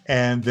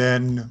 And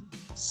then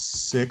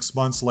 6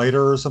 months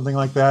later or something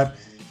like that,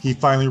 he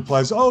finally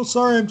replies, "Oh,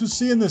 sorry, I'm just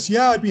seeing this.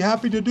 Yeah, I'd be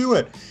happy to do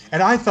it."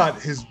 And I thought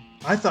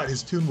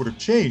his tune would have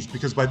changed,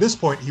 because by this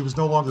point he was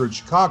no longer in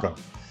Chicago.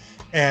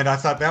 And I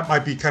thought that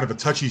might be kind of a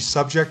touchy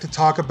subject to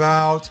talk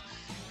about,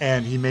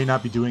 and he may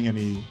not be doing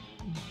any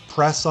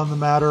press on the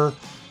matter,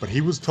 but he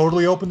was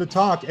totally open to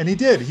talk, and he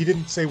did. He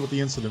didn't say what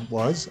the incident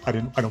was. I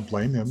don't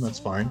blame him. That's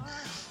fine.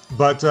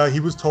 But he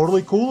was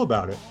totally cool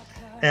about it.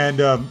 And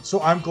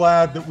so I'm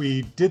glad that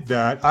we did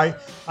that.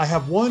 I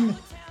have one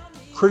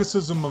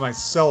criticism of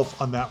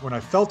myself on that one. I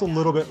felt a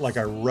little bit like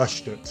I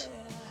rushed it.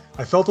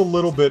 I felt a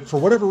little bit, for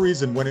whatever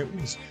reason, when it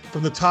was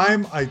from the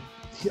time I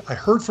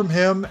heard from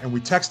him and we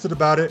texted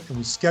about it and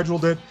we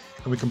scheduled it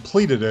and we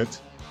completed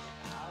it,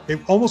 it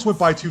almost went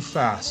by too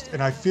fast.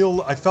 And I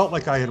felt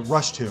like I had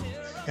rushed him,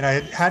 and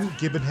I hadn't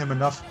given him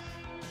enough.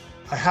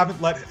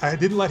 I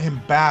didn't let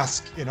him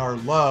bask in our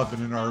love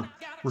and in our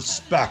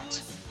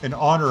respect and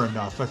honor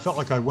enough. I felt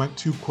like I went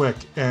too quick,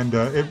 and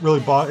it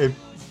really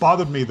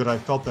bothered me that I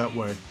felt that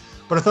way.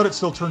 But I thought it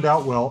still turned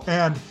out well,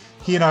 and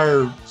he and I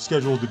are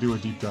scheduled to do a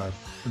deep dive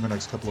in the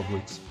next couple of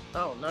weeks.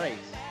 Oh, nice.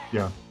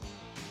 Yeah.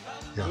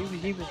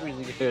 He was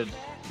really good.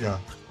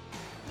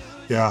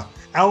 Yeah.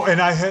 Oh,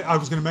 and I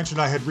was going to mention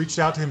I had reached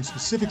out to him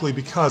specifically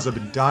because I've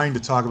been dying to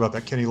talk about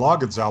that Kenny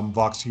Loggins album,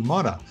 Vox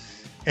Humana.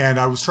 And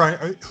I was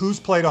trying, who's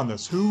played on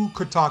this? Who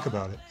could talk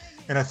about it?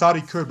 And I thought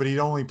he could, but he'd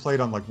only played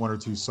on like 1 or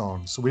 2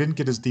 songs. So we didn't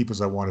get as deep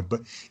as I wanted.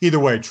 But either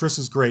way, Triss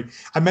is great.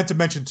 I meant to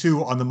mention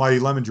too, on the Mighty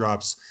Lemon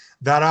Drops,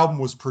 that album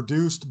was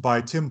produced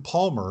by Tim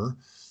Palmer.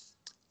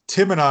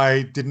 Tim and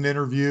I did an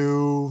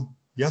interview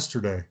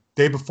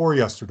day before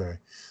yesterday.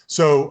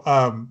 So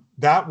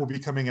that will be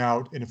coming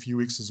out in a few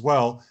weeks as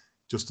well.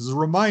 Just as a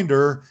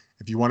reminder,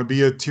 if you want to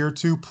be a tier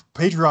 2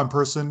 Patreon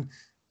person,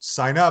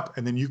 sign up,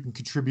 and then you can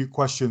contribute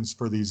questions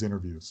for these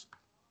interviews.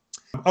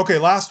 Okay,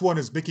 last one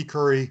is Mickey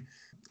Curry.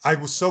 I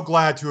was so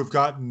glad to have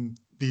gotten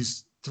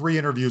these 3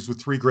 interviews with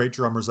 3 great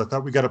drummers. I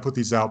thought we got to put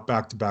these out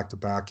back to back to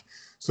back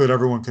so that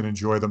everyone can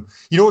enjoy them.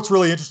 You know what's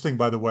really interesting,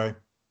 by the way?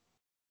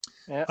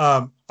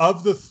 Yeah.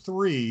 Of the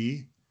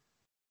 3,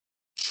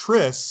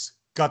 Triss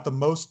got the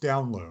most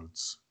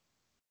downloads,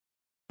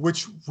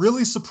 which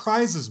really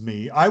surprises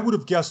me. I would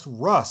have guessed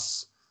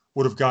Russ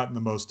would have gotten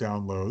the most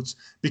downloads,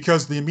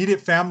 because the immediate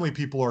family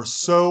people are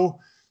so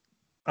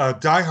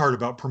diehard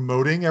about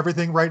promoting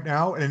everything right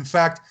now. And in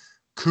fact,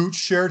 Cooch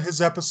shared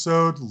his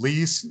episode,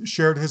 Lee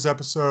shared his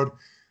episode,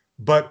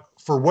 but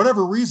for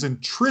whatever reason,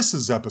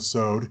 Triss's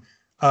episode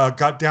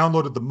got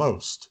downloaded the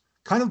most,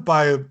 kind of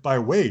by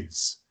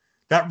ways.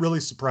 That really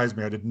surprised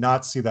me. I did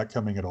not see that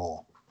coming at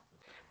all.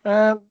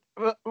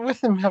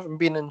 With him having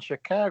been in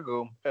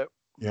Chicago,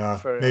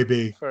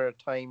 maybe for a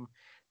time,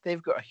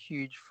 they've got a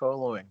huge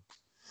following.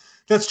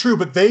 That's true,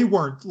 but they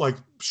weren't like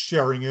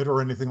sharing it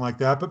or anything like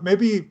that. But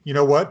maybe, you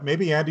know what?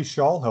 Maybe Andy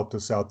Shaw helped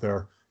us out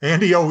there.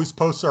 Andy always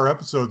posts our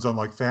episodes on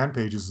like fan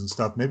pages and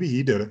stuff. Maybe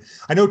he did it.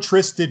 I know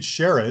Triss did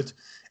share it,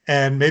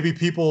 and maybe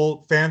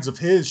fans of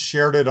his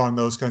shared it on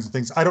those kinds of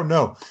things. I don't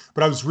know,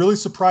 but I was really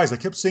surprised. I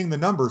kept seeing the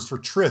numbers for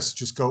Triss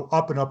just go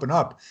up and up and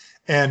up.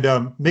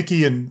 And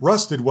Mickey and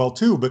Russ did well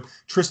too, but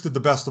Triss did the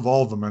best of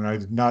all of them, and I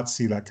did not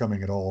see that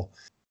coming at all.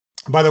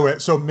 By the way,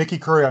 so Mickey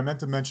Curry, I meant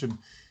to mention,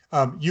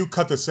 you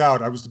cut this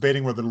out. I was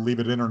debating whether to leave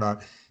it in or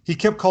not. He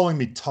kept calling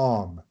me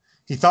Tom.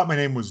 He thought my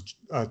name was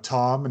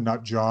Tom and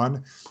not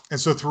John. And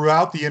so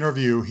throughout the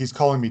interview, he's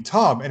calling me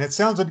Tom. And it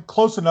sounds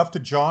close enough to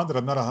John that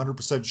I'm not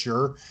 100%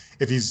 sure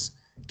if he's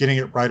getting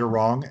it right or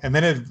wrong. And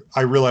then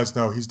I realized,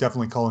 no, he's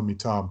definitely calling me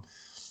Tom.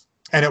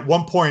 And at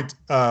one point,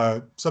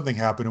 something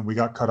happened and we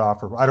got cut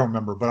off, or I don't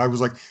remember. But I was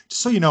like,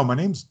 just so you know, my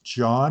name's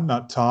John,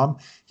 not Tom.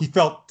 He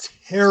felt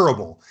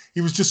terrible.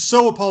 He was just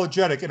so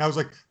apologetic. And I was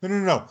like,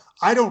 no,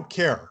 I don't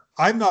care.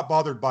 I'm not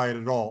bothered by it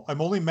at all.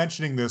 I'm only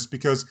mentioning this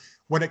because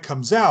when it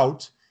comes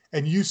out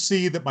and you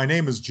see that my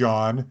name is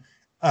John,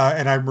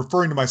 and I'm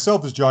referring to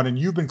myself as John, and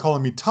you've been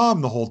calling me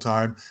Tom the whole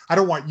time, I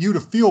don't want you to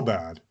feel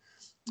bad.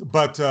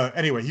 But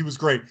anyway, he was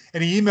great.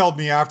 And he emailed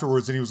me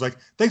afterwards and he was like,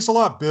 thanks a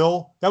lot,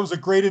 Bill. That was a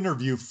great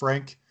interview,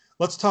 Frank.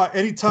 Let's talk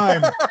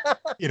anytime,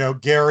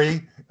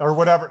 Gary or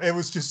whatever. It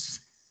was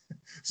just,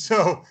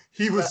 so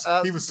he was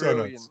so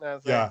nice.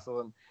 That's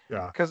excellent.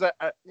 Yeah. Because I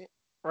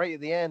right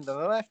at the end, and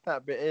I left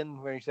that bit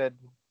in where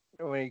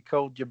he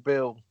called you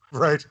Bill.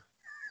 Right.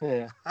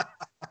 Yeah.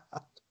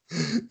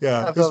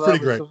 Yeah, it was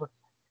pretty great.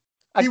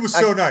 He was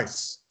so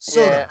nice.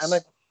 So nice.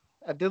 And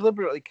I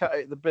deliberately cut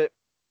out the bit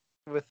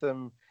with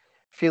him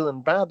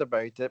feeling bad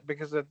about it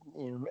because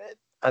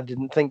I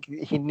didn't think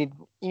he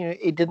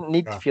didn't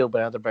need to feel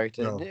bad about it.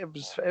 No. It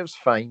was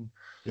fine.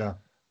 Yeah.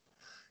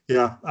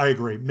 Yeah, I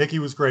agree. Mickey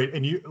was great.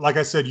 And you, like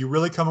I said, you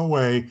really come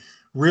away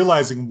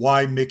realizing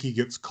why Mickey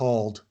gets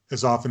called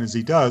as often as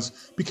he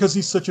does, because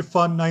he's such a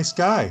fun, nice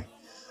guy.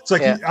 It's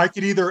like I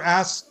could either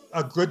ask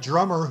a good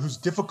drummer who's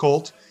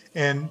difficult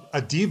and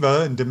a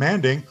diva and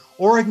demanding,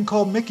 or I can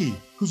call Mickey,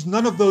 who's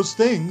none of those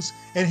things,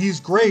 and he's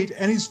great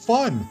and he's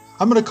fun.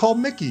 I'm going to call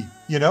Mickey.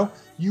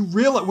 You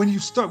realize when you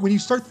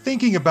start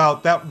thinking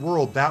about that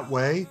world that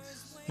way,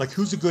 like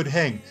who's a good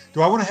hang?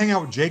 Do I want to hang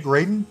out with Jay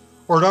Graydon,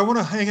 Or do I want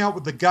to hang out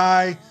with the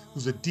guy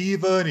who's a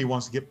diva and he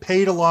wants to get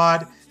paid a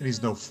lot and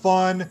he's no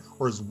fun,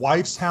 or his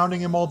wife's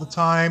hounding him all the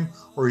time,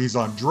 or he's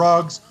on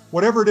drugs,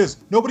 whatever it is.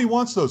 Nobody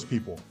wants those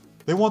people.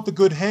 They want the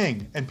good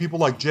hang. And people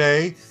like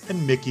Jay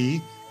and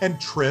Mickey and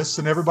Triss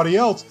and everybody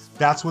else,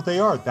 that's what they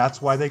are.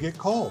 That's why they get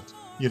called,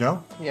 you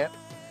know? Yeah.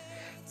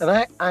 And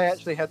I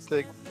actually had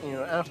to,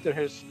 after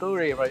his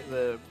story about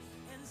the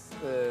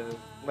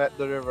Let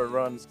the River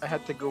Run, I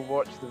had to go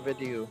watch the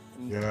video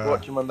and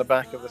watch him on the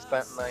back of the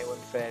Staten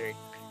Island ferry.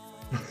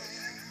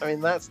 I mean,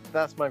 that's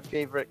my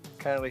favorite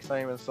Carly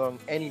Simon song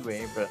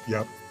anyway, but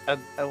yep.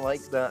 I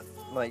like that,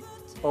 like,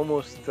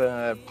 almost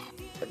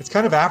it's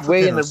kind of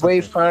African way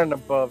far and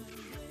above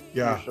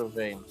Commercial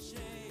Vein.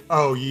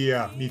 Oh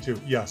yeah, me too.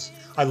 Yes,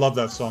 I love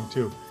that song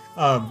too.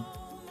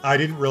 I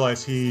didn't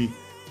realize he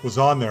was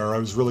on there. I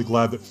was really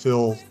glad that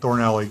Phil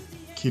Thornalley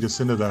keyed us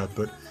into that.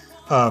 But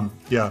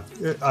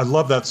I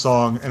love that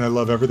song, and I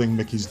love everything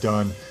Mickey's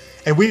done.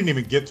 And we didn't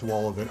even get to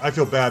all of it. I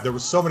feel bad. There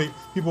was so many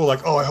people were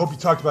like, "Oh, I hope you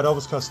talked about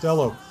Elvis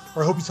Costello,"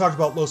 or "I hope you talked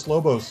about Los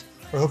Lobos,"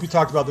 or "I hope you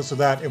talked about this or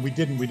that," and we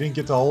didn't. We didn't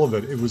get to all of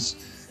it. There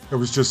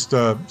was just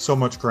so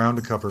much ground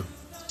to cover.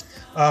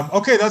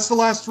 Okay, that's the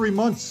last 3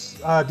 months.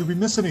 Did we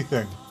miss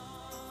anything?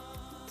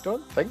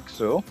 Don't think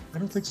so. I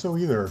don't think so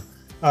either.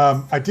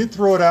 I did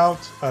throw it out.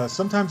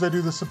 Sometimes I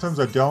do this, sometimes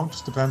I don't.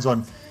 Just depends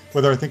on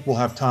whether I think we'll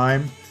have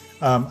time.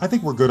 I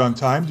think we're good on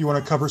time. Do you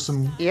want to cover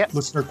some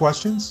listener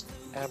questions?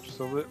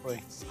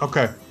 Absolutely.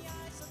 Okay.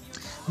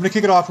 I'm going to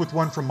kick it off with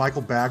one from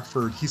Michael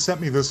Bagford. He sent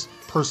me this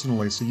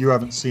personally, so you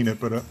haven't seen it,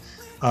 but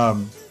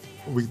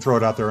we can throw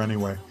it out there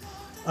anyway.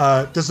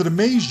 Does it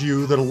amaze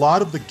you that a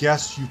lot of the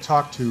guests you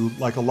talk to,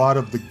 like a lot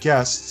of the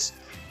guests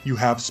you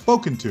have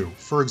spoken to?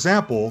 For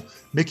example,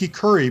 Mickey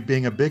Curry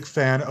being a big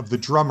fan of the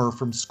drummer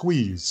from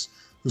Squeeze,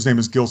 whose name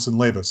is Gilson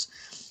Lavis.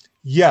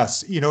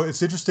 Yes,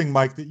 it's interesting,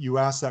 Mike, that you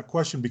asked that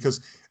question,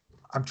 because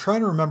I'm trying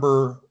to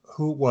remember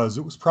who it was.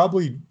 It was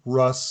probably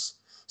Russ.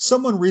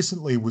 Someone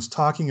recently was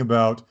talking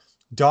about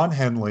Don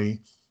Henley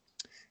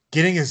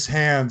getting his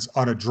hands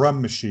on a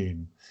drum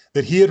machine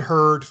that he had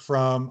heard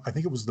from, I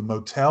think it was the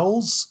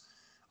Motels.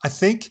 I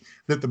think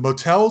that the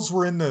Motels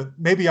were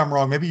maybe I'm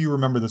wrong, maybe you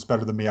remember this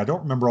better than me. I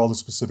don't remember all the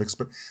specifics,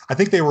 but I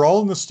think they were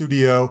all in the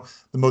studio.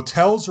 The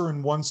Motels are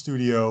in one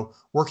studio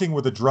working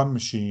with a drum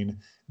machine.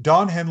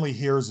 Don Henley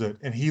hears it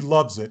and he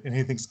loves it, and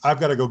he thinks, I've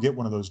got to go get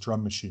one of those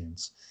drum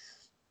machines.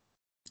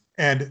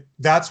 And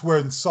that's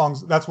when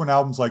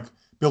albums like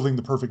Building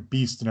the Perfect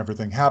Beast and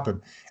everything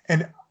happen.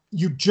 And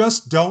you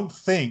just don't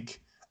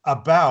think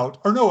about,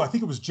 or no, I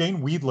think it was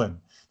Jane Weedlin.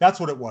 That's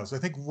what it was. I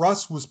think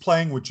Russ was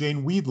playing with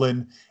Jane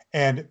Weedlin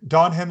and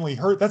Don Henley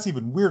heard. That's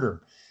even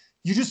weirder.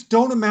 You just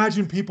don't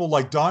imagine people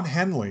like Don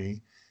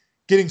Henley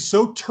getting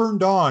so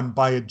turned on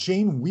by a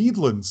Jane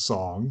Weedlin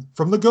song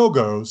from the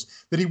Go-Go's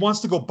that he wants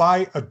to go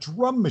buy a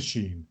drum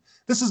machine.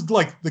 This is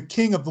like the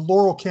king of the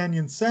Laurel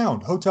Canyon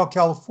Sound, Hotel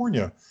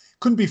California.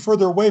 Couldn't be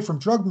further away from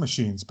drum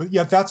machines. But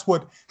yeah, that's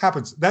what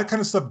happens. That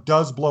kind of stuff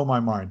does blow my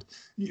mind.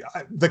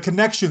 The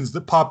connections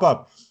that pop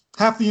up.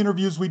 Half the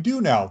interviews we do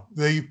now,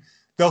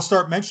 they'll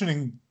start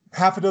mentioning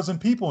half a dozen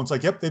people. And it's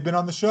like, yep, they've been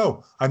on the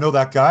show. I know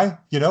that guy.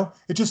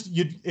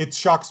 It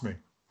shocks me.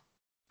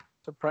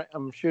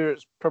 I'm sure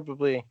it's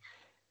probably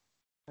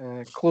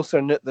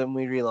closer knit than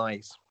we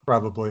realize.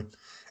 Probably.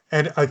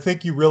 And I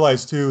think you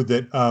realize too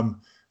that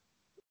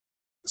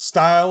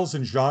styles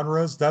and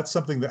genres, that's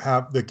something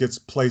that gets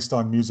placed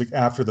on music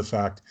after the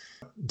fact.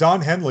 Don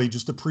Henley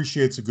just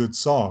appreciates a good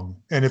song.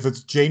 And if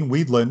it's Jane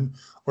Weedlin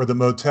or the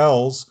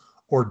Motels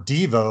or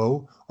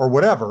Devo or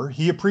whatever,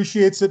 he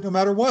appreciates it no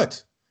matter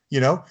what.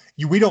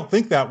 We don't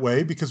think that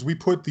way because we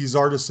put these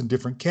artists in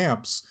different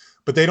camps,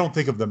 but they don't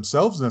think of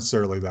themselves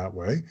necessarily that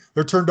way.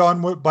 They're turned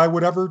on by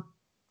whatever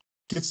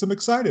gets them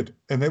excited.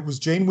 And it was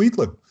Jane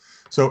Weedlin.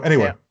 So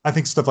anyway, I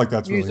think stuff like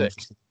that's really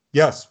interesting.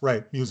 Yes,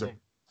 right. Music.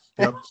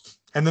 Yep.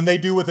 And then they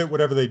do with it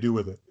whatever they do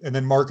with it. And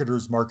then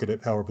marketers market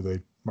it however they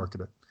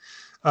market it.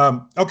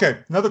 Okay,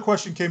 another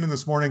question came in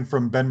this morning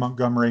from Ben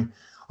Montgomery,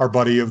 our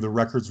buddy of the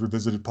Records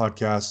Revisited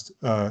podcast.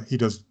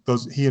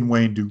 He and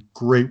Wayne do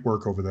great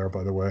work over there,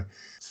 by the way.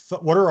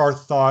 What are our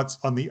thoughts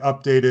on the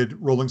updated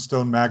Rolling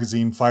Stone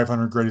magazine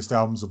 500 Greatest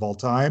Albums of All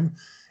Time?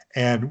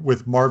 And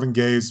with Marvin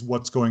Gaye's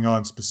What's Going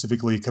On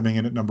specifically coming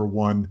in at number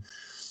 1.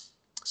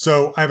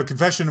 So I have a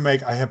confession to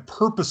make. I have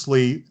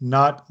purposely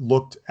not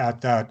looked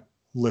at that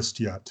list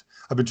yet.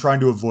 I've been trying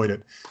to avoid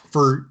it.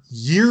 For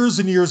years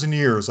and years and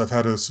years, I've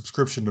had a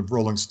subscription to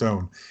Rolling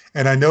Stone.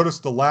 And I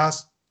noticed the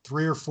last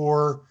 3 or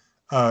 4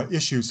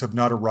 issues have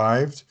not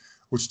arrived,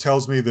 which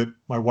tells me that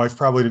my wife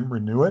probably didn't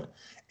renew it.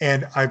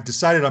 And I've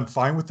decided I'm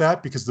fine with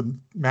that because the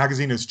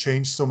magazine has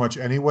changed so much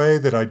anyway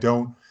that I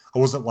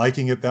wasn't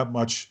liking it that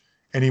much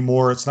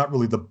anymore. It's not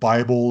really the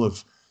Bible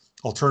of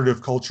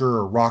alternative culture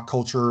or rock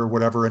culture or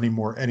whatever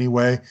anymore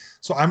anyway.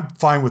 So I'm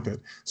fine with it.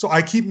 So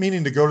I keep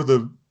meaning to go to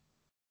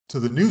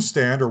the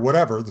newsstand or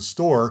whatever, the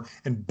store,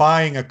 and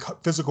buying a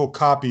physical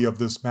copy of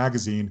this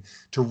magazine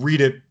to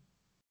read it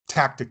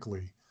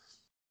tactically.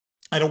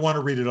 I don't want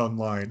to read it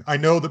online. I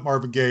know that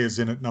Marvin Gaye is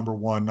in at number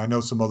 1. I know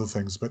some other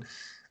things, but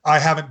I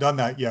haven't done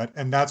that yet,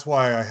 and that's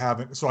why I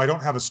haven't. So I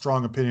don't have a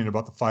strong opinion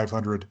about the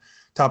 500,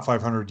 top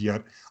 500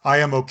 yet. I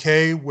am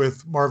okay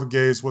with Marvin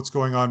Gaye's "What's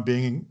Going On"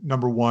 being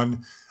number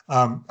one.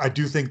 I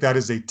do think that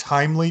is a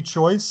timely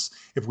choice.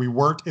 If we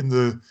weren't in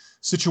the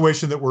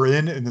situation that we're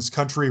in this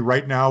country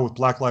right now with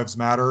Black Lives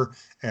Matter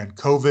and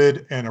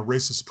COVID and a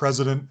racist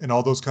president and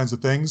all those kinds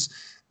of things,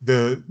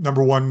 the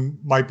number one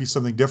might be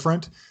something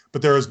different.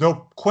 But there is no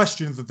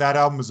question that that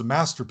album is a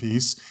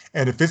masterpiece.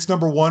 And if it's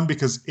number one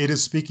because it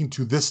is speaking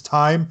to this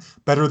time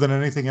better than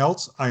anything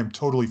else, I am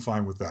totally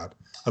fine with that.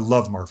 I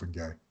love Marvin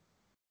Gaye.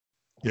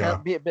 Yeah.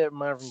 Can't be a bit of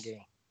Marvin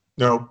Gaye.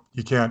 No,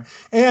 you can't.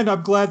 And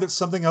I'm glad that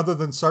something other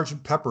than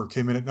Sgt. Pepper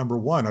came in at number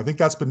one. I think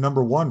that's been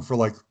number one for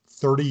like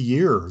 30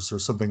 years or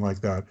something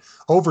like that,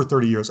 over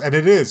 30 years. And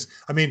it is.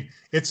 I mean,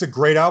 it's a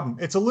great album.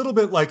 It's a little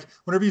bit like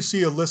whenever you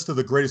see a list of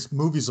the greatest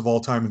movies of all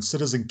time, and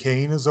Citizen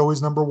Kane is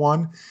always number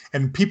one.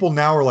 And people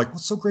now are like,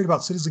 what's so great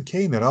about Citizen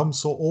Kane? That album's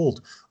so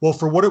old. Well,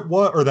 for what it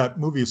was, or that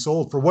movie is so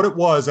old, for what it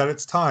was at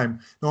its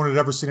time, no one had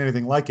ever seen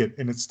anything like it.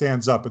 And it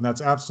stands up. And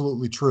that's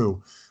absolutely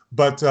true.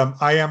 But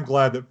I am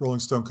glad that Rolling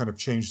Stone kind of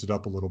changed it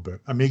up a little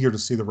bit. I'm eager to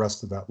see the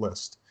rest of that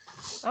list.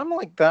 I'm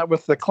like that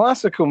with the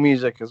classical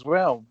music as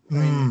well. I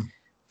mean,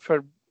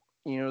 for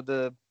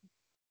the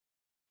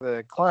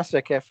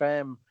classic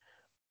FM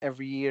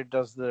every year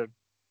does the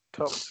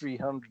top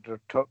 300 or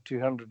top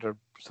 200 or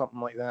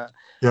something like that.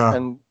 Yeah.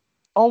 And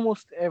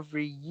almost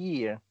every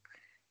year,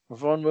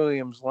 Vaughan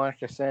Williams'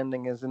 Lark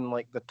Ascending is in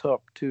like the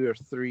top 2 or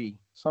 3.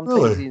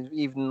 Sometimes Really?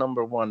 even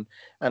number 1.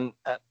 And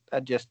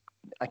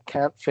I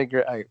can't figure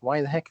it out.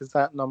 Why the heck is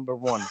that number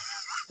 1?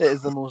 It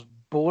is the most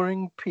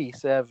boring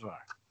piece ever.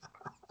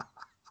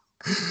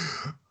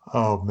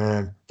 Oh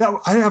man,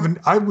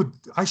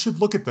 I should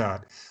look at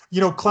that.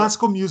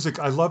 Classical music,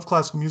 I love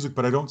classical music,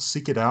 but I don't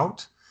seek it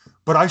out.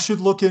 But I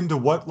should look into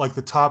what like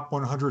the top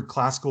 100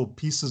 classical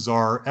pieces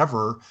are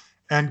ever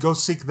and go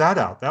seek that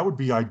out. That would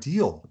be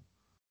ideal.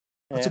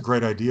 That's a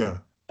great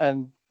idea.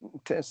 And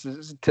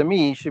to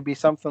me, it should be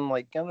something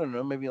like, I don't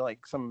know, maybe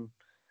like something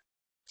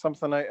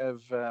out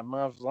of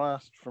Mav's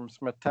Last from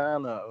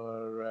Smetana,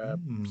 or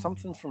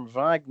something from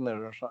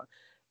Wagner or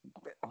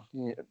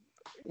something.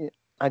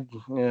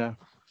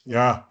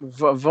 Yeah.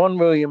 Vaughan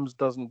Williams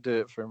doesn't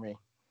do it for me.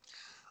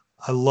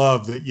 I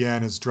love that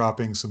Jan is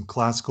dropping some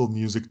classical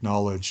music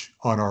knowledge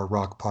on our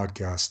rock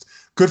podcast.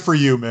 Good for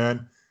you,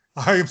 man.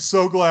 I am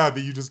so glad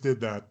that you just did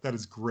that. That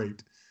is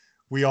great.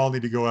 We all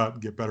need to go out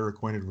and get better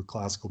acquainted with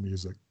classical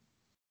music.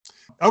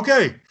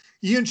 Okay,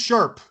 Ian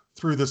Sharp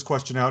threw this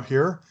question out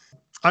here.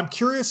 I'm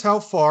curious how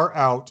far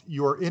out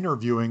you are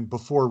interviewing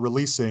before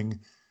releasing,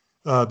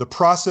 the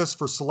process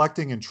for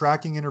selecting and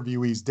tracking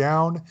interviewees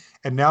down,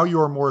 and now you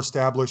are more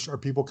established. Are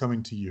people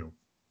coming to you?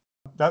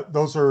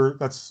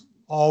 That's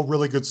all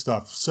really good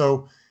stuff.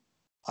 So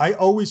I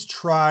always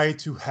try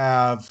to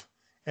have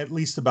at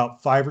least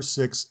about 5 or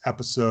 6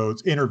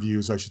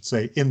 interviews, I should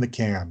say, in the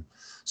can,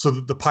 so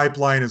that the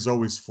pipeline is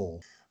always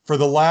full. For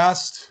the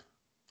last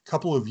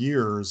couple of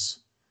years,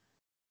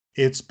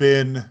 it's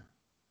been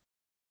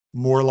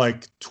more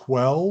like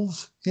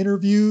 12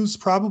 interviews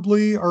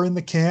probably are in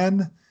the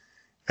can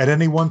at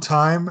any one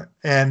time.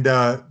 And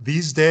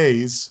these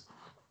days,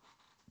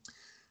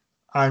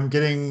 I'm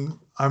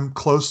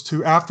close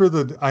to,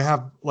 I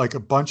have like a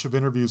bunch of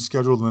interviews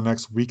scheduled in the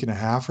next week and a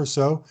half or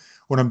so.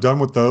 When I'm done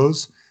with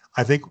those,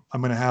 I think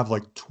I'm going to have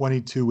like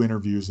 22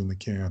 interviews in the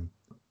can,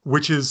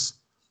 which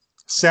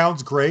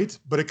sounds great,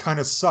 but it kind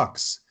of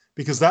sucks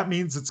because that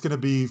means it's going to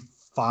be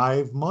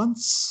 4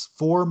 months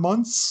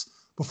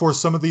before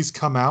some of these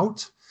come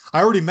out.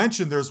 I already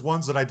mentioned there's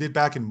ones that I did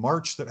back in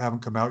March that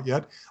haven't come out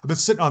yet. I've been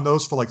sitting on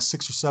those for like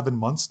 6 or 7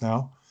 months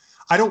now.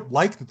 I don't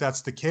like that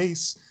that's the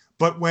case,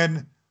 but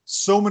when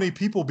so many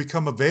people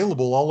become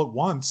available all at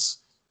once,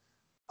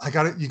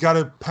 you got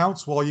to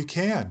pounce while you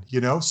can,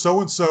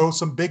 so-and-so,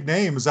 some big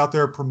name is out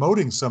there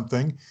promoting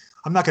something.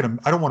 I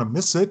don't want to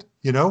miss it,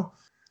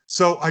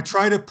 So I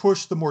try to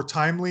push the more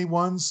timely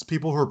ones,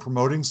 people who are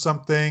promoting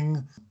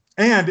something.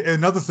 And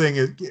another thing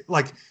is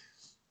like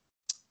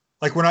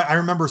when I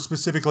remember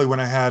specifically when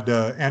I had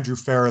Andrew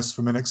Ferris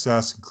from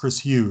INXS and Chris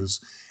Hughes,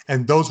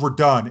 and those were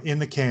done in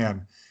the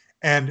can.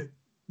 And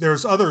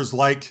there's others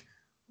like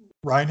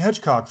Ryan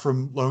Hedgecock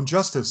from Lone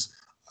Justice.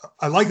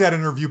 I like that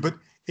interview, but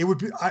it would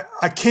be,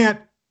 I can't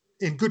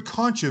in good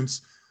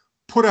conscience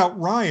put out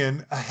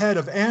Ryan ahead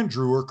of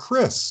Andrew or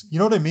Chris. You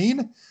know what I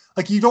mean?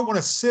 Like you don't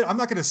want to I'm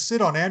not going to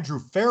sit on Andrew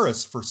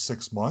Ferris for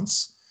 6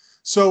 months.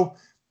 So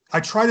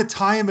I try to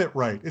time it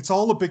right. It's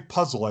all a big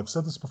puzzle. I've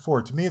said this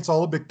before. To me, it's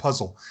all a big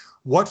puzzle.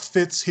 What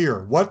fits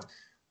here? What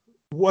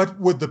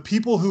would the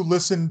people who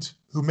listened,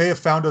 who may have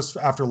found us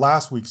after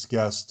last week's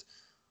guest,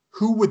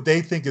 who would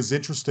they think is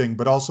interesting,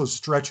 but also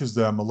stretches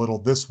them a little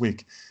this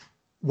week?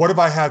 What have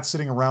I had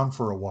sitting around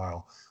for a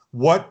while?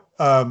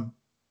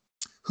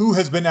 Who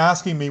has been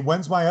asking me,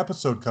 when's my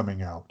episode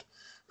coming out?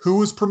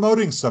 Who is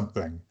promoting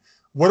something?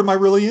 What am I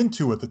really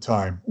into at the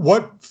time?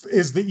 What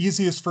is the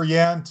easiest for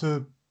Jan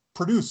to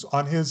produce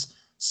on his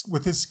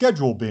with his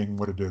schedule being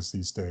what it is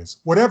these days.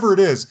 Whatever it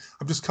is,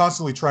 I'm just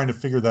constantly trying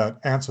to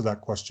answer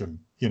that question,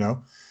 you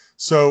know?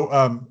 So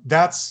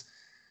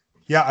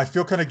yeah, I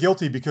feel kind of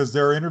guilty because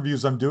there are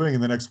interviews I'm doing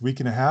in the next week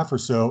and a half or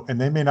so,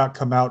 and they may not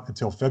come out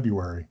until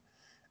February.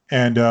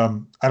 And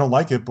I don't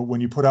like it, but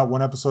when you put out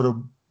one episode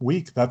a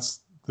week,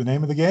 that's the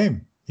name of the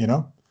game, you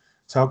know?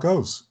 That's how it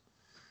goes.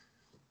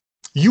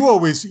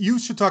 You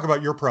should talk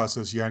about your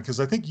process, Jan, because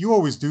I think you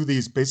always do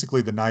these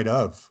basically the night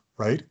of,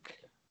 right?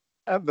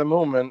 At the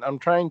moment, I'm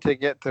trying to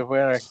get to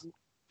where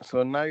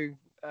so now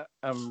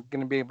I'm going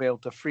to be able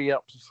to free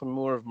up some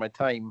more of my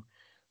time.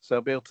 So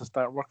I'll be able to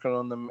start working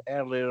on them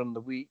earlier in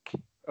the week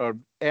or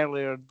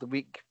earlier the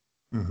week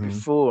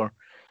before,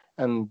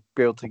 and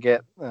be able to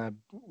get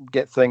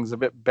things a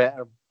bit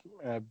better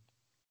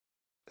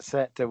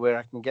set to where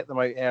I can get them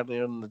out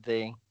earlier in the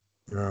day.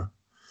 Yeah.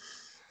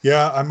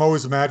 Yeah, I'm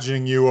always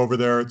imagining you over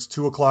there. It's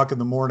 2:00 in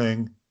the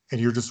morning and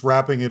you're just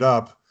wrapping it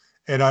up.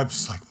 And I'm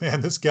just like,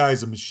 man, this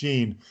guy's a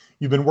machine.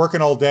 You've been working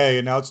all day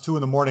and now it's 2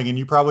 a.m. and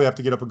you probably have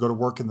to get up and go to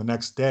work in the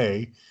next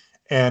day.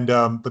 And,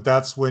 but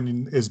that's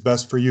when is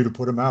best for you to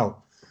put them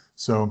out.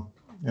 So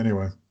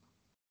anyway,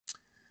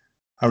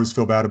 I always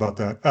feel bad about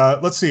that.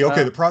 Let's see.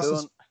 Okay. The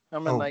process.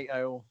 I'm a night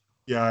owl.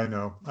 Yeah, I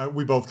know.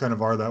 We both kind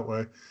of are that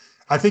way.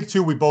 I think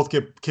too, we both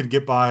can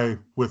get by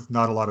with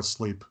not a lot of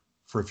sleep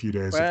for a few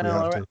days if we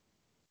have to.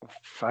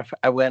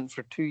 I went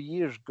for 2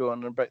 years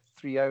going about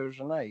 3 hours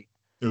a night.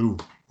 Ooh,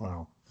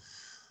 wow.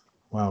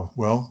 Wow.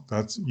 Well,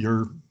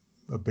 you're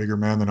a bigger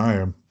man than I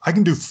am. I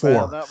can do 4.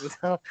 Well,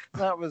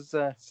 that was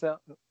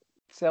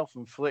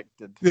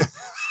self-inflicted. Yeah.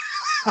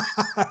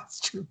 That's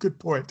true. Good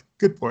point.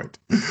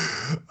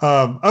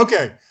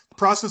 Okay.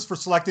 Process for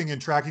selecting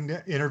and tracking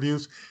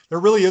interviews. There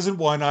really isn't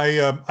one.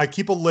 I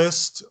keep a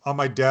list on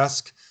my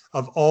desk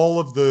of all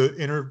of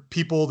the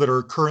people that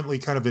are currently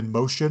kind of in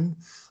motion.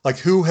 Like,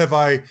 who have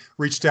I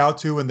reached out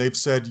to and they've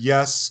said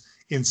yes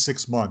in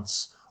 6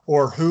 months,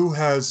 or who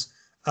has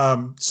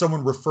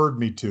someone referred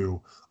me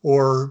to,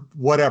 or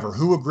whatever,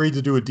 who agreed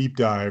to do a deep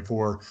dive,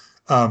 or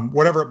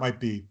whatever it might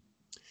be.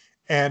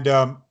 And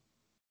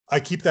I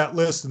keep that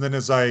list. And then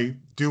as I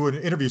do an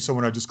interview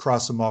someone, I just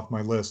cross them off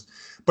my list.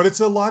 But it's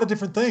a lot of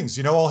different things.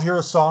 You know, I'll hear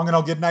a song and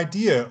I'll get an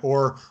idea,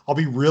 or I'll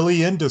be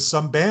really into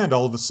some band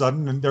all of a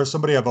sudden, and there's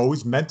somebody I've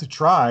always meant to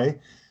try.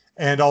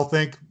 And I'll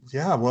think,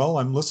 yeah, well,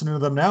 I'm listening to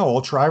them now.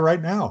 I'll try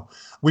right now.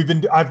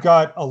 I've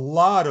got a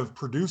lot of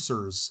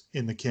producers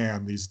in the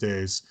can these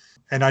days.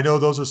 And I know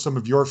those are some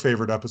of your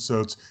favorite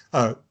episodes.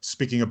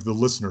 Speaking of the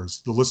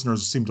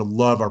listeners seem to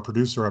love our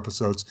producer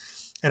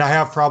episodes. And I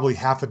have probably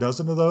half a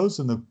dozen of those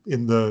in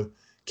the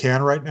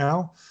can right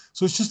now.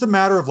 So it's just a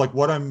matter of like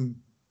what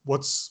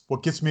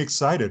gets me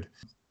excited.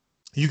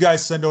 You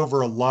guys send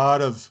over a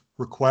lot of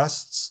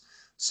requests.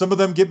 Some of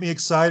them get me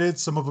excited.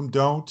 Some of them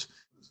don't.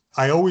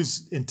 I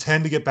always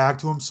intend to get back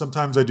to them.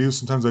 Sometimes I do,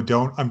 sometimes I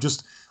don't. I'm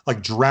just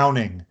like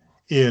drowning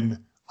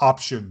in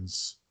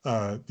options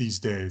these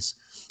days.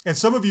 And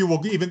some of you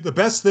will even, the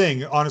best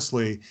thing,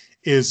 honestly,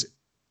 is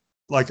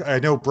like, I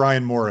know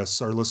Brian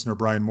Morris, our listener,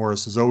 Brian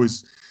Morris, is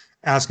always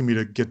asking me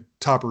to get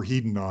Topper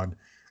Heaton on.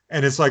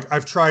 And it's like,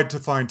 I've tried to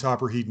find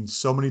Topper Heaton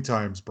so many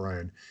times,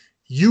 Brian.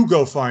 You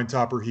go find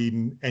Topper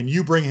Heaton and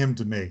you bring him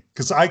to me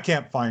because I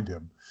can't find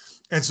him.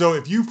 And so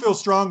if you feel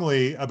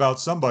strongly about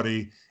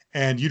somebody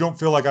and you don't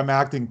feel like I'm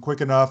acting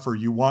quick enough, or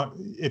if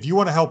you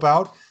want to help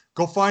out,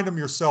 go find them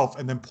yourself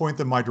and then point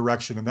them my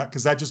direction. And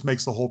because that just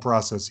makes the whole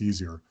process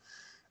easier.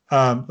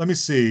 Let me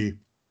see.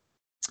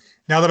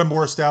 Now that I'm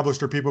more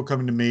established, are people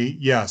coming to me?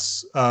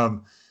 Yes.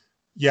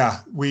 Yeah,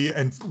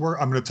 I'm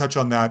going to touch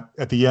on that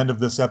at the end of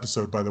this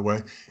episode, by the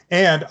way.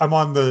 And I'm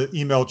on the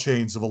email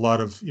chains of a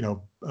lot of,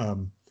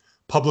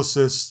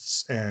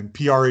 publicists and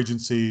PR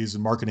agencies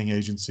and marketing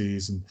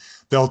agencies, and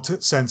they'll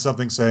send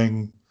something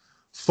saying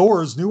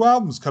Thor's new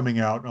album's coming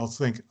out. And I'll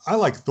think, I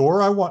like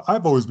Thor.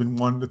 I've always been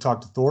wanting to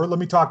talk to Thor. Let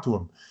me talk to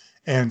him.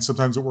 And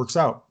sometimes it works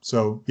out.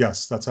 So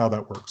yes, that's how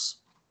that works.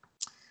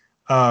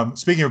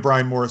 Speaking of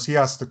Brian Morris, he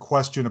asked the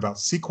question about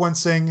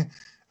sequencing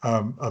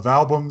of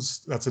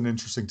albums. That's an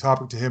interesting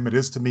topic to him. It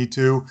is to me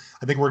too.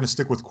 I think we're going to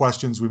stick with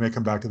questions. We may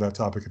come back to that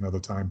topic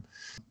another time.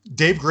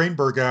 Dave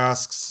Greenberg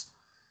asks,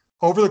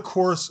 over the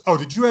course,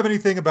 did you have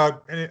anything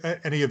about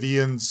any of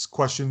Ian's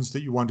questions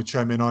that you wanted to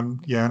chime in on?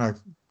 Yeah, and I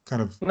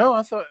kind of... No,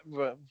 I thought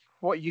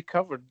what you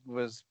covered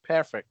was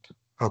perfect.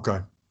 Okay,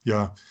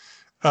 yeah.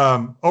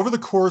 Over the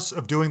course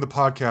of doing the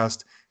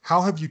podcast,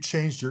 how have you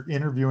changed your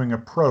interviewing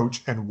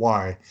approach and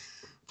why?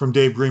 From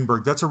Dave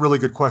Greenberg. That's a really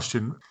good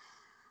question.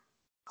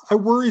 I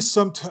worry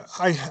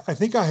I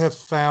think I have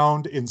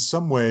found in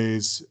some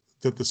ways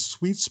that the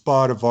sweet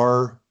spot of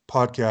our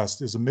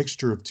podcast is a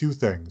mixture of two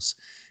things.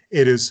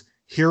 It is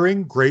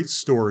hearing great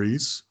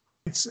stories,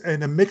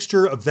 and a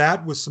mixture of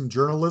that with some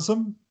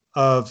journalism,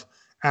 of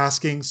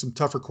asking some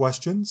tougher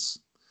questions,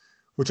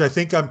 which I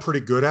think I'm pretty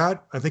good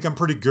at. I think I'm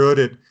pretty good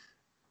at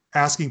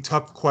asking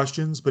tough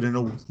questions, but in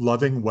a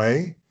loving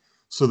way,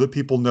 so that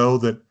people know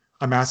that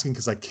I'm asking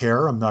because I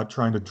care. I'm not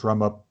trying to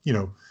drum up,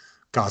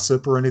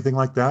 gossip or anything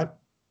like that.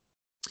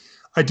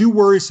 I do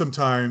worry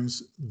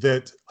sometimes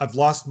that I've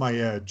lost my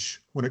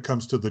edge when it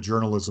comes to the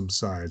journalism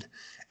side.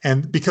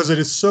 And because it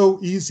is so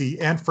easy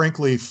and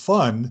frankly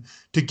fun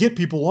to get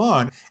people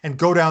on and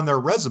go down their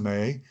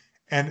resume.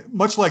 And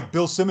much like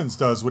Bill Simmons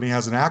does when he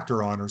has an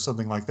actor on or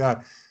something like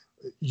that,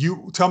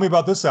 you tell me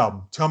about this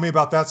album, tell me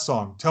about that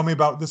song, tell me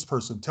about this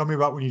person, tell me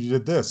about when you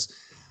did this.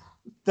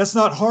 That's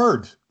not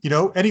hard.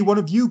 Any one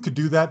of you could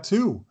do that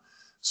too.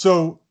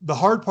 So the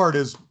hard part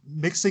is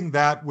mixing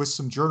that with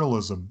some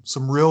journalism,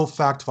 some real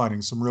fact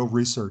finding, some real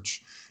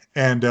research.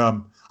 And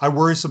I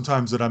worry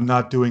sometimes that I'm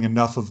not doing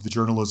enough of the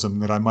journalism,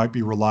 that I might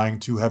be relying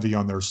too heavy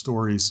on their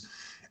stories.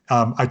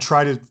 I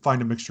try to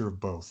find a mixture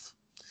of both.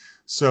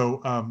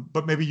 So,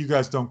 but maybe you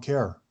guys don't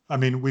care. I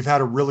mean, we've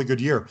had a really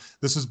good year.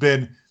 This has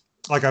been,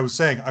 like I was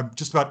saying,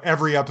 just about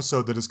every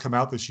episode that has come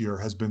out this year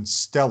has been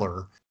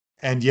stellar.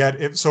 And yet,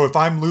 if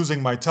I'm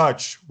losing my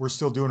touch, we're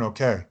still doing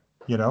okay.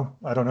 I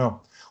don't know.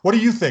 What do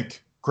you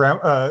think,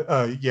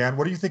 Jan?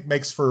 What do you think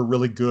makes for a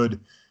really good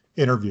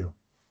interview?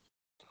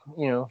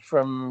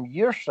 From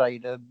your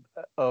side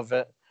of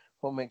it,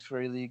 what makes for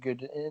a really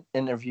good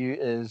interview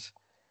is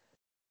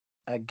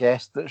a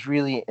guest that's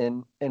really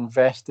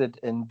invested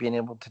in being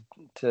able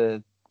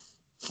to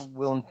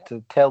willing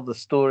to tell the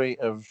story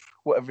of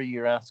whatever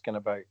you're asking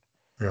about.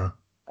 Yeah.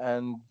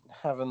 And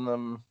having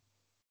them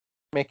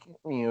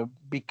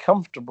be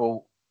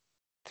comfortable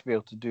to be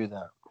able to do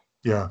that.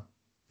 Yeah.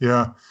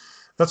 Yeah.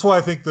 That's why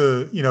I think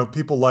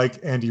people like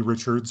Andy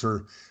Richards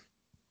or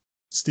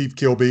Steve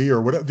Kilby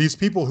or whatever, these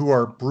people who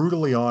are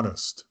brutally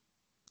honest.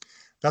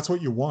 That's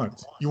what you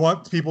want. You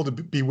want people to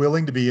be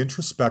willing to be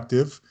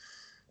introspective.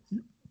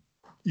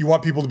 You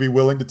want people to be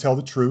willing to tell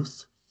the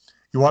truth.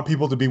 You want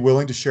people to be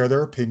willing to share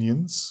their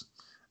opinions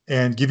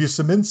and give you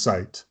some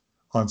insight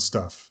on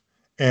stuff.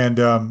 And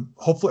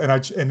hopefully,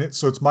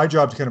 so it's my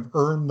job to kind of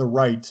earn the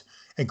right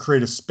and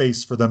create a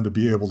space for them to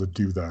be able to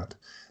do that.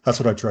 That's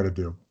what I try to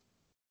do.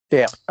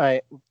 Yeah,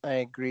 I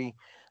agree,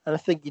 and I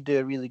think you do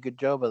a really good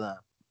job of that.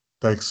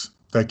 Thanks,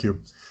 thank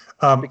you.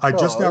 Because, I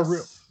just now.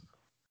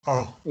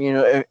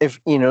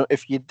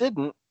 If you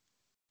didn't,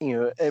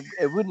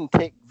 it wouldn't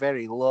take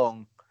very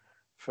long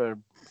for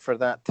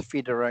that to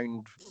feed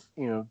around,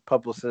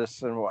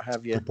 publicists and what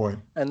have you. Good point.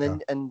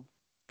 And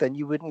then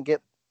you wouldn't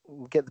get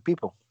the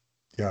people.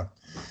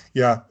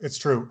 Yeah, it's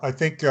true. I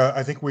think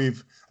we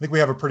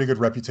have a pretty good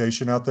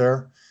reputation out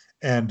there,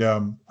 and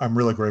I'm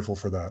really grateful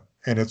for that.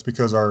 And it's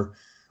because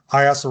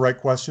I ask the right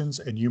questions,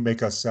 and you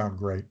make us sound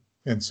great.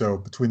 And so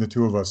between the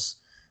two of us,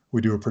 we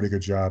do a pretty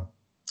good job.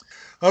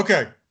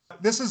 Okay,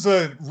 this is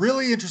a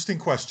really interesting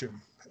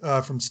question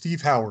from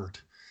Steve Howard.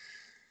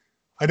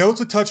 I know it's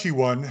a touchy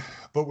one,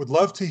 but would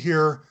love to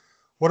hear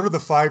what are the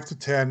 5 to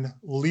 10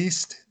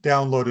 least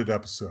downloaded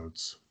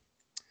episodes.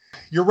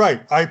 You're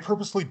right. I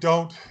purposely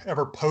don't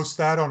ever post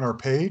that on our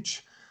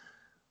page.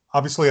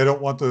 Obviously, I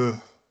don't want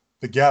the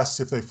guests,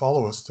 if they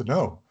follow us, to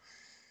know.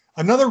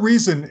 Another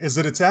reason is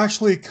that it's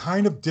actually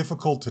kind of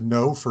difficult to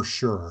know for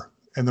sure.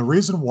 And the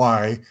reason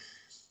why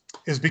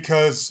is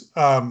because,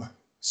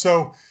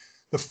 so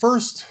the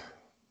first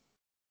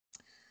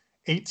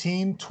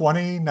 18,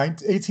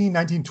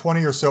 19,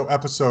 20 or so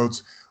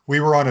episodes,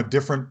 we were on a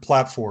different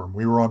platform.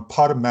 We were on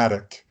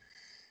Podomatic,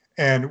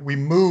 and we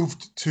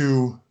moved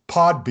to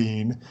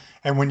Podbean.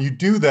 And when you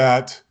do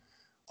that,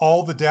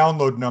 all the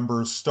download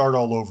numbers start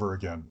all over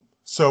again.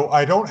 So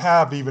I don't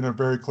have even a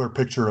very clear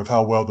picture of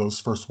how well those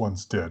first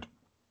ones did.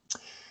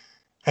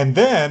 And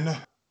then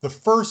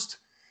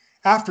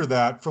after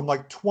that, from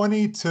like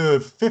 20 to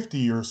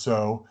 50 or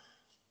so,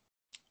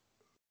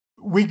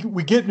 we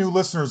get new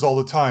listeners all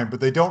the time, but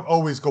they don't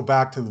always go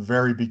back to the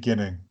very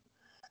beginning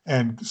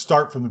and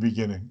start from the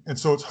beginning. And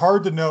so it's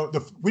hard to know.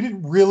 We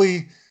didn't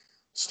really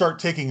start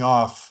taking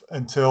off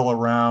until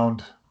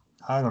around,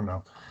 I don't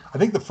know. I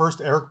think the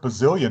first Eric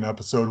Bazillion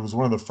episode was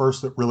one of the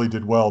first that really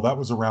did well. That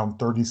was around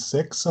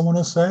 36, I want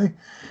to say.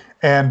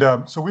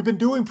 And so we've been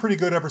doing pretty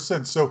good ever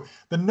since. So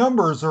the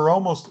numbers are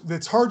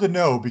it's hard to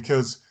know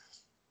because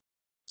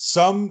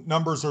some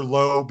numbers are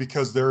low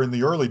because they're in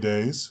the early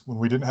days when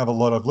we didn't have a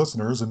lot of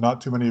listeners and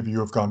not too many of you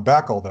have gone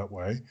back all that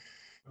way.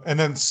 And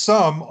then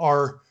some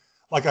are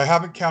like, I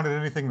haven't counted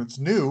anything that's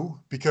new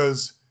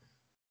because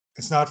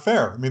it's not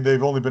fair. I mean,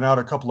 they've only been out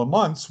a couple of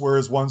months,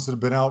 whereas ones that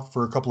have been out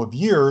for a couple of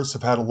years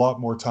have had a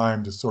lot more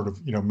time to sort of,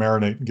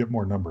 marinate and get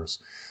more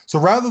numbers. So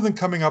rather than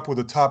coming up with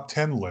a top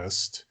 10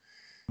 list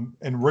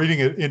and rating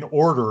it in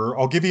order,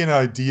 I'll give you an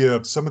idea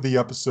of some of the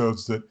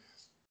episodes that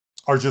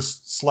are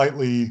just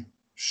slightly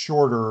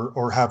shorter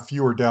or have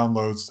fewer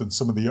downloads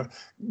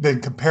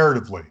than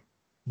comparatively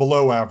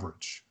below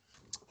average.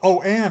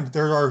 Oh, and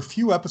there are a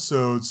few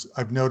episodes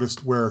I've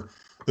noticed where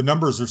the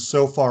numbers are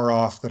so far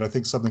off that I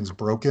think something's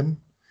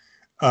broken.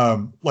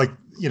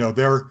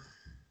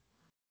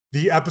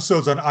 The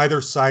episodes on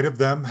either side of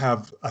them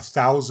have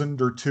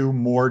 1,000 or 2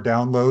 more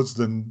downloads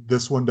than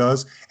this one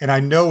does. And I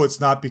know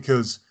it's not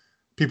because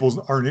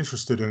people aren't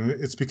interested in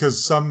it. It's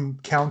because some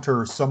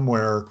counter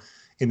somewhere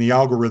in the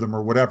algorithm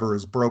or whatever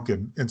is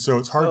broken. And so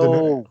it's hard to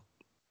know.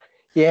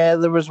 Yeah,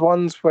 there was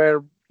ones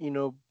where,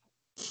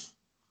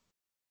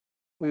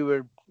 we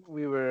were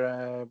we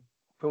were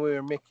when we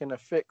were making a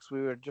fix,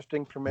 we were just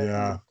incrementing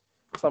Yeah.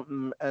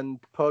 something, and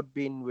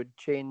Podbean would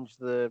change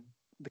the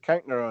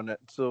counter on it.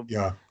 So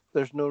Yeah.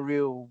 there's no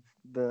real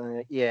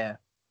yeah.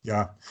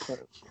 Yeah.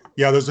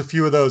 Yeah, there's a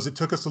few of those. It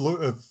took us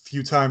a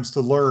few times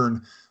to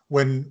learn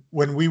when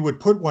we would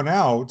put one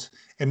out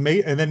and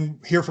then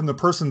hear from the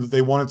person that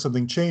they wanted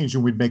something changed,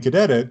 and we'd make an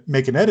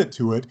edit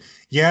to it.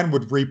 Jan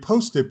would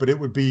repost it, but it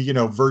would be,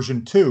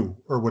 version 2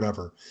 or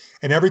whatever.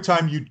 And every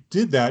time you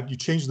did that, you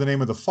changed the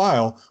name of the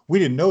file. We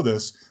didn't know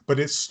this, but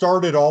it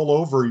started all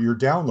over your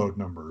download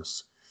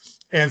numbers.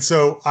 And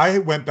so I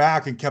went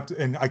back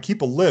and I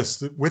keep a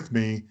list with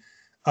me,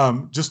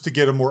 just to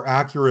get a more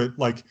accurate,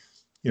 like,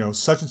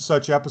 such and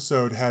such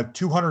episode had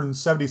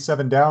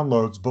 277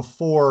 downloads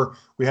before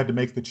we had to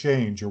make the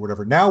change or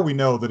whatever. Now we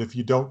know that if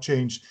you don't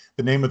change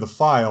the name of the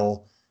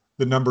file,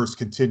 the numbers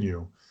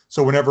continue.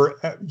 So whenever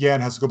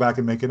Jan has to go back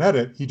and make an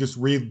edit, he just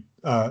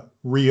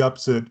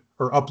re-ups it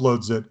or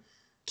uploads it,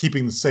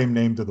 keeping the same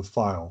name to the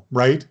file,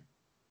 right?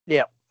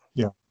 Yeah.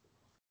 Yeah.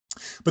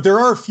 But there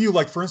are a few,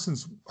 like, for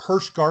instance,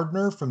 Hirsch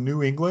Gardner from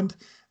New England.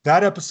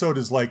 That episode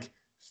is like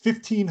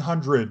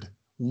 1,500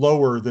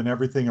 lower than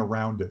everything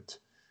around it.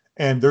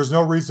 And there's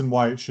no reason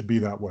why it should be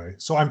that way.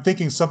 So I'm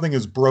thinking something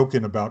is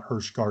broken about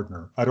Hirsch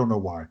Gardner. I don't know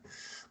why.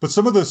 But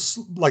some of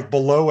the, like,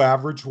 below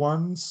average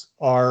ones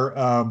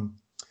are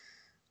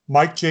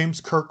Mike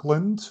James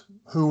Kirkland,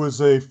 who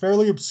is a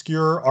fairly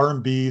obscure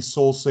R&B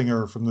soul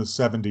singer from the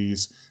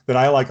 70s that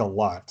I like a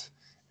lot.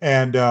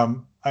 And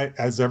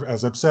as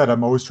I've said,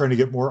 I'm always trying to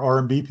get more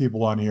R&B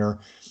people on here.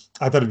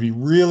 I thought it'd be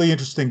really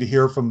interesting to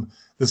hear from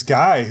this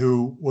guy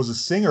who was a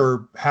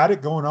singer, had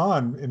it going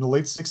on in the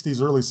late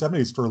 60s, early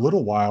 70s for a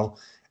little while,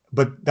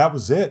 but that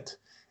was it.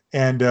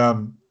 And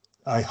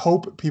I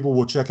hope people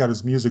will check out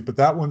his music, but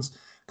that one's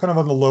kind of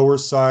on the lower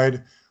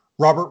side.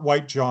 Robert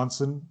White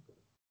Johnson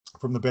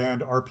from the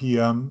band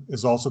RPM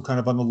is also kind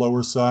of on the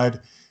lower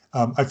side.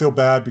 I feel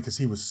bad because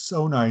he was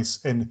so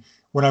nice. And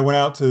when I went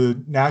out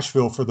to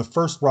Nashville for the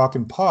first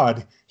Rockin'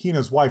 Pod, he and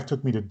his wife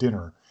took me to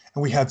dinner.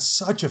 And we had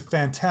such a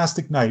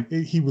fantastic night.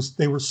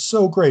 They were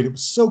so great. It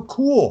was so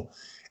cool.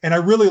 And I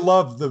really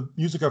love the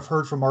music I've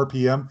heard from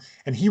RPM.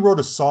 And he wrote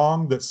a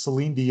song that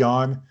Celine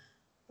Dion,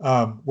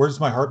 Where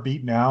Does My Heart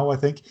Beat Now, I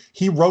think.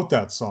 He wrote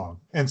that song.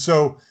 And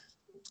so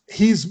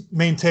he's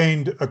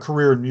maintained a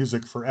career in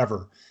music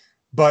forever.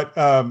 But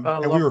I and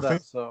love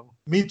that song.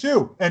 Me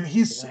too. And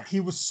he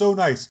was so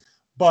nice.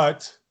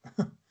 But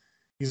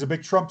he's a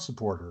big Trump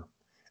supporter.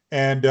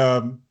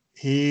 And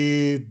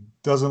he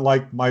doesn't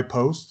like my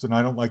posts and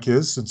I don't like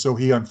his. And so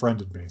he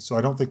unfriended me. So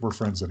I don't think we're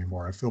friends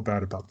anymore. I feel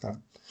bad about that.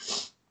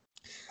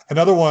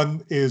 Another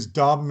one is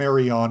Dom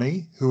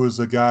Mariani, who is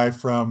a guy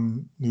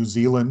from New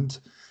Zealand,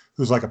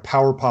 who's like a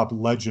power pop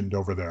legend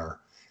over there.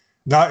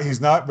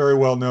 He's not very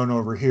well known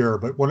over here,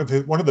 but one of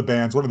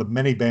the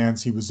many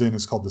bands he was in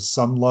is called the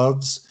Sun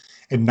Loves.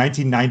 In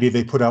 1990,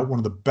 they put out one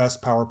of the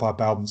best power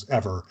pop albums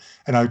ever.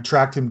 And I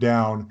tracked him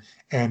down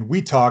and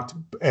we talked,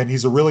 and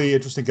he's a really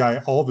interesting guy.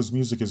 All of his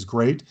music is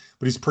great,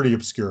 but he's pretty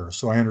obscure.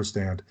 So I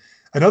understand.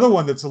 Another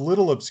one that's a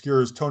little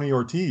obscure is Tony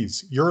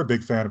Ortiz. You're a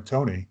big fan of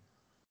Tony.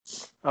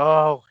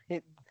 Oh,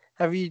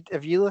 have you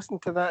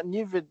listened to that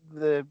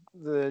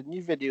the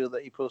new video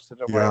that he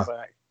posted a while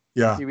back?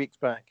 Yeah. A few weeks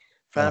back.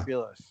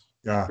 Fabulous.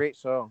 Yeah. Great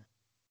song.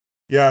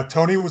 Yeah.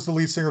 Tony was the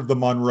lead singer of the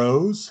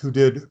Monroes, who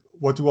did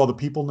What Do All the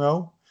People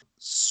Know?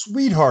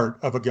 Sweetheart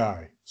of a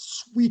guy.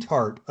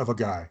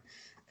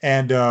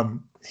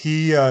 And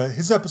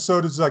his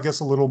episode is, I guess,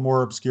 a little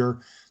more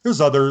obscure.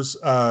 There's others.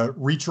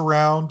 Reach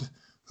Around,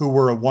 who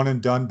were a one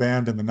and done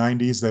band in the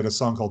 90s. They had a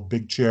song called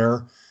Big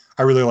Chair.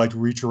 I really liked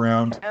Reach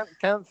Around.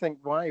 Can't think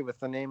why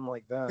with a name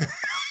like that.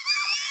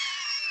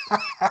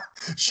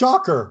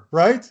 Shocker,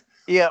 right?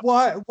 Yeah.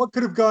 Why? What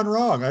could have gone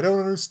wrong? I don't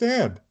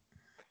understand.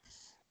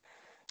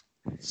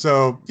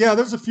 So yeah,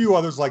 there's a few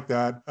others like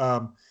that.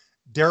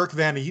 Derek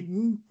Van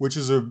Eaton, which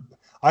is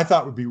I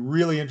thought would be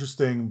really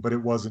interesting, but it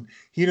wasn't.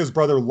 He and his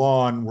brother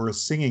Lon were a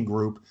singing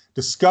group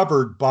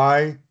discovered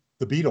by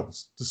the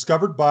Beatles,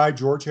 discovered by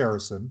George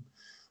Harrison,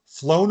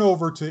 flown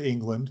over to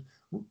England,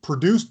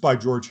 produced by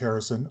George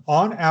Harrison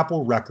on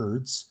Apple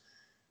Records,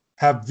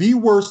 have the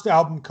worst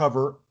album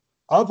cover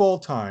of all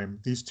time.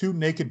 These two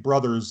naked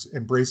brothers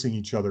embracing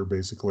each other,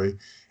 basically.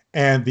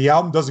 And the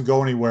album doesn't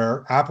go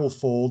anywhere. Apple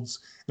folds.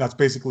 And that's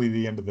basically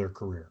the end of their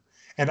career.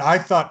 And I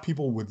thought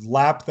people would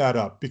lap that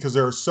up because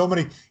there are so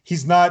many.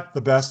 He's not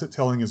the best at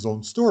telling his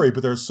own story,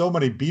 but there are so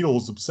many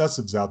Beatles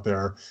obsessives out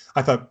there.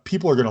 I thought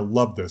people are going to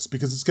love this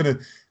because it's going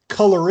to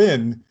color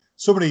in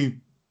so many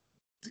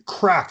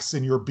cracks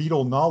in your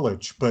Beatle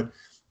knowledge, but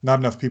not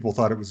enough people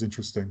thought it was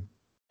interesting.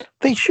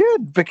 They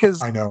should,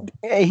 because I know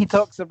he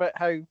talks about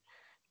how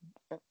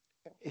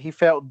he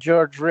felt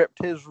George ripped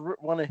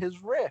one of his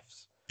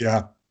riffs.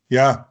 Yeah.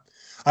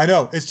 I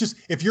know. It's just,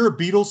 if you're a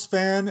Beatles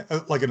fan,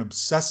 like an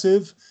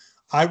obsessive,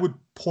 I would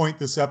point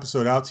this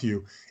episode out to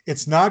you.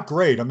 It's not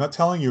great. I'm not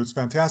telling you it's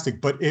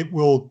fantastic, but it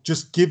will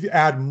just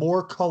add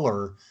more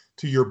color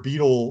to your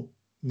Beatle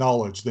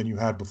knowledge than you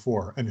had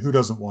before. And who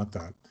doesn't want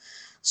that?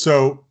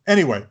 So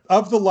anyway,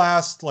 of the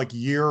last like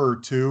year or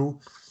two,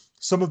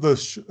 some of the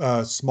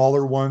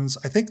smaller ones,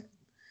 I think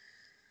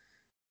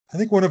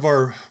one of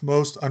our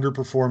most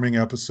underperforming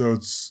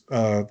episodes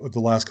of the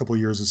last couple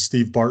of years is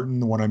Steve Barton,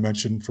 the one I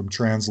mentioned from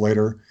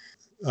Translator.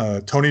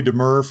 Tony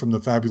Demur from the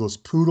Fabulous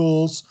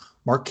Poodles,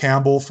 Mark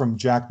Campbell from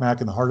Jack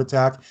Mack and the Heart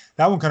Attack.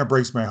 That one kind of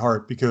breaks my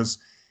heart because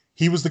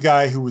he was the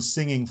guy who was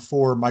singing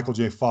for Michael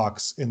J.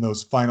 Fox in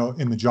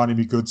the Johnny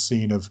B. Good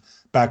scene of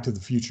Back to the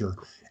Future.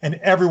 And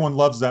everyone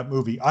loves that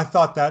movie. I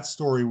thought that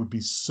story would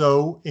be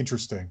so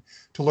interesting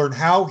to learn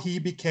how he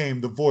became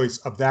the voice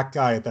of that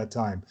guy at that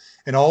time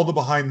and all the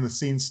behind the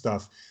scenes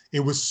stuff. It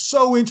was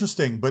so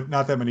interesting, but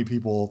not that many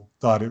people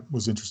thought it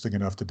was interesting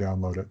enough to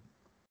download it.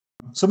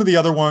 Some of the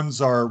other ones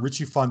are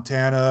Richie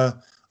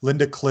Fontana,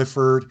 Linda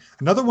Clifford.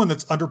 Another one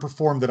that's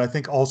underperformed that I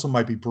think also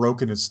might be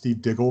broken is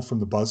Steve Diggle from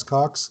the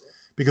Buzzcocks,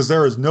 because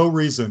there is no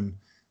reason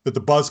that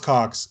the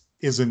Buzzcocks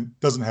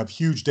doesn't have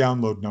huge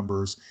download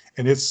numbers,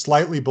 and it's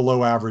slightly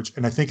below average.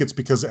 And I think it's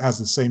because it has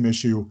the same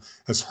issue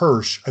as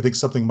Hirsch. I think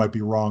something might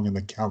be wrong in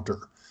the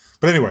counter.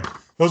 But anyway,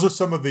 those are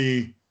some of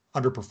the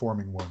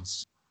underperforming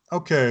ones.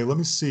 Okay, let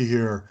me see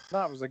here.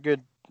 That was a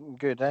good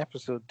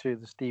episode too,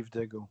 the Steve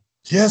Diggle.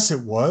 Yes, it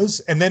was.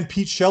 And then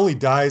Pete Shelley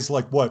dies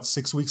like what,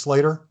 6 weeks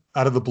later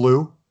out of the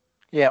blue?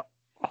 Yeah.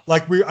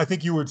 Like I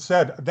think you had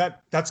said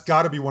that's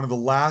got to be one of the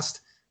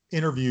last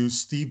interviews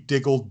Steve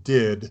Diggle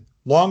did,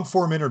 long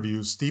form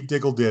interviews Steve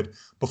Diggle did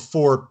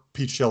before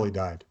Pete Shelley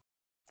died,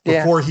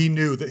 before he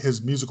knew that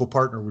his musical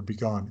partner would be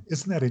gone.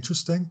 Isn't that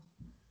interesting?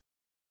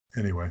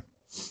 Anyway.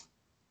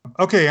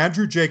 Okay,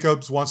 Andrew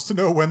Jacobs wants to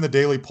know when the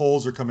daily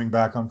polls are coming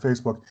back on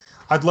Facebook.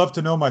 I'd love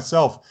to know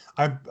myself.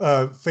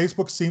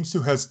 Facebook seems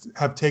to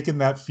have taken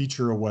that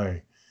feature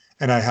away,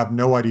 and I have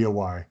no idea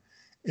why.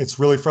 It's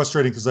really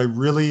frustrating because I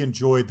really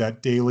enjoyed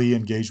that daily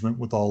engagement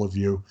with all of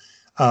you.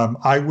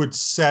 I would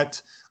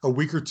set a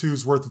week or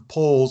two's worth of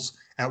polls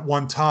at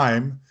one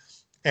time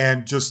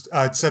and just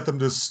I'd set them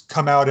to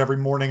come out every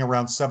morning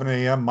around 7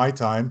 a.m. my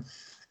time.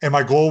 And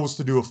my goal was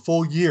to do a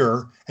full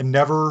year and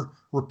never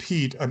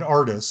repeat an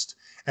artist.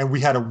 And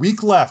we had a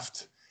week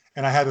left,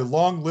 and I had a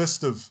long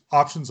list of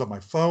options on my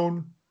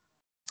phone,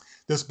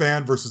 this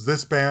band versus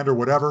this band or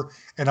whatever.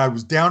 And I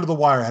was down to the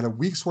wire. I had a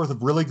week's worth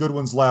of really good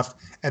ones left,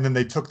 and then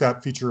they took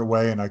that feature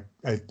away, and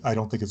I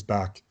don't think it's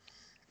back.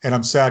 And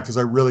I'm sad because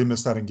I really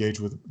missed that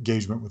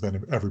engagement with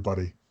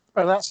everybody.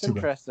 Well, that's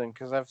interesting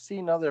because I've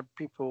seen other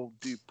people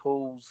do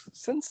polls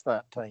since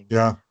that time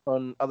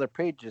on other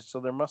pages, so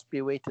there must be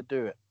a way to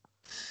do it.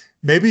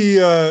 Maybe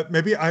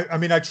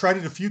I tried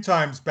it a few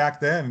times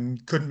back then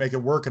and couldn't make it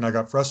work, and I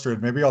got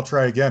frustrated. Maybe I'll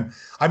try again.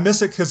 I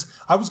miss it because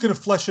I was going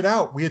to flesh it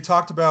out. We had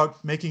talked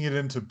about making it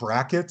into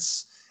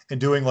brackets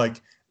and doing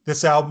like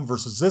this album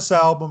versus this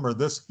album, or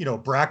this,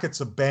 brackets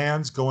of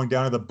bands going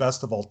down to the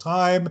best of all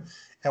time,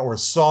 or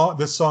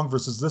this song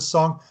versus this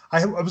song.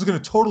 I was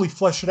going to totally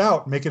flesh it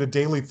out, make it a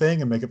daily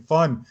thing and make it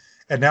fun.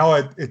 And now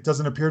it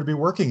doesn't appear to be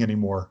working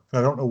anymore. And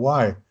I don't know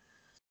why.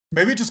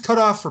 Maybe it just cut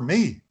off for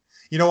me.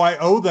 I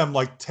owe them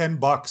like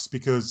 $10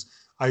 because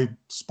I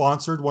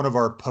sponsored one of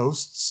our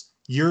posts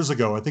years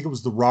ago. I think it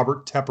was the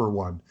Robert Tepper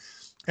one.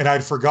 And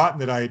I'd forgotten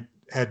that I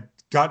had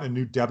gotten a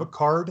new debit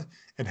card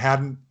and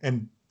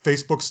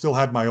Facebook still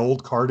had my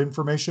old card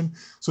information.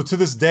 So to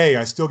this day,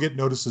 I still get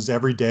notices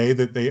every day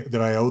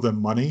that I owe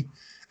them money.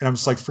 And I'm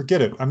just like,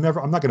 forget it. I'm not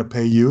going to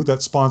pay you.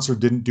 That sponsor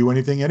didn't do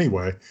anything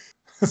anyway.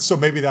 So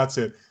maybe that's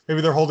it.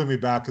 Maybe they're holding me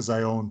back because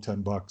I owe them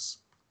 $10.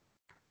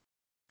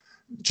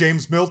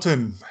 James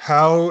Milton,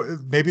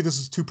 maybe this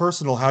is too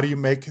personal. How do you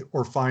make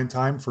or find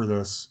time for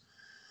this?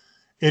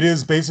 It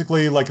is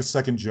basically like a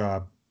second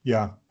job.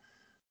 Yeah.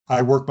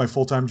 I work my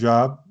full-time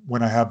job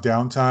when I have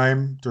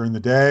downtime during the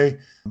day.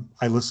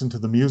 I listen to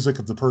the music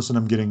of the person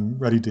I'm getting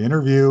ready to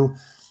interview.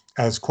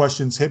 As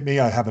questions hit me,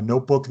 I have a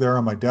notebook there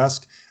on my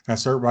desk and I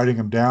start writing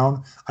them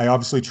down. I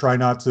obviously try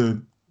not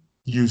to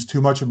use too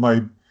much of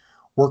my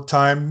work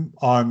time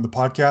on the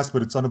podcast,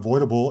 but it's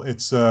unavoidable.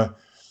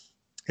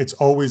 It's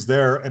always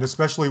there. And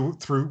especially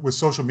with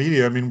social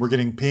media, I mean, we're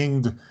getting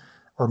pinged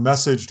or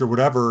messaged or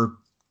whatever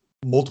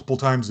multiple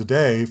times a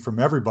day from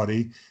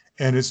everybody.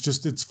 And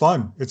it's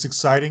fun. It's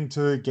exciting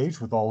to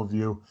engage with all of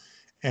you.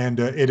 And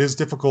it is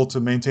difficult to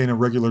maintain a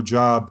regular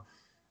job.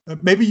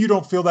 Maybe you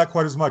don't feel that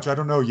quite as much. I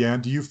don't know,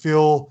 Yan. Do you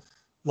feel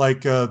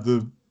like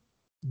the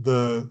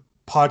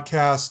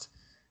podcast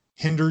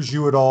hinders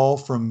you at all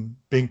from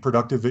being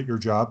productive at your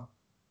job?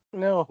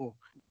 No,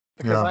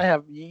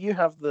 because you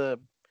have the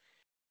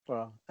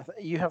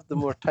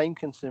more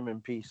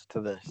time-consuming piece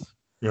to this.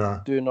 Yeah.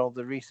 Doing all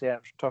the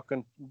research,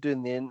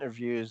 doing the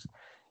interviews.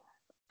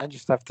 I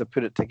just have to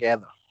put it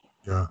together.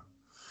 Yeah.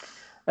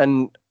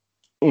 And,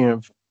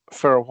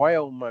 for a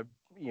while,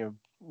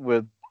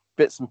 with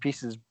bits and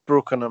pieces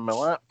broken on my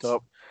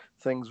laptop,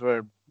 things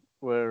were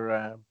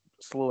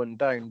slowing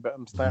down, but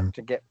I'm starting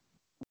to get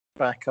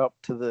back up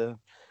to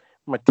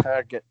my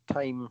target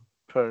time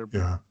per.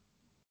 Yeah.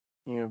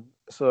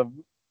 So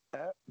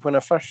when I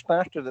first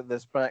started at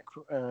this back,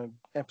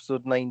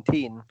 episode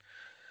 19,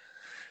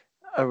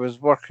 I was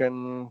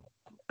working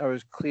I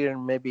was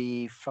clearing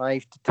maybe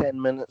 5 to 10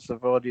 minutes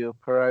of audio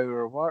per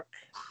hour of work.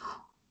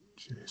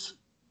 Jeez.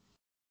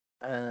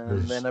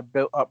 And then I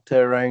built up to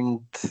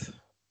around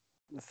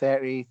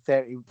 30,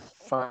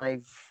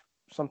 35,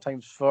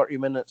 sometimes 40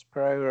 minutes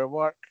per hour of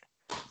work.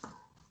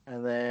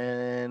 And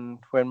then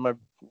when my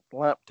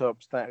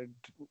laptop started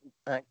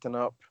acting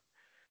up,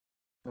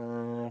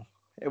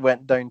 it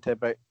went down to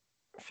about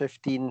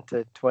 15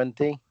 to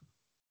 20.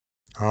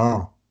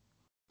 Oh,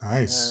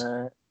 nice.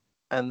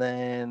 And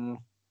then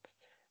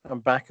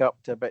I'm back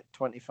up to about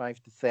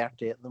 25 to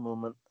 30 at the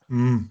moment.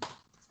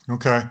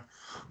 Okay.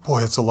 Boy,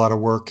 that's a lot of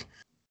work.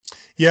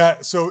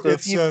 Yeah, so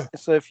it's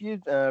if you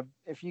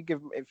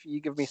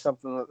give me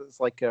something that's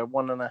like a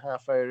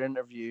 1.5 hour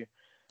interview,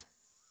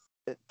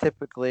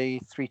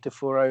 typically 3 to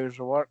 4 hours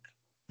of work.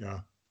 Yeah.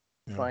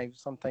 5,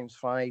 sometimes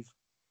 5,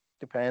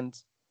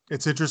 depends.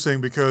 It's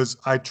interesting because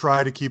I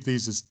try to keep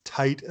these as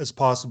tight as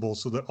possible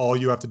so that all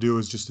you have to do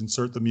is just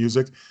insert the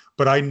music.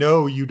 But I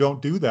know you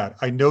don't do that.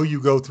 I know you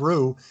go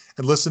through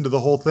and listen to the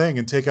whole thing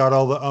and take out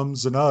all the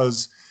ums and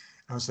uhs.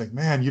 I was like,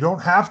 man, you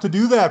don't have to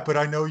do that, but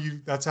I know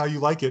that's how you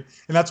like it.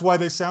 And that's why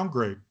they sound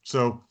great.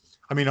 So,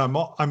 I mean,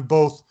 I'm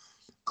both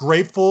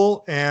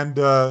grateful and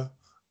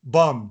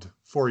bummed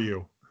for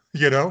you,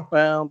 you know?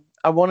 Well,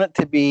 I want it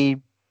to be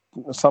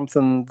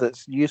something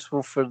that's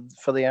useful for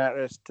the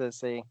artist to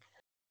say,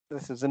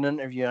 this is an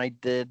interview I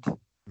did,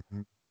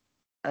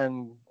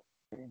 and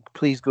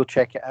please go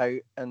check it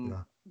out. And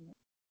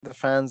the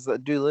fans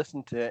that do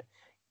listen to it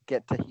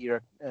get to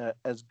hear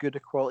as good a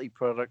quality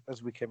product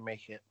as we can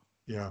make it.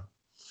 Yeah.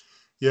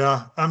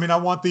 Yeah. I mean, I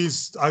want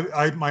these,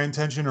 my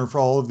intention are for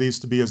all of these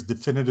to be as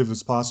definitive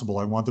as possible.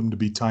 I want them to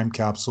be time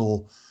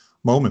capsule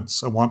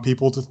moments. I want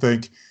people to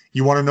think,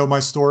 you want to know my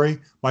story?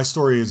 My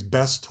story is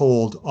best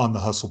told on the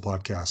Hustle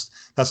podcast.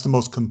 That's the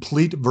most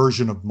complete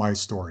version of my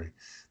story.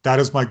 That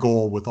is my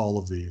goal with all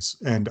of these.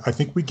 And I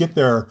think we get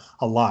there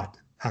a lot,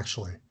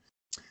 actually.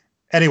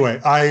 Anyway,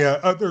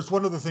 there's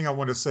one other thing I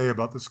want to say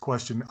about this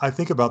question. I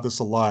think about this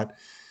a lot.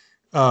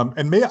 I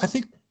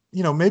think,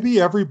 maybe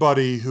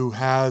everybody who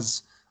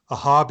has a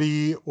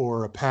hobby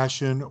or a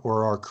passion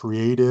or are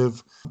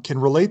creative can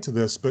relate to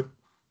this, but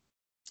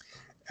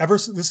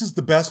this is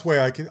the best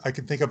way I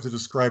can think of to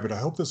describe it. I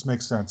hope this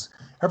makes sense.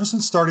 Ever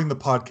since starting the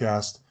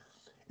podcast,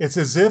 it's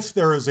as if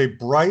there is a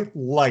bright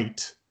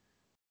light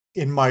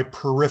in my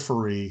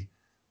periphery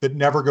that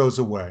never goes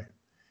away.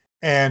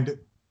 And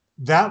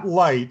that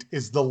light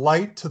is the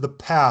light to the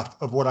path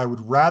of what I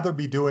would rather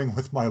be doing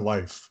with my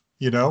life,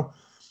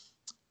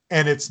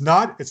 And it's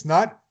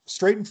not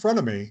straight in front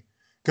of me,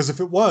 because if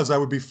it was, I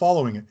would be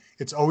following it.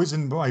 It's always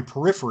in my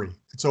periphery.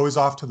 It's always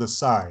off to the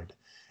side.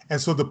 And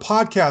so the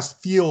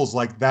podcast feels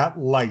like that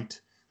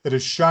light that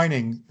is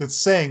shining, that's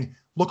saying,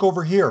 look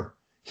over here.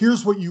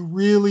 Here's what you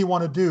really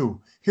want to do.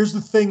 Here's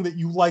the thing that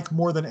you like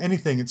more than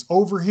anything. It's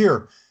over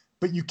here.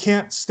 But you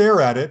can't stare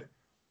at it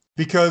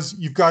because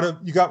you've got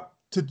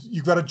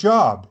a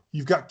job,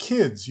 you've got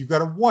kids, you've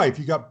got a wife,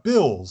 you've got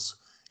bills,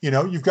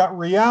 you've got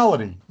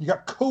reality, you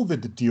got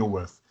COVID to deal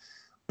with.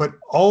 But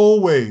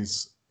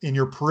always in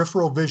your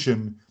peripheral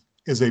vision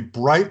is a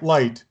bright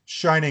light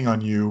shining on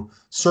you,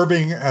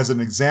 serving as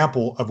an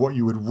example of what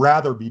you would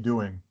rather be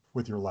doing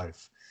with your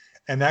life.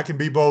 And that can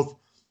be both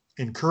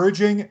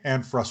encouraging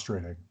and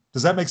frustrating.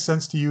 Does that make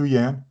sense to you,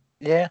 Jan?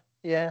 Yeah.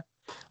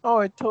 Oh,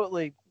 I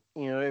totally,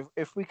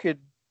 if we could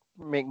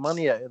make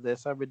money out of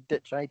this, I would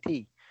ditch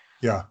IT.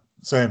 Yeah,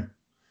 same.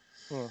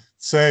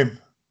 Same.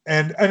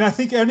 And I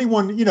think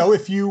anyone,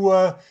 if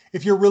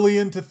you're really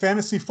into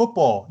fantasy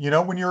football,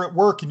 when you're at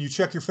work and you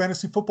check your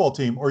fantasy football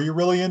team, or you're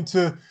really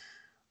into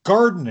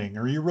gardening,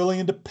 or you're really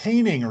into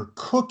painting or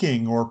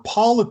cooking or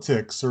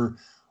politics or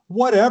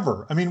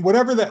whatever. I mean,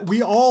 whatever that,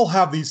 we all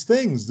have these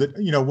things that,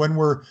 when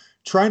we're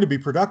trying to be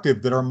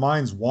productive, that our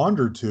minds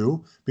wander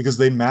to because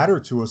they matter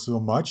to us so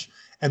much.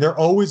 And they're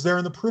always there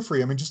in the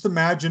periphery. I mean, just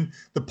imagine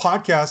the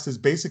podcast is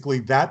basically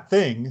that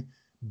thing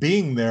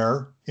being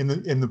there in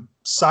the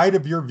side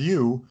of your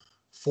view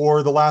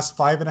for the last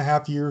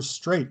 5.5 years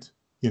straight.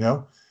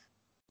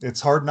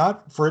 It's hard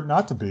for it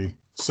not to be.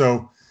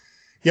 So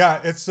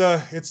yeah, it's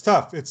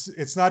tough.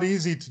 It's not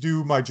easy to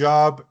do my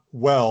job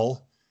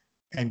well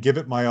and give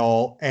it my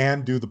all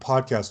and do the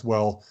podcast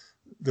well.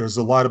 There's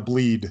a lot of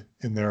bleed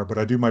in there, but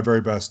I do my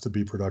very best to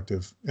be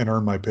productive and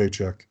earn my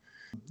paycheck.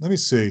 Let me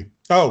see.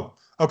 Oh,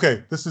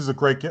 okay. This is a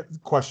great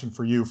question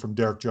for you from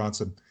Derek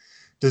Johnson.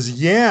 Does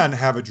Jan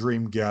have a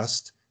dream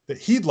guest that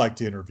he'd like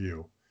to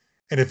interview?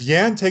 And if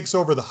Jan takes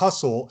over the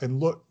Hustle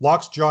and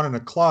locks John in a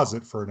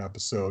closet for an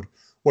episode,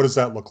 what does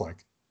that look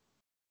like?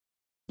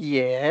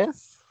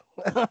 Yes.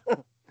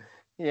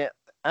 Yeah,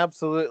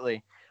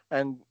 absolutely.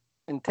 And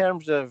in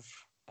terms of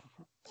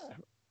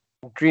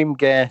dream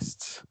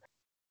guests,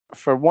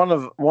 for one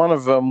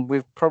of them,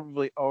 we've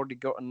probably already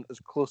gotten as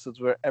close as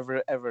we're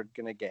ever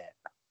going to get.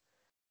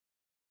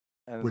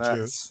 And which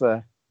that's is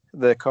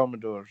the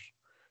Commodores.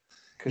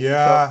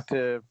 Yeah.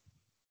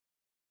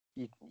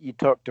 You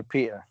talk to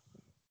Peter.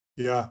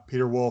 Yeah,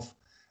 Peter Wolf.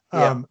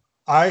 Yeah.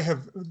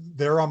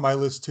 They're on my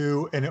list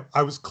too, and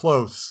I was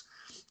close.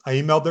 I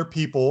emailed their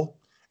people,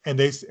 And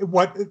this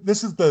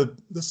is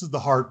the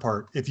hard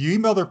part. If you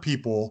email their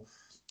people,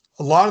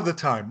 a lot of the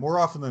time, more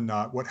often than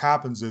not, what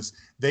happens is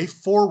they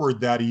forward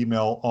that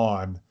email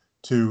on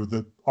to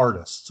the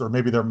artists or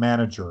maybe their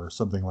manager or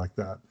something like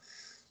that.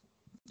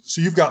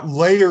 So you've got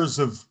layers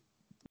of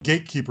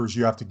gatekeepers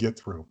you have to get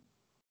through.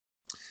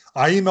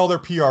 I email their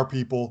PR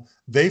people.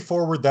 They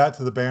forward that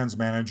to the band's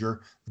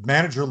manager. The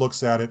manager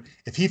looks at it.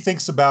 If he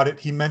thinks about it,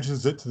 he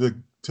mentions it to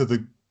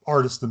the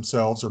artists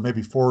themselves, or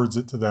maybe forwards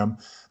it to them.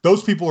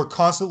 Those people are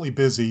constantly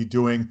busy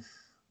doing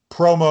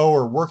promo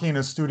or working in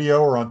a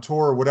studio or on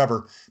tour or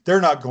whatever. They're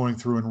not going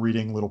through and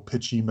reading little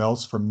pitch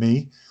emails from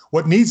me.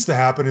 What needs to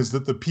happen is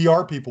that the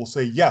PR people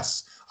say,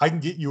 yes, I can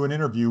get you an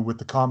interview with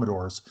the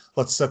Commodores.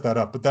 Let's set that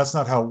up. But that's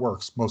not how it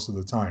works most of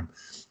the time.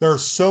 There are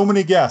so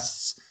many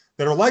guests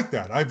that are like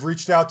that. I've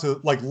reached out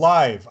to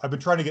Live. I've been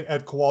trying to get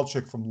Ed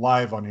Kowalczyk from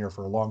Live on here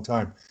for a long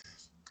time.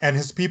 And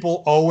his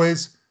people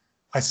always,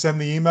 I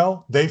send the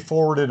email, they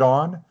forward it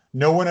on.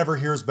 No one ever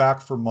hears back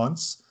for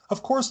months.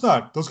 Of course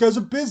not. Those guys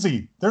are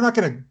busy. They're not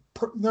going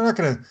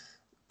to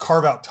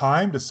carve out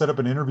time to set up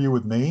an interview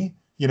with me.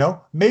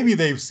 Maybe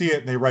they see it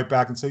and they write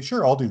back and say,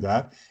 sure, I'll do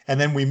that. And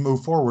then we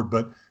move forward.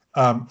 But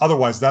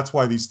otherwise, that's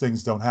why these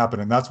things don't happen.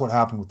 And that's what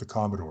happened with the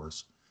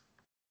Commodores.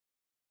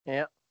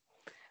 Yeah.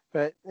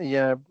 But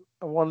yeah,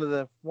 one of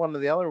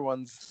the other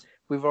ones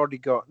we've already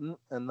gotten,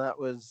 and that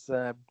was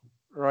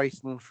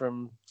Ryson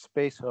from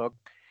Spacehog.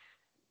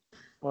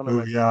 One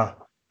of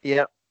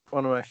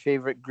my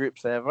favorite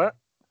groups ever.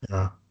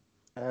 Yeah.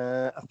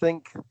 I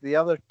think the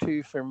other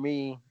two for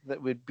me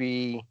that would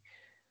be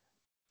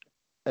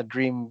a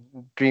dream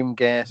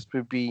guest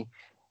would be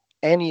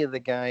any of the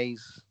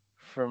guys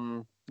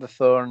from the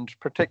Thorns,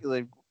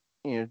 particularly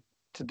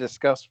to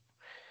discuss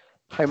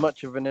how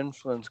much of an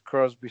influence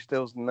Crosby,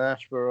 Stills, and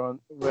Nash were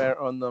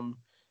on them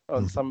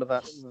on some of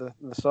the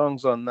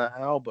songs on that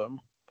album,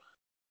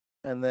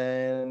 and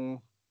then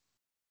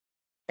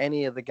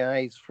any of the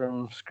guys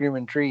from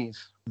Screaming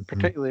Trees,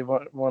 particularly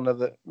one of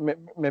the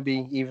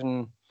maybe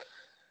even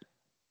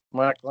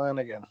Mark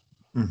Lanigan.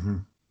 Mm-hmm.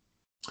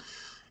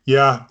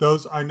 Yeah,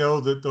 I know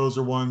that those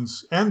are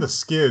ones, and the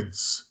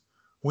Skids.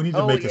 We need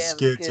to make a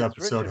Skids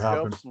episode Richard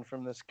happen. Jobson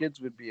from the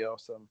Skids would be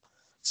awesome.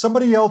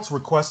 Somebody else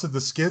requested the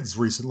Skids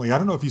recently. I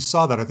don't know if you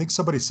saw that. I think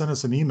somebody sent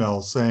us an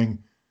email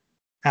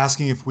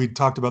asking if we'd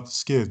talked about the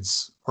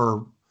Skids.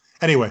 Or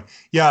anyway,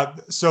 yeah.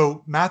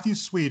 So Matthew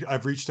Sweet,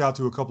 I've reached out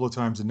to a couple of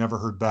times and never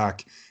heard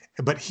back.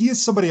 But he is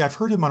somebody, I've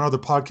heard him on other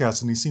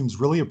podcasts, and he seems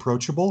really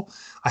approachable.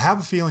 I have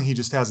a feeling he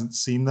just hasn't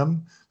seen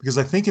them, because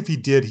I think if he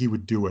did, he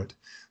would do it.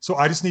 So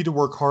I just need to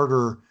work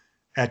harder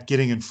at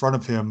getting in front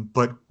of him.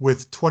 But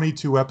with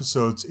 22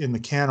 episodes in the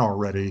can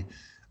already,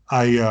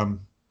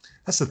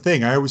 that's the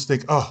thing. I always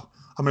think, I'm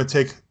going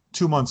to take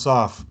 2 months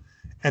off.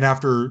 And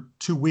after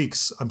 2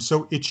 weeks, I'm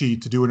so itchy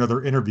to do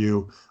another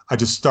interview. I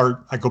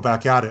go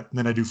back at it. And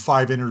then I do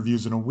 5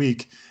 interviews in a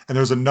week. And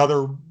there's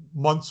another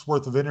month's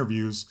worth of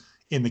interviews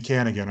in the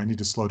can again. I need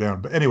to slow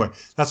down. But anyway,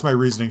 that's my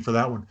reasoning for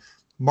that one.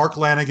 Mark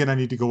Lanigan, I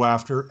need to go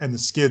after. And the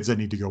Skids, I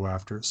need to go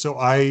after. So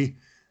I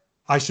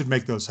should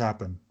make those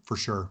happen for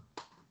sure.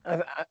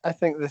 I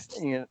think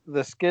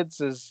the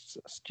Skids is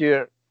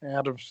Stuart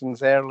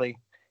Adamson's early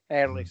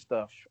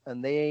stuff,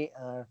 and they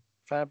are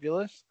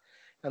fabulous,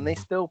 and they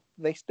still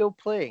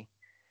play.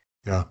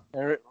 Yeah.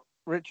 And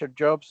Richard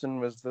Jobson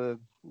was the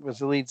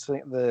lead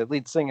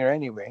singer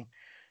anyway,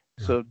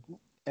 yeah. So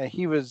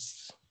he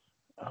was.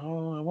 I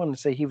want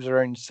to say he was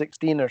around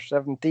 16 or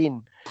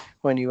 17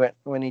 when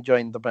he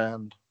joined the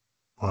band.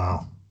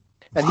 Wow.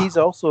 And he's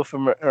also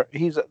from around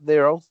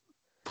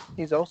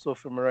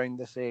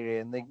this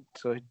area, and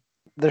so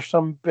there's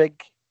some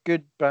big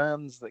good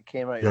bands that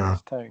came out of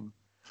this town.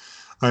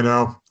 I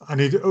know.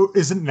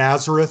 Isn't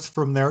Nazareth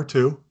from there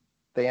too?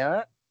 They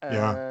are.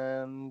 Yeah.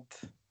 And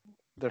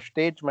their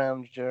stage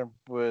manager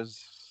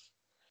was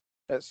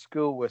at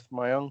school with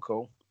my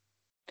uncle,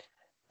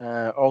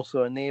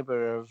 also a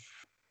neighbor of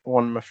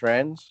one of my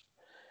friends.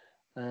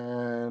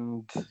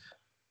 And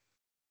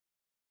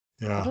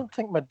yeah. I don't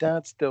think my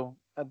dad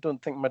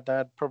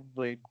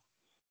probably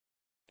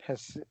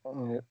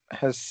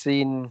has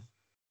seen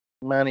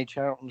Manny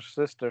Charlton's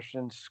sister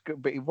since school,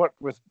 but he worked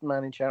with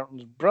Manny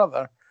Charlton's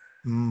brother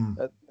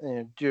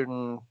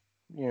during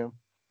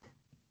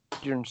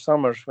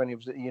summers when he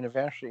was at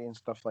university and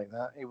stuff like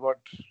that. He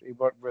worked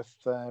with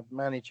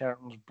Manny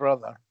Charlton's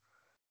brother,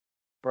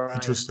 Brian.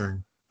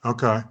 Interesting.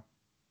 Okay.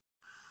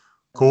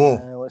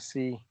 Cool. Let's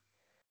see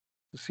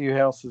who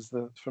else is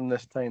from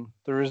this time.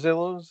 The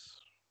Rosillos.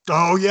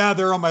 Oh yeah,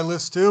 they're on my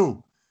list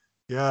too.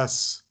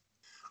 Yes.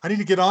 I need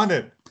to get on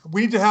it.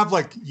 We need to have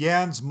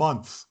Jan's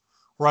month,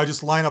 where I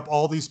just line up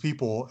all these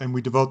people and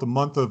we devote the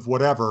month of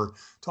whatever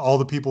to all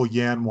the people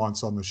Jan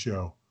wants on the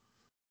show.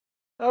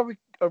 Or we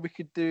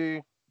could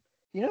do,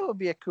 what would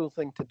be a cool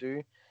thing to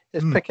do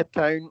is pick a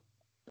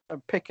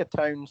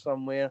town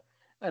somewhere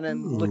and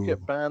then look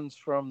at bands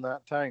from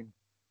that town.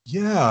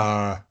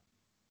 Yeah.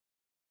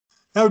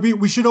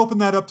 We should open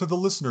that up to the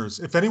listeners.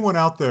 If anyone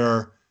out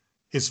there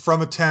is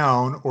from a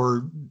town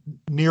or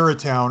near a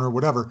town or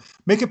whatever,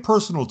 make it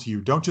personal to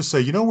you. Don't just say,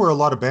 you know, where a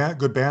lot of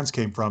good bands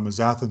came from is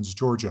Athens,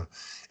 Georgia.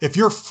 If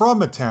you're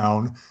from a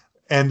town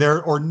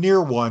or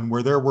near one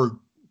where there were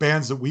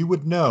bands that we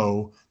would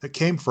know that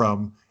came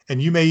from,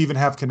 and you may even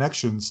have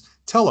connections,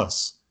 tell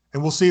us,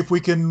 and we'll see if we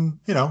can,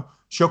 you know,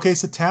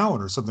 showcase a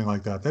town or something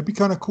like that. That'd be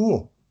kind of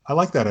cool. I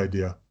like that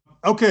idea.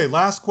 Okay,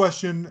 last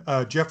question,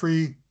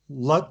 Jeffrey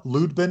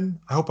Ludbin.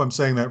 I hope I'm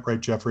saying that right,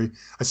 Jeffrey.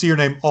 I see your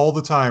name all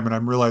the time, and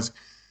I'm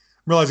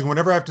realizing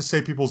whenever I have to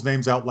say people's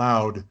names out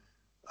loud,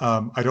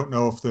 I don't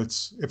know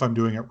if I'm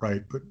doing it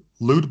right. But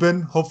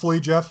Ludbin, hopefully,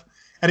 Jeff.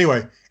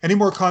 Anyway, any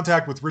more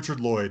contact with Richard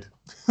Lloyd?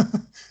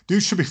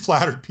 Dude should be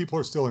flattered. People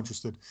are still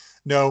interested.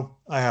 No,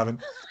 I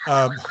haven't.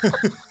 That's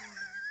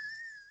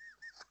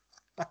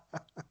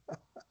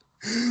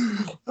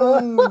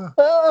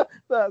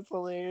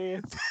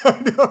hilarious. I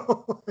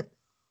know.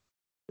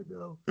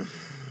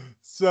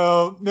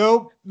 So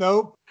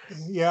nope.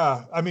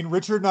 Yeah, I mean,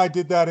 Richard and I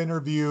did that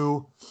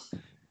interview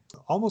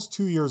almost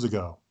 2 years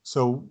ago.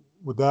 So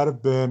would that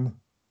have been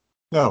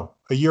a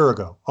year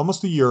ago?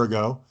 Almost a year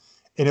ago,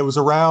 and it was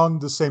around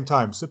the same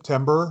time,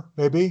 September,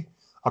 maybe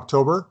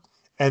October,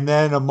 and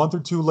then a month or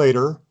two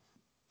later,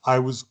 I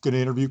was going to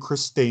interview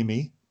Chris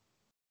Stamey,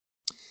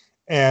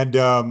 and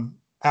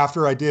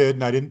after I did,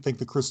 and I didn't think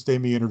the Chris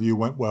Stamey interview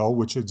went well,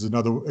 which is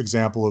another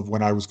example of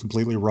when I was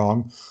completely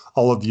wrong.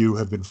 All of you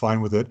have been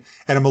fine with it.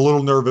 And I'm a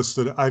little nervous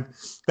that I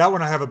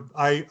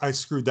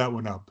screwed that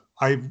one up.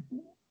 I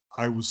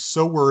was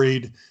so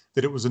worried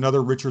that it was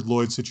another Richard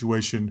Lloyd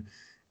situation.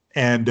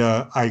 And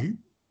I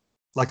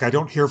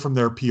don't hear from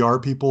their PR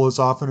people as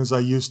often as I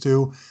used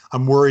to.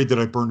 I'm worried that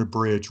I burned a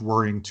bridge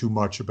worrying too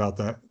much about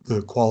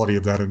the quality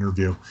of that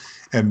interview.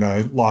 And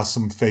I lost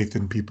some faith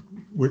in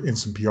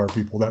some PR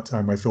people that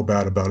time. I feel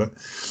bad about it.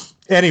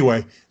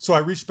 Anyway, so I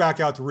reached back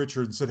out to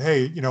Richard and said,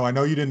 "Hey, you know, I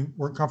know you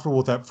weren't comfortable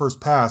with that first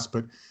pass,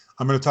 but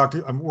I'm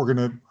talking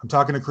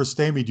to Chris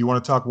Stamey. Do you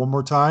want to talk one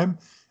more time?"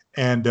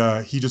 And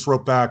he just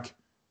wrote back,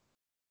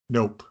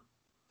 "Nope."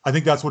 I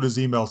think that's what his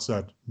email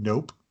said.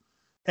 "Nope."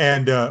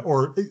 And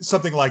or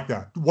something like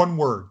that. One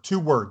word, 2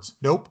 words.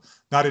 "Nope,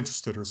 not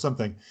interested," or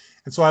something.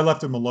 And so I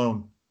left him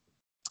alone.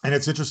 And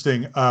it's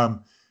interesting.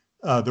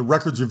 The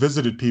Records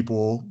Revisited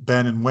people,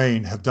 Ben and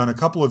Wayne, have done a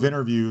couple of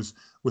interviews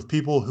with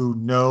people who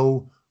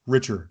know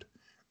Richard.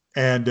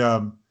 And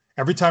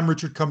every time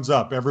Richard comes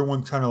up,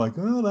 everyone's kind of like,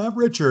 "Oh, that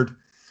Richard,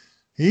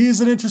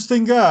 he's an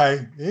interesting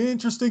guy,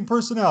 interesting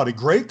personality,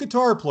 great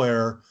guitar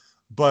player,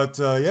 but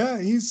yeah,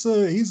 he's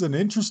an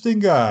interesting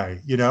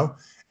guy, you know."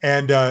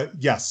 And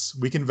yes,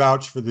 we can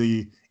vouch for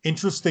the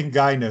interesting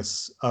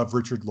guyness of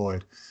Richard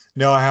Lloyd.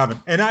 No, I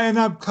haven't, and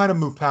I've kind of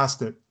moved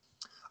past it.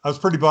 I was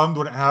pretty bummed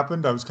when it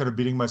happened. I was kind of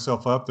beating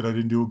myself up that I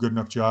didn't do a good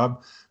enough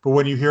job. But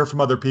when you hear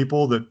from other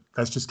people that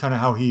that's just kind of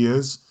how he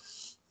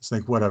is, it's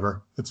like,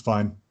 whatever, it's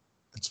fine.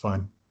 It's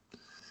fine.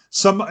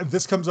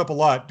 This comes up a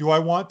lot. Do I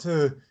want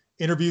to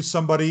interview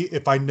somebody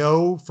if I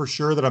know for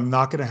sure that I'm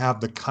not going to have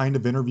the kind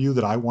of interview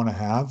that I want to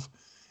have?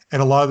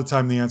 And a lot of the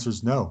time the answer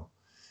is no.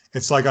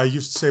 It's like I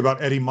used to say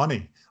about Eddie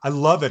Money. I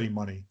love Eddie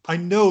Money. I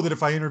know that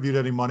if I interviewed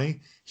Eddie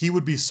Money, he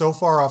would be so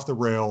far off the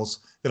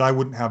rails that I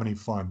wouldn't have any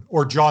fun.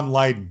 Or John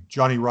Lydon,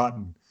 Johnny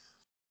Rotten.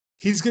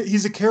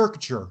 He's a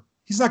caricature.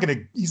 He's not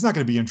going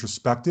to be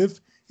introspective.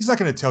 He's not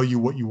going to tell you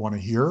what you want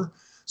to hear.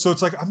 So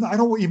it's like I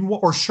don't even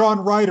want. Or Sean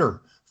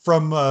Ryder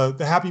from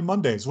the Happy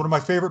Mondays, one of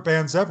my favorite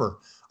bands ever.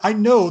 I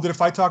know that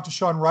if I talk to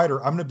Sean Ryder,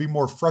 I'm going to be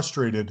more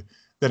frustrated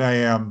than I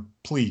am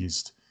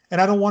pleased,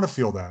 and I don't want to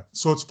feel that.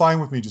 So it's fine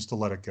with me just to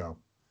let it go.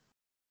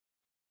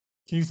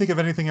 Can you think of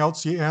anything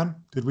else, Ann?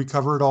 Did we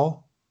cover it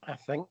all? I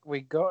think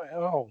we got it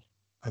all.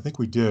 I think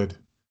we did.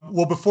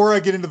 Well, before I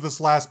get into this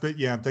last bit,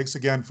 Jan, thanks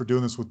again for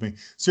doing this with me.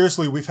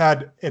 Seriously, we've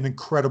had an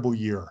incredible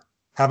year,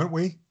 haven't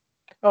we?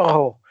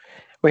 Oh,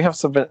 we have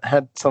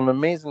had some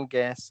amazing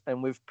guests,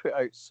 and we've put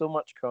out so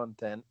much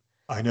content.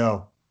 I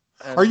know.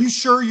 Are you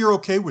sure you're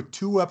okay with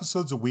 2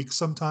 episodes a week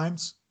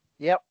sometimes?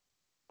 Yep.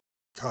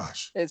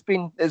 Gosh. It's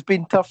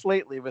been tough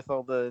lately with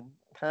all the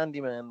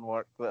handyman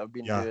work that I've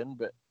been doing,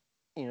 but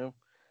you know,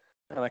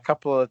 and a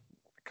couple of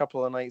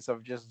nights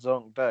I've just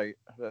zonked out.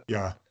 But,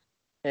 yeah.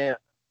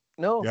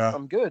 No,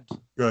 I'm good.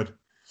 Good.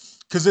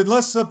 Because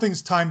unless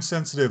something's time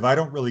sensitive, I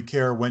don't really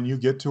care when you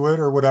get to it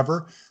or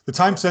whatever. The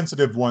time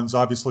sensitive ones,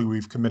 obviously,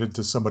 we've committed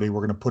to somebody.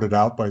 We're going to put it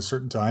out by a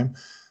certain time.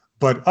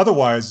 But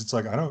otherwise, it's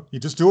like, you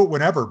just do it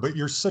whenever. But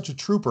you're such a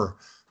trooper.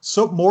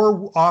 So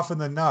more often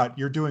than not,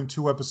 you're doing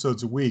 2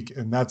 episodes a week.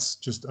 And that's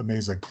just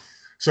amazing.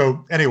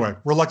 So anyway,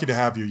 we're lucky to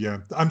have you,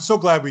 Jan. I'm so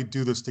glad we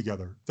do this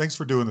together. Thanks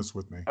for doing this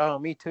with me. Oh,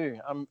 me too.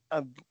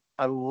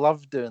 I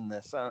love doing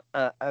this.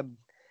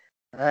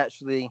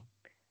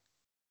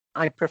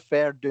 I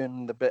prefer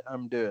doing the bit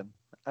I'm doing.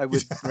 I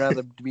would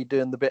rather be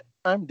doing the bit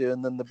I'm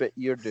doing than the bit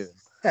you're doing.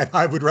 And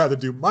I would rather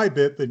do my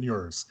bit than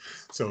yours.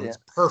 So it's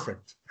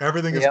perfect.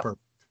 Everything is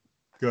perfect.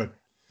 Good.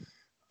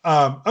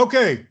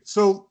 Okay,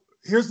 so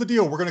here's the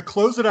deal. We're going to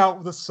close it out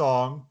with a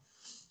song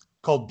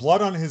called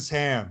Blood on His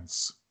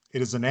Hands.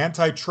 It is an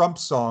anti-Trump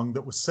song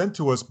that was sent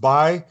to us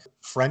by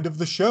friend of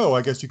the show,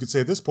 I guess you could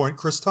say at this point,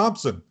 Chris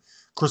Thompson.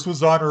 Chris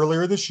was on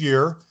earlier this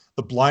year,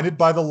 the Blinded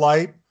by the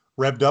Light,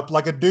 revved up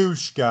like a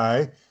douche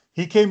guy.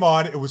 He came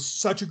on. It was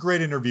such a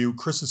great interview.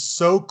 Chris is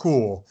so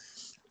cool.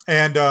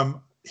 And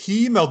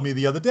he emailed me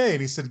the other day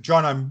and he said,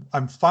 John,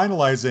 I'm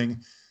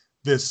finalizing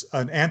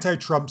an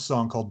anti-Trump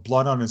song called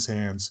Blood on His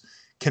Hands.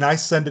 Can I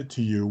send it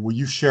to you? Will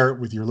you share it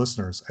with your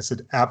listeners? I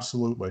said,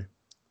 absolutely.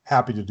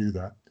 Happy to do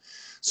that.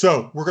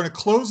 So we're going to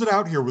close it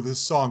out here with this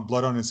song,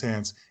 Blood on His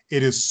Hands.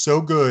 It is so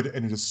good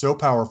and it is so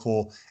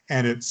powerful,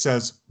 and it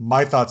says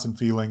my thoughts and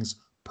feelings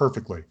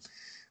perfectly.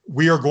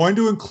 We are going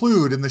to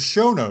include in the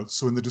show notes,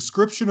 so in the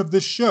description of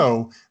this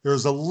show,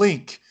 there's a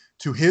link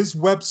to his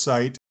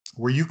website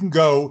where you can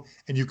go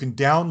and you can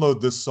download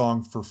this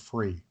song for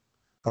free.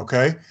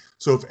 Okay?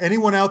 So if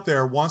anyone out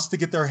there wants to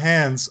get their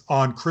hands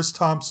on Chris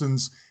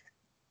Thompson's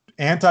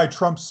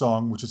anti-Trump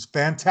song, which is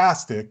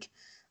fantastic,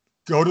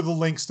 go to the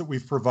links that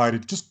we've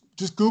provided. Just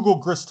Google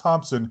Chris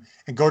Thompson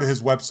and go to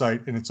his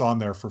website, and it's on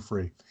there for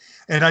free.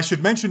 And I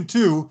should mention,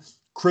 too,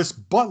 Chris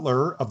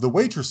Butler of The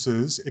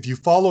Waitresses. If you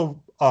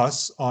follow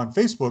us on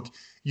Facebook,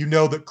 you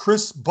know that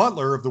Chris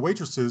Butler of The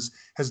Waitresses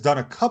has done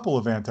a couple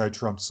of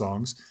anti-Trump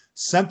songs,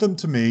 sent them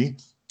to me.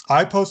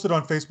 I posted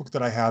on Facebook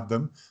that I had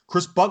them.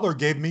 Chris Butler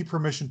gave me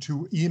permission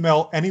to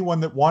email anyone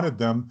that wanted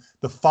them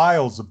the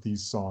files of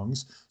these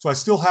songs. So I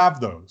still have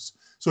those.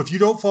 So if you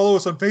don't follow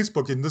us on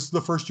Facebook and this is the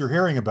first you're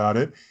hearing about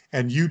it,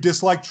 and you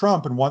dislike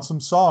Trump and want some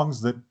songs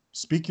that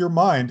speak your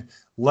mind,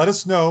 let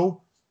us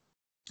know.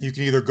 You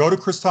can either go to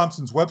Chris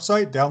Thompson's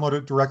website, download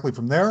it directly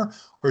from there,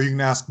 or you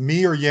can ask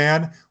me or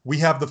Yan. We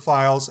have the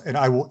files, and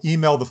I will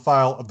email the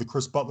file of the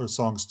Chris Butler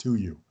songs to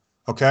you.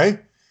 Okay?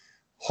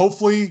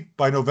 Hopefully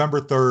by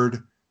November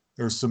 3rd,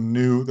 there's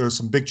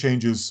some big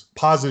changes,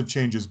 positive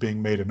changes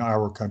being made in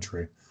our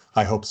country.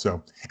 I hope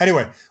so.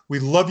 Anyway, we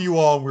love you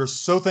all. We're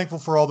so thankful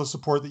for all the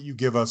support that you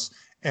give us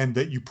and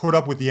that you put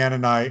up with Yan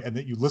and I and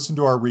that you listen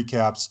to our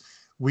recaps.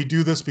 We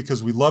do this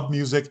because we love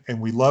music and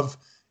we love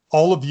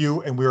all of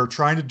you, and we are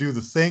trying to do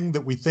the thing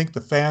that we think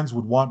the fans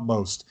would want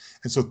most.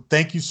 And so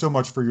thank you so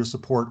much for your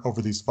support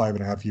over these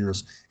 5.5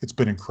 years. It's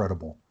been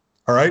incredible.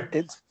 All right?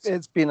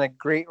 It's been a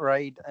great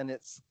ride, and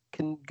it's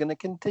going to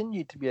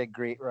continue to be a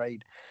great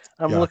ride.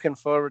 I'm looking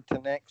forward to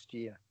next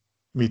year.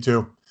 Me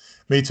too.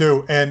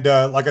 And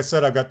like I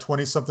said, I've got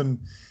 20-something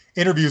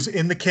interviews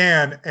in the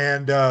can,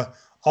 and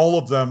all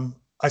of them,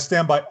 I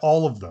stand by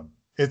all of them.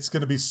 It's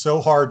going to be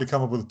so hard to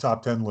come up with a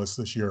top 10 list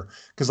this year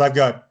because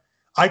I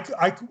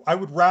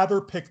would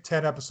rather pick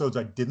 10 episodes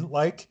I didn't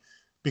like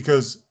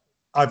because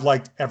I've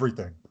liked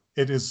everything.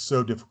 It is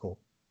so difficult.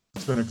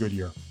 It's been a good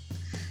year.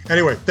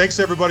 Anyway, thanks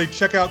everybody.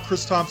 Check out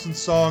Chris Thompson's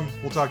song.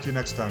 We'll talk to you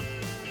next time.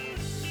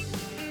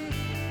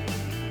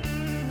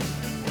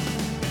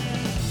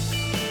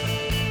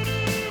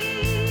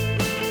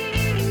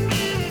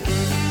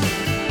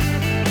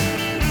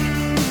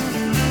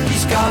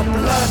 Got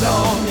blood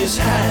on his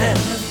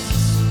hands,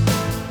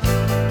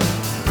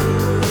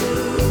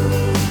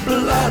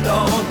 blood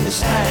on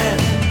his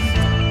hands.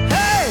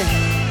 Hey,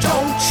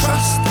 don't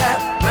trust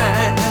that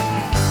man.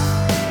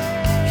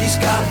 He's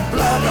got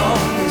blood on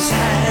his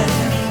hands.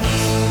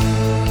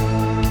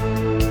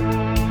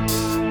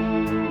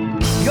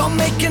 You're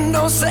making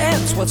no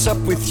sense. What's up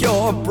with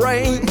your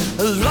brain?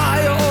 A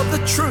lie or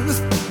the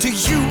truth? To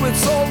you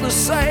it's all the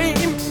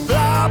same.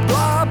 Blah,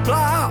 blah,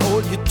 blah.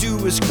 All you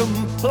do is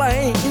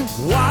complain.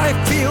 Why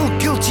feel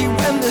guilty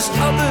when there's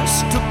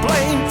others to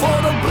blame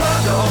for the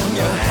blood on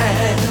your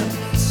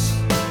hands?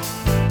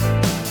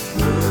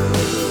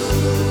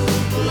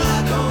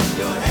 Blood on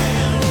your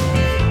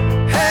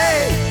hands.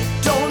 Hey,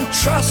 don't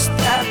trust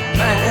that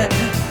man.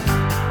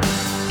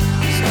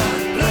 He's got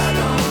blood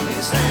on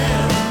his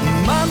hands.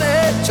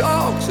 Money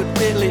talks, it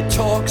really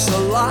talks a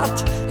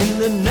lot. In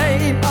the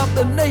name of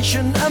the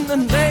nation and the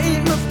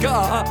name of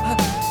God.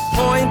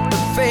 Point the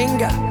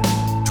finger,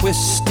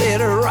 twist it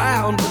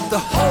around, but the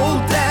whole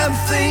damn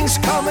thing's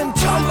coming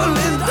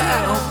tumbling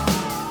down.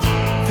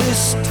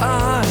 This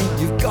time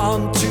you've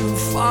gone too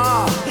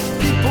far.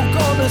 People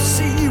gonna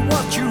see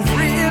what you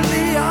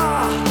really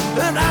are.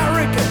 An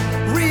arrogant,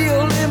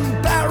 real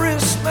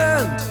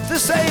embarrassment.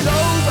 This ain't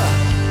over.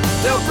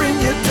 They'll bring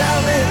you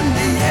down in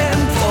the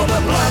end for the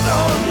blood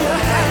on your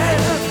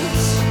hands.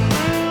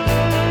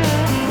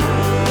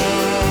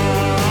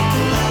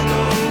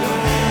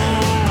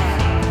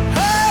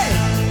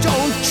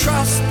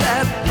 Trust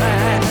that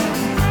man.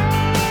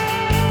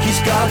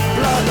 He's got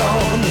blood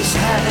on his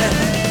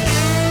hands.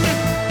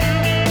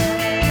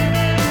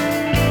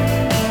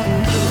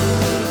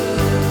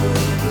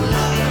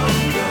 Blood on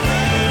your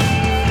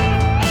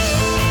hands.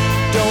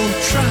 Don't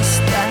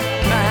trust that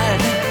man.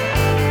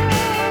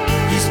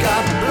 He's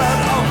got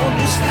blood on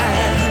his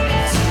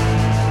hands.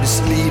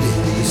 Misleading,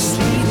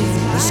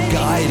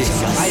 misguiding,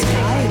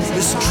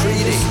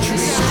 mistreating,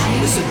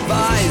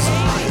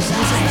 misadvising,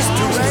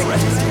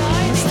 misdirecting,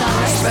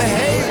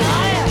 misbehaving,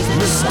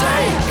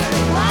 mistake,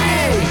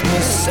 big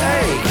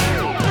mistake.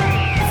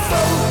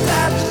 Throw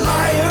that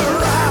liar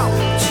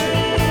out.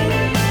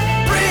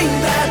 Bring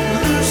that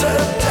loser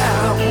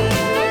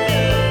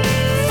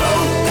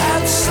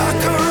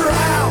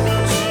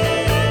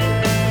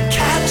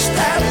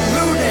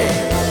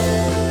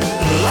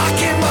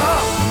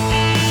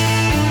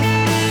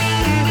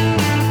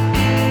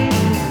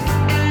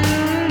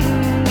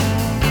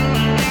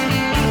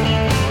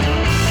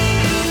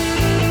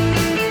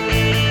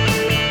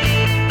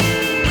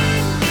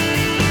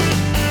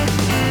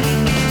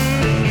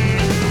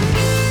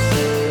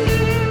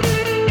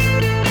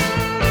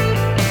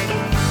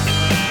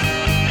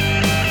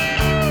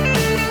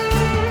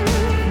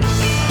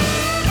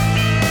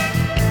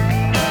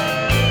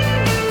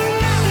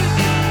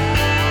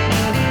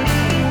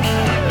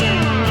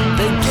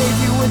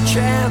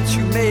hands,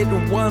 you made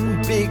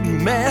one big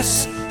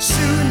mess.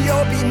 Soon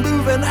you'll be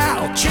moving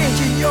out,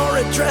 changing your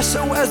address.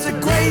 So as a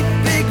great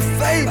big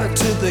favor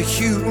to the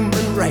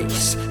human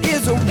race,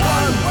 here's a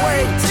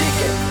one-way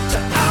ticket to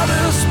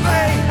outer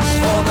space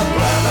for the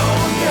blood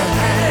on your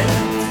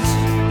hands.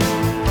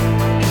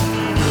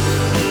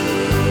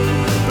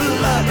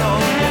 Blood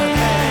on your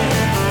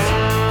hands.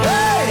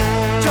 Hey,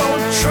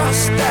 don't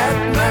trust that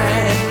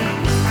man.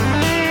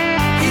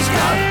 He's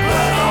got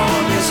blood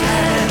on his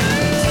hands.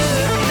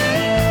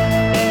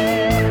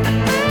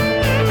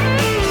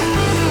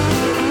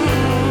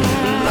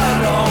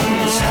 Blood on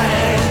his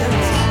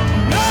hands.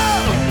 No,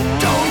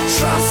 don't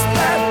trust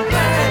that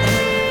man.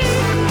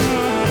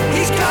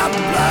 He's got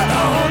blood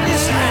on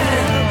his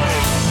hands.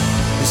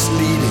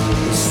 Misleading,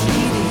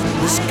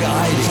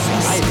 misguiding,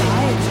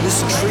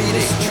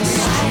 mistreating,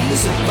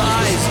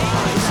 misadvising,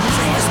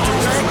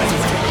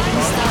 misdirecting,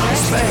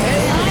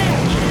 misbehaving,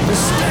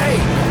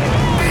 mistake,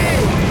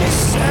 big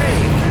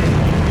mistake.